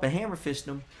scooped him up and hammer fisted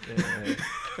him. Yeah.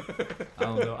 I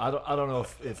don't know. I don't know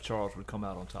if Charles would come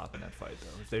out on top in that fight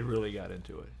though. If they really got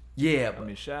into it. Yeah, I but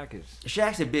mean, Shaq is.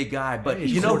 Shaq's a big guy, but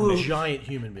He's you know a who? giant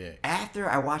human being. After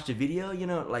I watched the video, you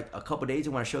know, like a couple days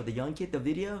ago when I showed the young kid the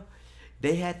video,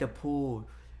 they had to pull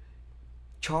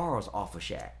Charles off of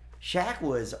Shaq. Shaq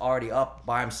was already up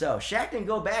by himself. Shaq didn't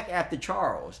go back after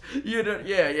Charles. You know,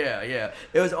 yeah.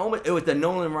 It was the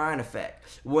Nolan Ryan effect.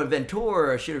 When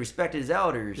Ventura should have respected his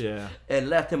elders Yeah. and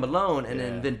left him alone, and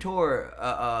then Yeah.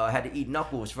 Ventura had to eat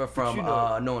knuckles from you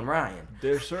know- Nolan Ryan.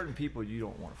 There's certain people you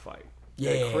don't want to fight.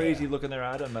 Yeah. That crazy look in their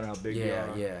eye, doesn't matter how big they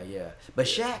are. Yeah. But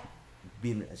Shaq,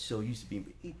 being so used to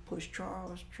being, he pushed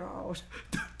Charles,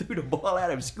 threw the ball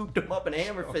at him, scooped him up, and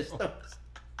hammer fist him.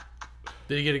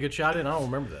 Did he get a good shot in? I don't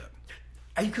remember that.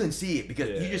 You couldn't see it because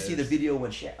you just see the video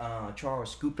when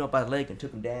Charles scooped him up by the leg and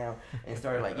took him down and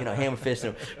started like hammer fisting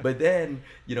him. But then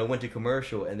went to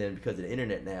commercial, and then because of the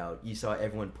internet now, you saw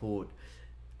everyone pulled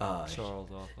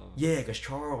Charles off of. Yeah, because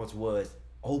Charles was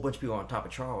a whole bunch of people on top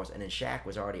of Charles, and then Shaq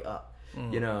was already up.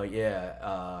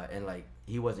 Mm. And like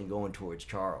he wasn't going towards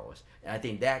Charles, and I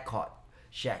think that caught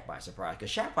Shaq by surprise because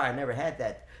Shaq probably never had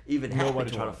that even happen Nobody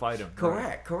to tried him. to fight him.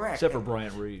 Correct. Except for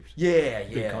Bryant Reeves.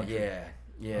 Yeah. country.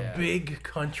 Big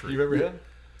country. You remember him?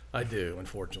 I do,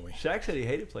 unfortunately. Shaq said he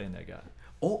hated playing that guy.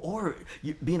 Or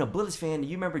you, being a Bullets fan,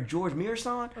 you remember George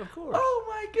Mearson? Of course. Oh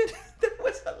my goodness, that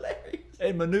was hilarious.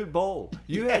 And Manute Bol.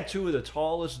 You had two of the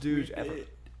tallest dudes ever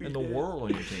in the world on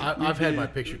your team. I've had my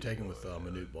picture taken with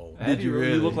Manute Bol. Did you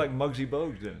really? You look like Muggsy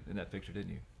Bogues in that picture,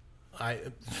 didn't you?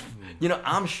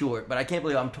 I'm short, but I can't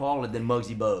believe I'm taller than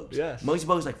Muggsy Bogues. Yes. Muggsy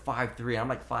Bogues is like 5'3". I'm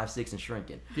like 5'6" and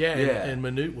shrinking. Yeah, and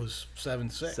Manute was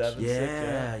 7'6". 7'6",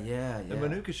 Yeah. And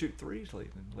Manute could shoot threes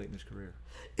late in his career.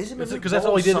 Isn't Is it- Manute 'cause that's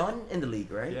all he Bol's did- son in the league,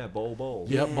 right? Yeah, Bol.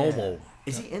 Yep, Bol.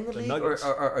 Is he in the The league Nuggets.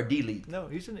 or D league? No,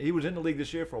 he was in the league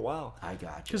this year for a while. I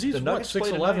got you. Because he's The what, Nuggets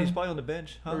play tonight. 6'11", He's probably on the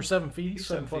bench. Huh? or 7 feet. He's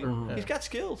 7 footer. feet. Yeah. He's got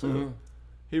skill too.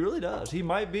 He really does. He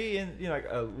might be in like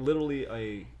literally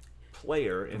a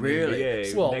player in Really? the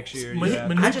NBA Well, next year. Manute- yeah.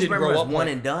 Manute I just didn't remember it grow was up one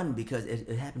like- and done because it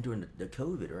happened during the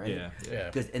COVID, right?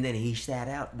 Yeah. And then he sat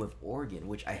out with Oregon,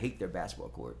 which I hate their basketball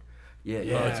court. Yeah. Oh,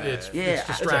 it's Yeah. it's It's a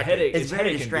distracting. headache. It's It's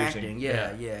very headache-inducing.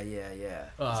 distracting. Yeah.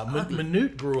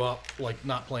 Manute grew up like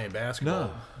not playing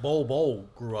basketball. No. Bol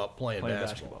grew up playing playing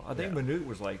basketball. basketball. I think Manute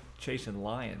was like chasing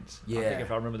lions. I Yeah. think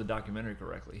if I remember the documentary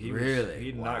correctly. Really?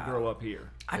 He did not Wow. grow up here.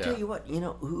 I Yeah. tell you what,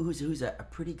 who's a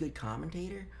pretty good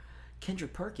commentator?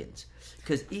 Kendrick Perkins.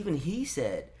 Because even he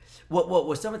said,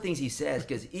 what some of the things he says,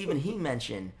 because even he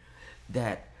mentioned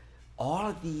that all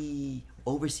of the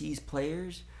overseas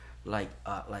players, like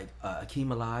Akeem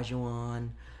Olajuwon,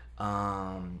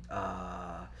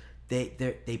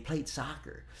 they played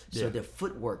soccer, so Yeah. their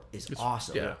footwork is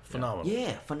awesome. Yeah, phenomenal.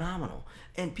 Yeah, phenomenal.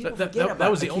 And people That, forget that, about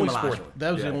that was the Akeem only sport. Olajuwon.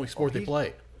 That was the Yeah. only sport they he's-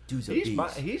 played. Dude's a He's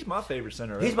my beast. favorite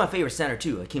center. He's ever. my favorite center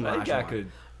too, Akeem That guy Olajuwon.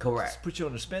 could Correct. put you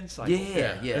on a spin cycle.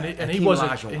 Yeah. And he Akeem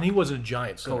wasn't. Olajuwon. And he wasn't a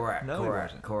giant center. Correct. No, he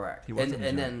wasn't. Correct. He wasn't a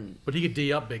and giant. then But he could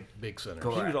D up big centers.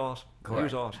 Correct. He was awesome. correct. He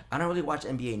was awesome. I don't really watch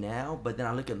NBA now, but then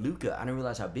I look at Luka. I didn't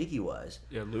realize how big he was.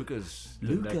 Yeah, Luca's the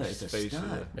Luka next is a face stud.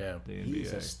 of the, Yeah. the NBA.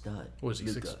 He's a stud. What was he,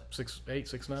 Luka. 6'8",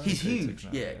 6'9"? He's huge.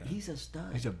 6'9", Yeah, yeah. he's a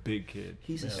stud. He's a big kid.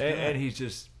 He's a and, stud. and he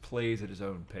just plays at his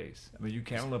own pace. I mean,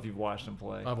 I don't know if you've watched him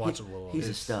play. I've watched him a little. He's a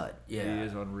It's- stud. Yeah, he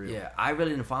is unreal. Yeah, I really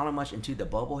didn't follow much until the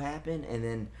bubble happened, and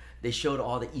then they showed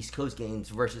all the East Coast games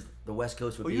versus the West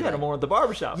Coast. Would Well, be you had like, him on at the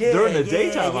barbershop Yeah, during the yeah,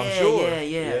 daytime, I'm yeah, sure.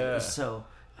 Yeah. So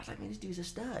I was like, man, this dude's a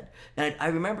stud. And I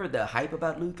remember the hype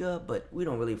about Luka, but we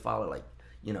don't really follow like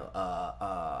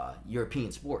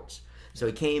European sports. So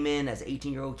he came in as an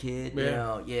 18-year-old kid, you Yeah.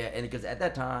 know, and because at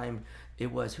that time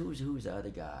it was who's the other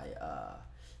guy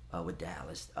with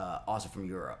Dallas, also from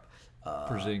Europe.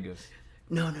 Porzingis.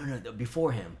 No,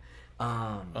 before him.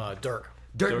 Dirk.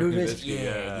 Dirk Nowitzki.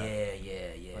 Nowitzki,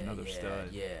 Yeah. Another yeah, stud.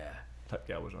 Yeah. That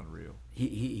guy was unreal.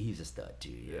 He's a stud too.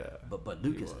 Yeah. But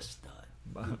Luke is a stud.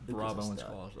 Rob is a Owens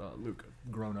stud. calls Luke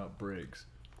grown-up Briggs.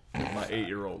 My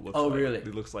 8-year-old looks Oh, like, really?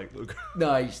 He looks like Luke.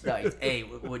 No, he's nice. Hey,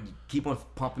 would keep on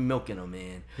pumping milk in him,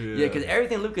 man. Yeah. Yeah, because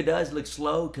everything Luka does looks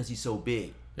slow because he's so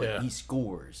big, but Yeah. he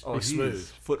scores. Oh, He's his smooth.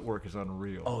 footwork is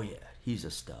unreal. Oh yeah, he's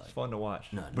a stud. It's fun to watch.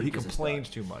 No, but he Luke is a complains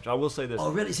too much. I will say this.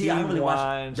 Oh really? See, he I really watch.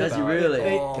 whines Does he about- really?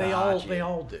 They Gotcha.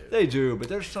 all do. They do, but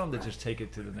there's some that just take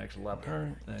it to the next level,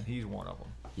 Right. and he's one of them.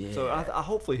 Yeah. So I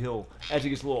hopefully he'll, as he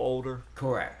gets a little older,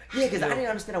 Correct. Yeah, because I didn't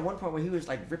understand at one point when he was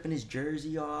like ripping his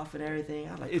jersey off and everything.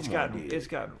 I was like, it's come on, gotten, dude. it's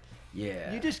gotten.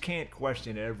 Yeah. You just can't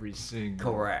question every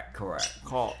single Correct.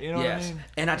 call. You know Yes. what I mean?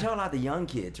 And I tell a lot of the young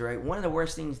kids, right? One of the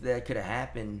worst things that could have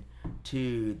happened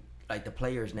to like the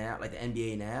players now, like the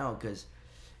NBA now, because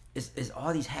it's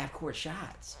all these half-court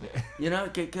shots. You know,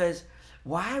 because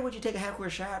why would you take a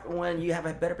half-court shot when you have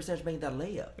a better percentage of making that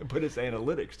layup? But it's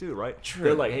analytics too, right? True.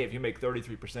 They're like, hey, if you make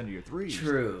 33% of your threes,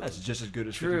 True. that's just as good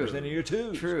as True. 50% of your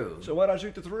twos. True. So why not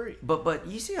shoot the three? But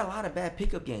you see a lot of bad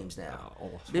pickup games now.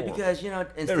 Oh, it's horrible. Because, you know,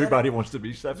 instead Everybody of, wants to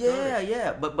be Steph Yeah, Curry.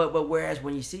 yeah. But whereas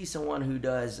when you see someone who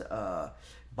does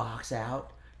box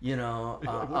out, you know,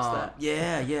 What's that?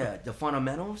 Yeah, the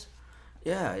fundamentals.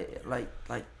 Yeah, like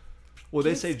Well,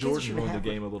 they Kids- say kids Jordan shouldn't ruined the have-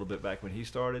 game a little bit back when he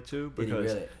started too, Did he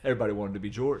because really? everybody wanted to be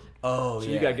Jordan. oh So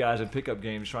yeah. you got guys in pickup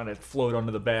games trying to float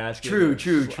under the basket. True.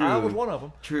 I was one of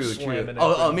them. True. Slamming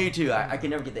Oh, that thing. me too. I can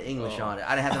never get the English on it.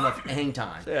 I didn't have enough hang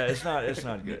time. Yeah, it's not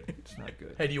good. It's not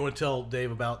good. Hey, do you want to tell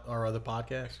Dave about our other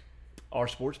podcast? Our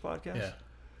sports podcast. Yeah.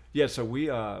 Yeah. So we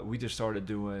just started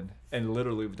doing, and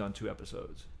literally we've done 2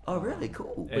 episodes. Oh, really?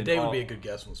 Cool. But And Dave all- would be a good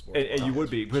guest on the sports. And you would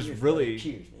be, because Cheers, really, brother.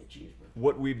 Cheers, man. Cheers, bro.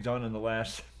 what we've done in the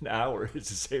last hour is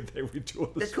the same thing we do on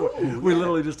the That's sport. cool, We yeah.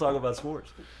 literally just talk about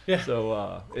sports. Yeah.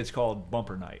 So it's called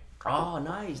Bumper Night. Oh,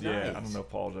 nice. Yeah, nice. I don't know if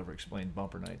Paul's ever explained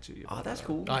Bumper Night to you. Oh, but, that's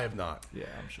cool. I have not. Yeah,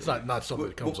 I'm sure. It's not something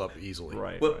that comes up easily.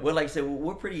 Right. Well, right. well, like I said,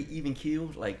 we're pretty even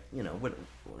keeled. Like, you know,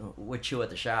 we're chill at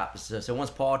the shop. So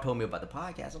once Paul told me about the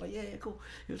podcast, I was like, yeah, cool.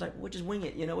 He was like, we'll just wing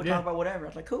it. You know, we'll Yeah. talk about whatever. I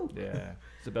was like, cool. Yeah,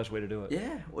 it's the best way to do it.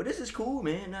 Yeah. Well, this is cool,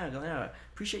 man. No,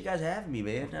 appreciate you guys having me,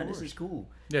 man. No, this is cool.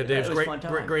 Yeah, Dave, it was great, fun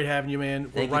time. great having you,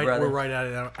 man. Thank you, brother. We're right at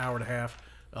an hour and a half.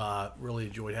 Really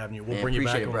enjoyed having you. We'll Man, bring you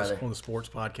back appreciate it, brother. on the sports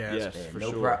podcast. Yes. Man, For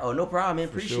no sure. no problem, man.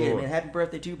 Appreciate sure. it, man. Happy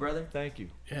birthday too, brother. Thank you.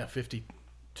 Yeah,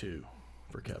 52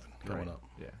 for Kevin coming Right. up.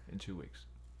 Yeah, in 2 weeks.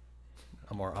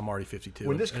 I'm already 52.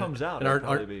 When this And- comes out, and our, it'll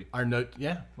our, probably be our note,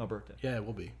 yeah, my birthday. yeah, it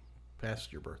will be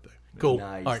past your birthday. Cool.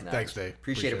 Nice, All right, nice. thanks, Dave.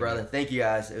 Appreciate it, brother. Thank you,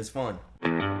 guys. It was fun.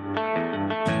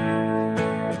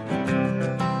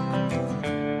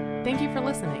 Thank you for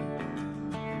listening.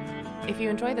 If you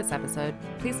enjoyed this episode,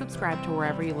 please subscribe to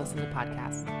wherever you listen to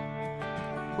podcasts.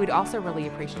 We'd also really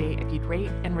appreciate if you'd rate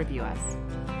and review us.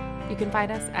 You can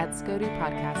find us at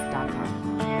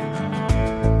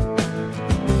scodupodcast.com.